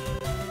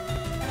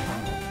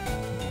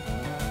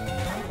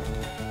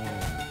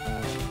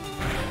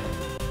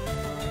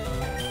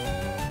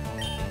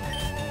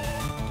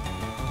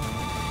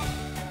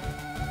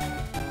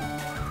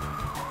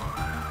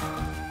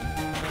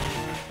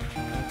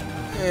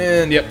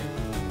 And yep.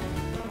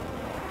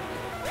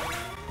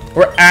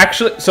 We're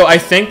actually, so I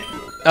think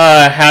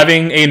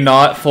having a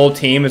not full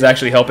team is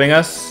actually helping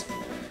us.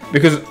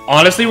 Because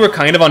honestly, we're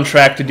kind of on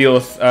track to deal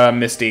with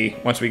Misty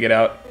once we get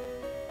out.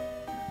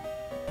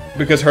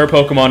 Because her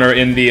Pokemon are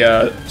in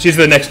the, she's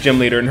the next gym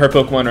leader, and her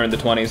Pokemon are in the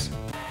 20s.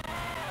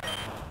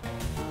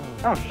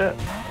 Oh shit.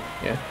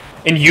 Yeah.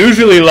 And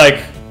usually,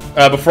 like,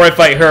 before I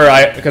fight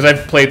her, because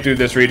I've played through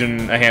this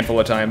region a handful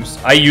of times,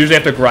 I usually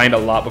have to grind a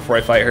lot before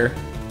I fight her.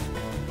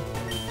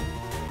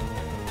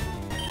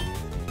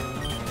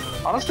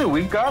 Honestly,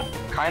 we've got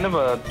kind of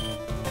a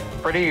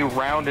pretty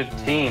rounded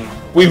team.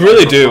 We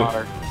really do.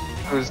 Fodder,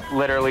 who's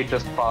literally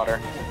just fodder.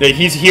 Yeah,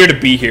 he's here to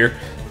be here.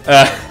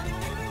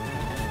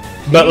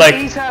 But like,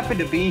 he's happy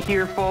to be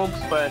here, folks.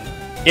 But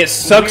it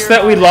sucks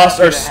that we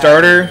lost our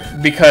starter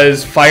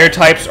because fire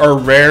types are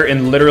rare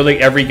in literally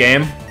every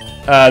game.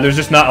 There's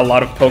just not a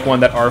lot of Pokemon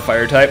that are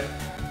fire type.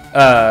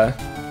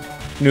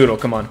 Noodle,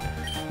 come on.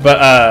 But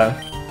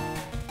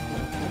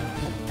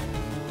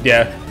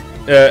yeah.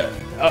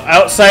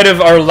 Outside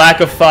of our lack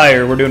of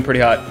fire, we're doing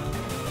pretty hot.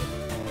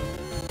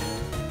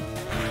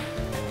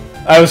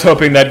 I was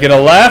hoping that'd get a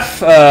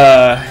laugh.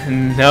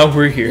 Now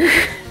we're here.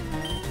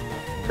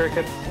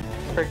 Crickets.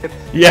 Crickets.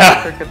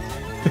 Yeah. Crickets.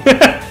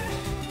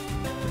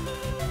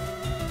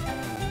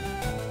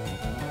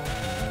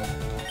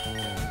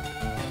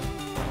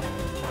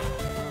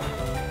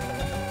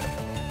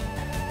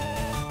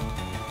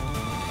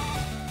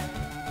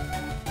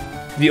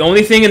 The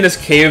only thing in this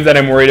cave that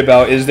I'm worried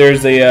about is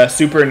there's a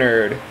super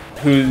nerd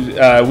who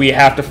we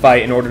have to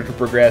fight in order to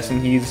progress,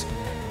 and he's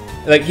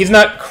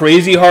not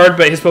crazy hard,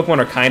 but his Pokemon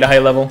are kind of high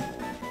level.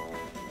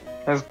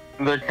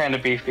 They're kind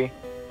of beefy.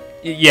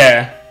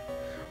 Yeah.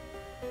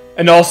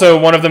 And also,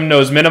 one of them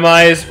knows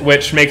Minimize,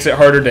 which makes it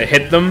harder to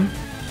hit them.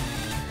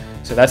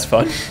 So that's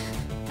fun.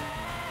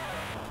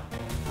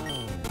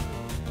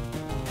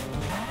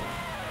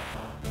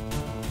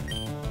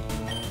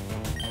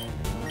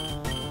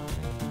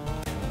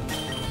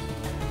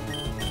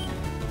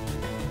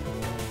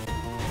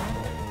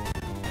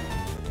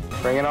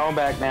 Bring it on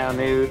back now,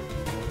 dude.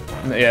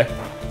 Yeah.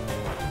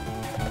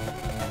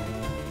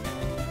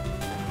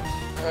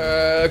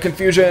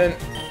 Confusion.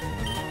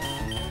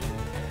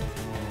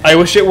 I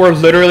wish it were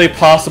literally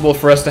possible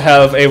for us to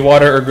have a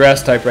water or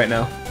grass type right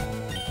now.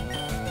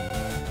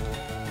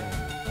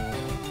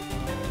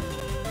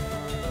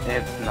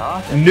 It's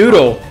not.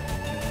 Noodle.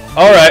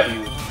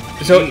 Alright.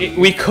 So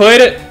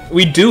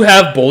we do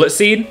have Bullet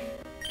Seed,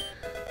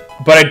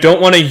 but I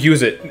don't want to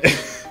use it.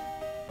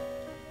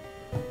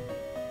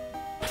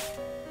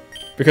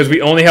 Because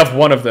we only have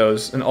one of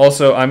those, and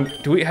also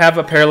do we have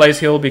a Paralyze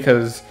Heal?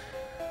 Because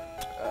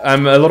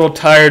I'm a little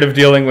tired of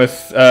dealing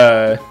with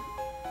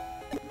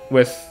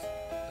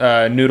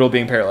Noodle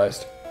being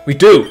paralyzed. We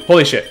do!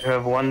 Holy shit. You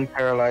have one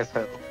Paralyzed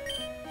Heal.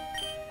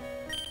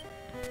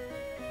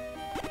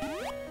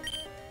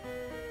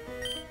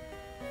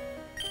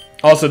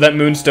 Also, that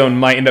Moonstone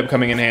might end up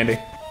coming in handy.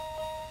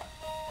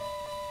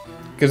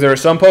 Because there are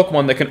some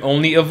Pokemon that can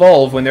only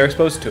evolve when they're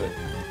exposed to it.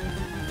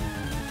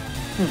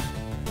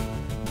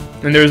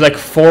 And there's like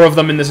 4 of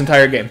them in this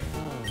entire game.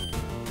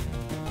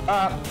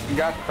 You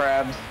got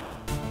crabs.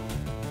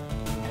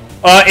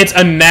 It's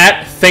a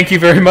gnat. Thank you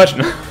very much.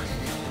 When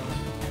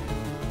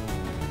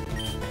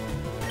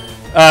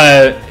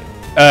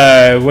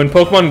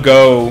Pokemon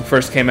Go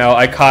first came out,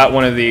 I caught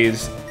one of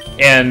these,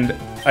 and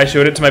I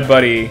showed it to my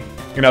buddy,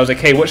 and I was like,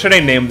 hey, what should I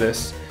name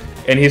this?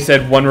 And he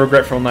said, One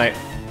Regretful Night.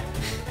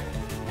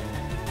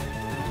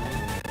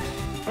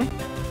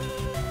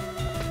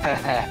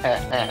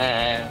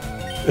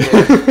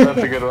 Yeah,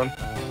 that's a good one.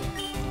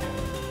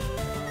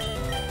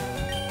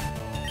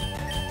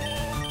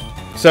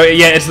 So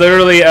yeah, it's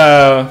literally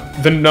the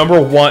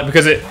 #1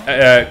 because it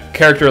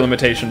character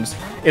limitations.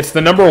 It's the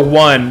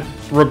 #1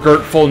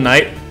 regretful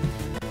night.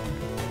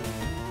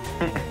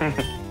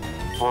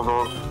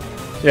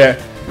 Yeah.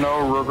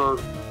 No regret.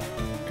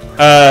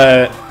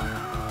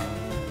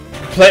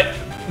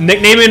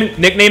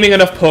 Nicknaming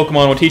enough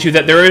Pokemon will teach you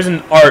that there is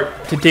an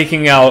art to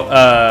taking out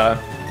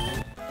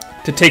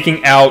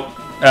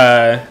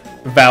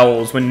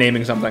vowels when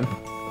naming something.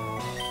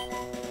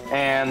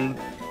 And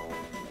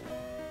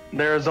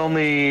there's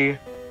only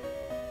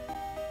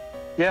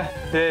I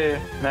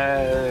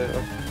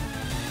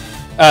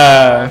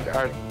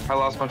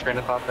lost my train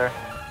of thought there.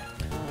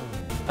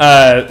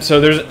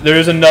 So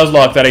there's a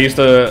Nuzlocke that I used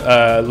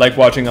to like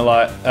watching a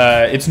lot.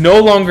 It's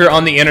no longer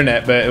on the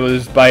internet, but it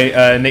was by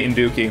Nate and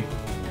Dookie.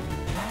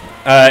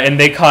 And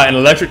they caught an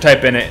electric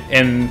type in it,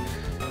 and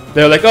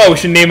they're like, "Oh, we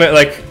should name it."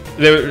 Like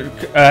they were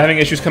having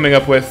issues coming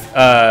up with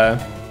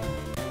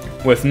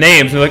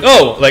names. And they're like,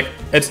 "Oh, like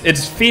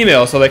it's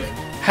female, so like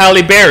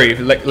Halle Berry,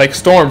 like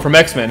Storm from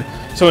X-Men."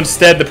 So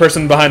instead, the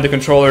person behind the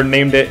controller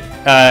named it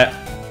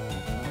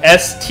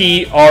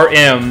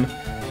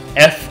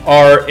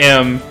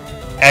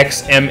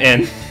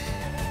STRMFRMXMN.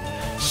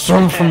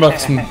 Storm from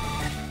X-Men.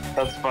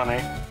 That's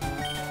funny.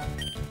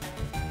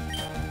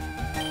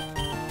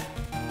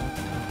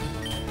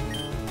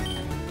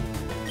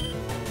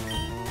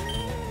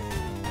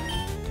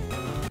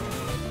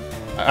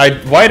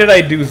 Why did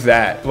I do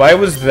that? Why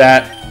was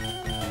that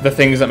the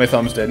things that my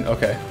thumbs did?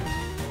 Okay.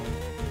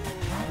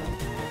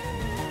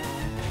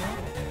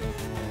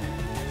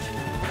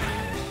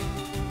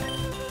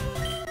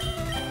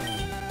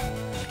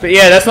 But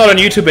yeah, that's not on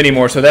YouTube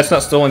anymore, so that's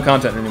not stolen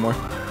content anymore.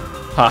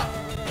 Ha.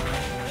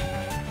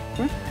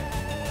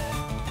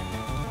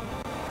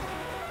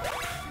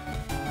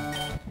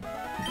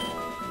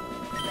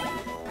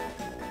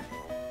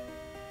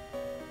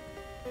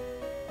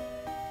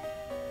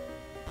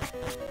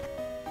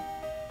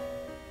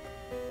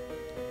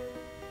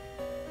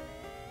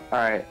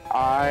 Alright,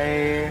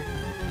 I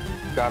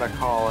gotta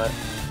call it.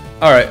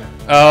 Alright,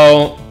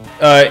 I'll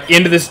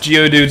into this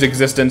Geodude's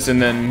existence,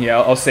 and then yeah,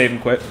 I'll save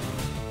and quit.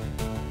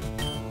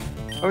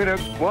 Okay,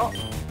 well,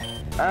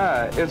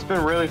 it's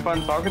been really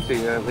fun talking to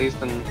you, at least,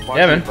 and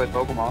watching you play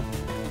Pokemon.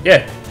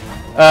 Yeah.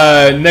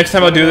 Next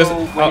time I'll do this.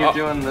 When you're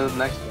doing the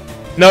next one.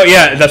 No,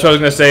 yeah, that's what I was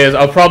gonna say. Is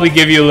I'll probably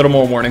give you a little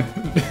more warning.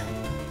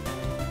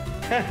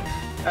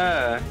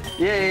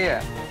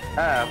 Yeah.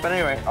 But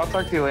anyway, I'll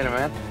talk to you later,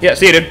 man. Yeah,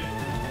 see you, dude.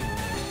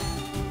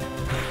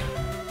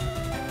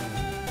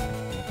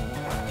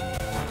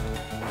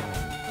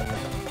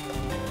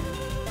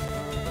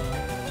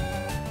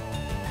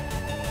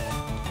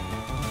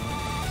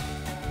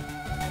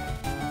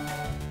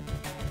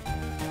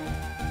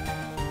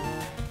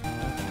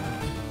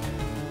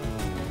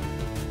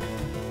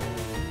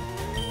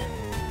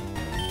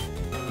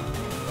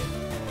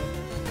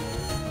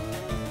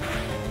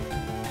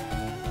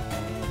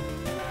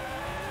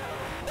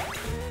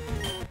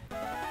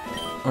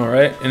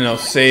 Alright, and I'll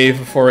save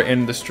before I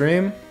end the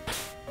stream.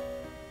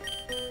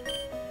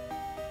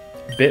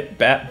 Bit,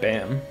 bat,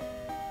 bam.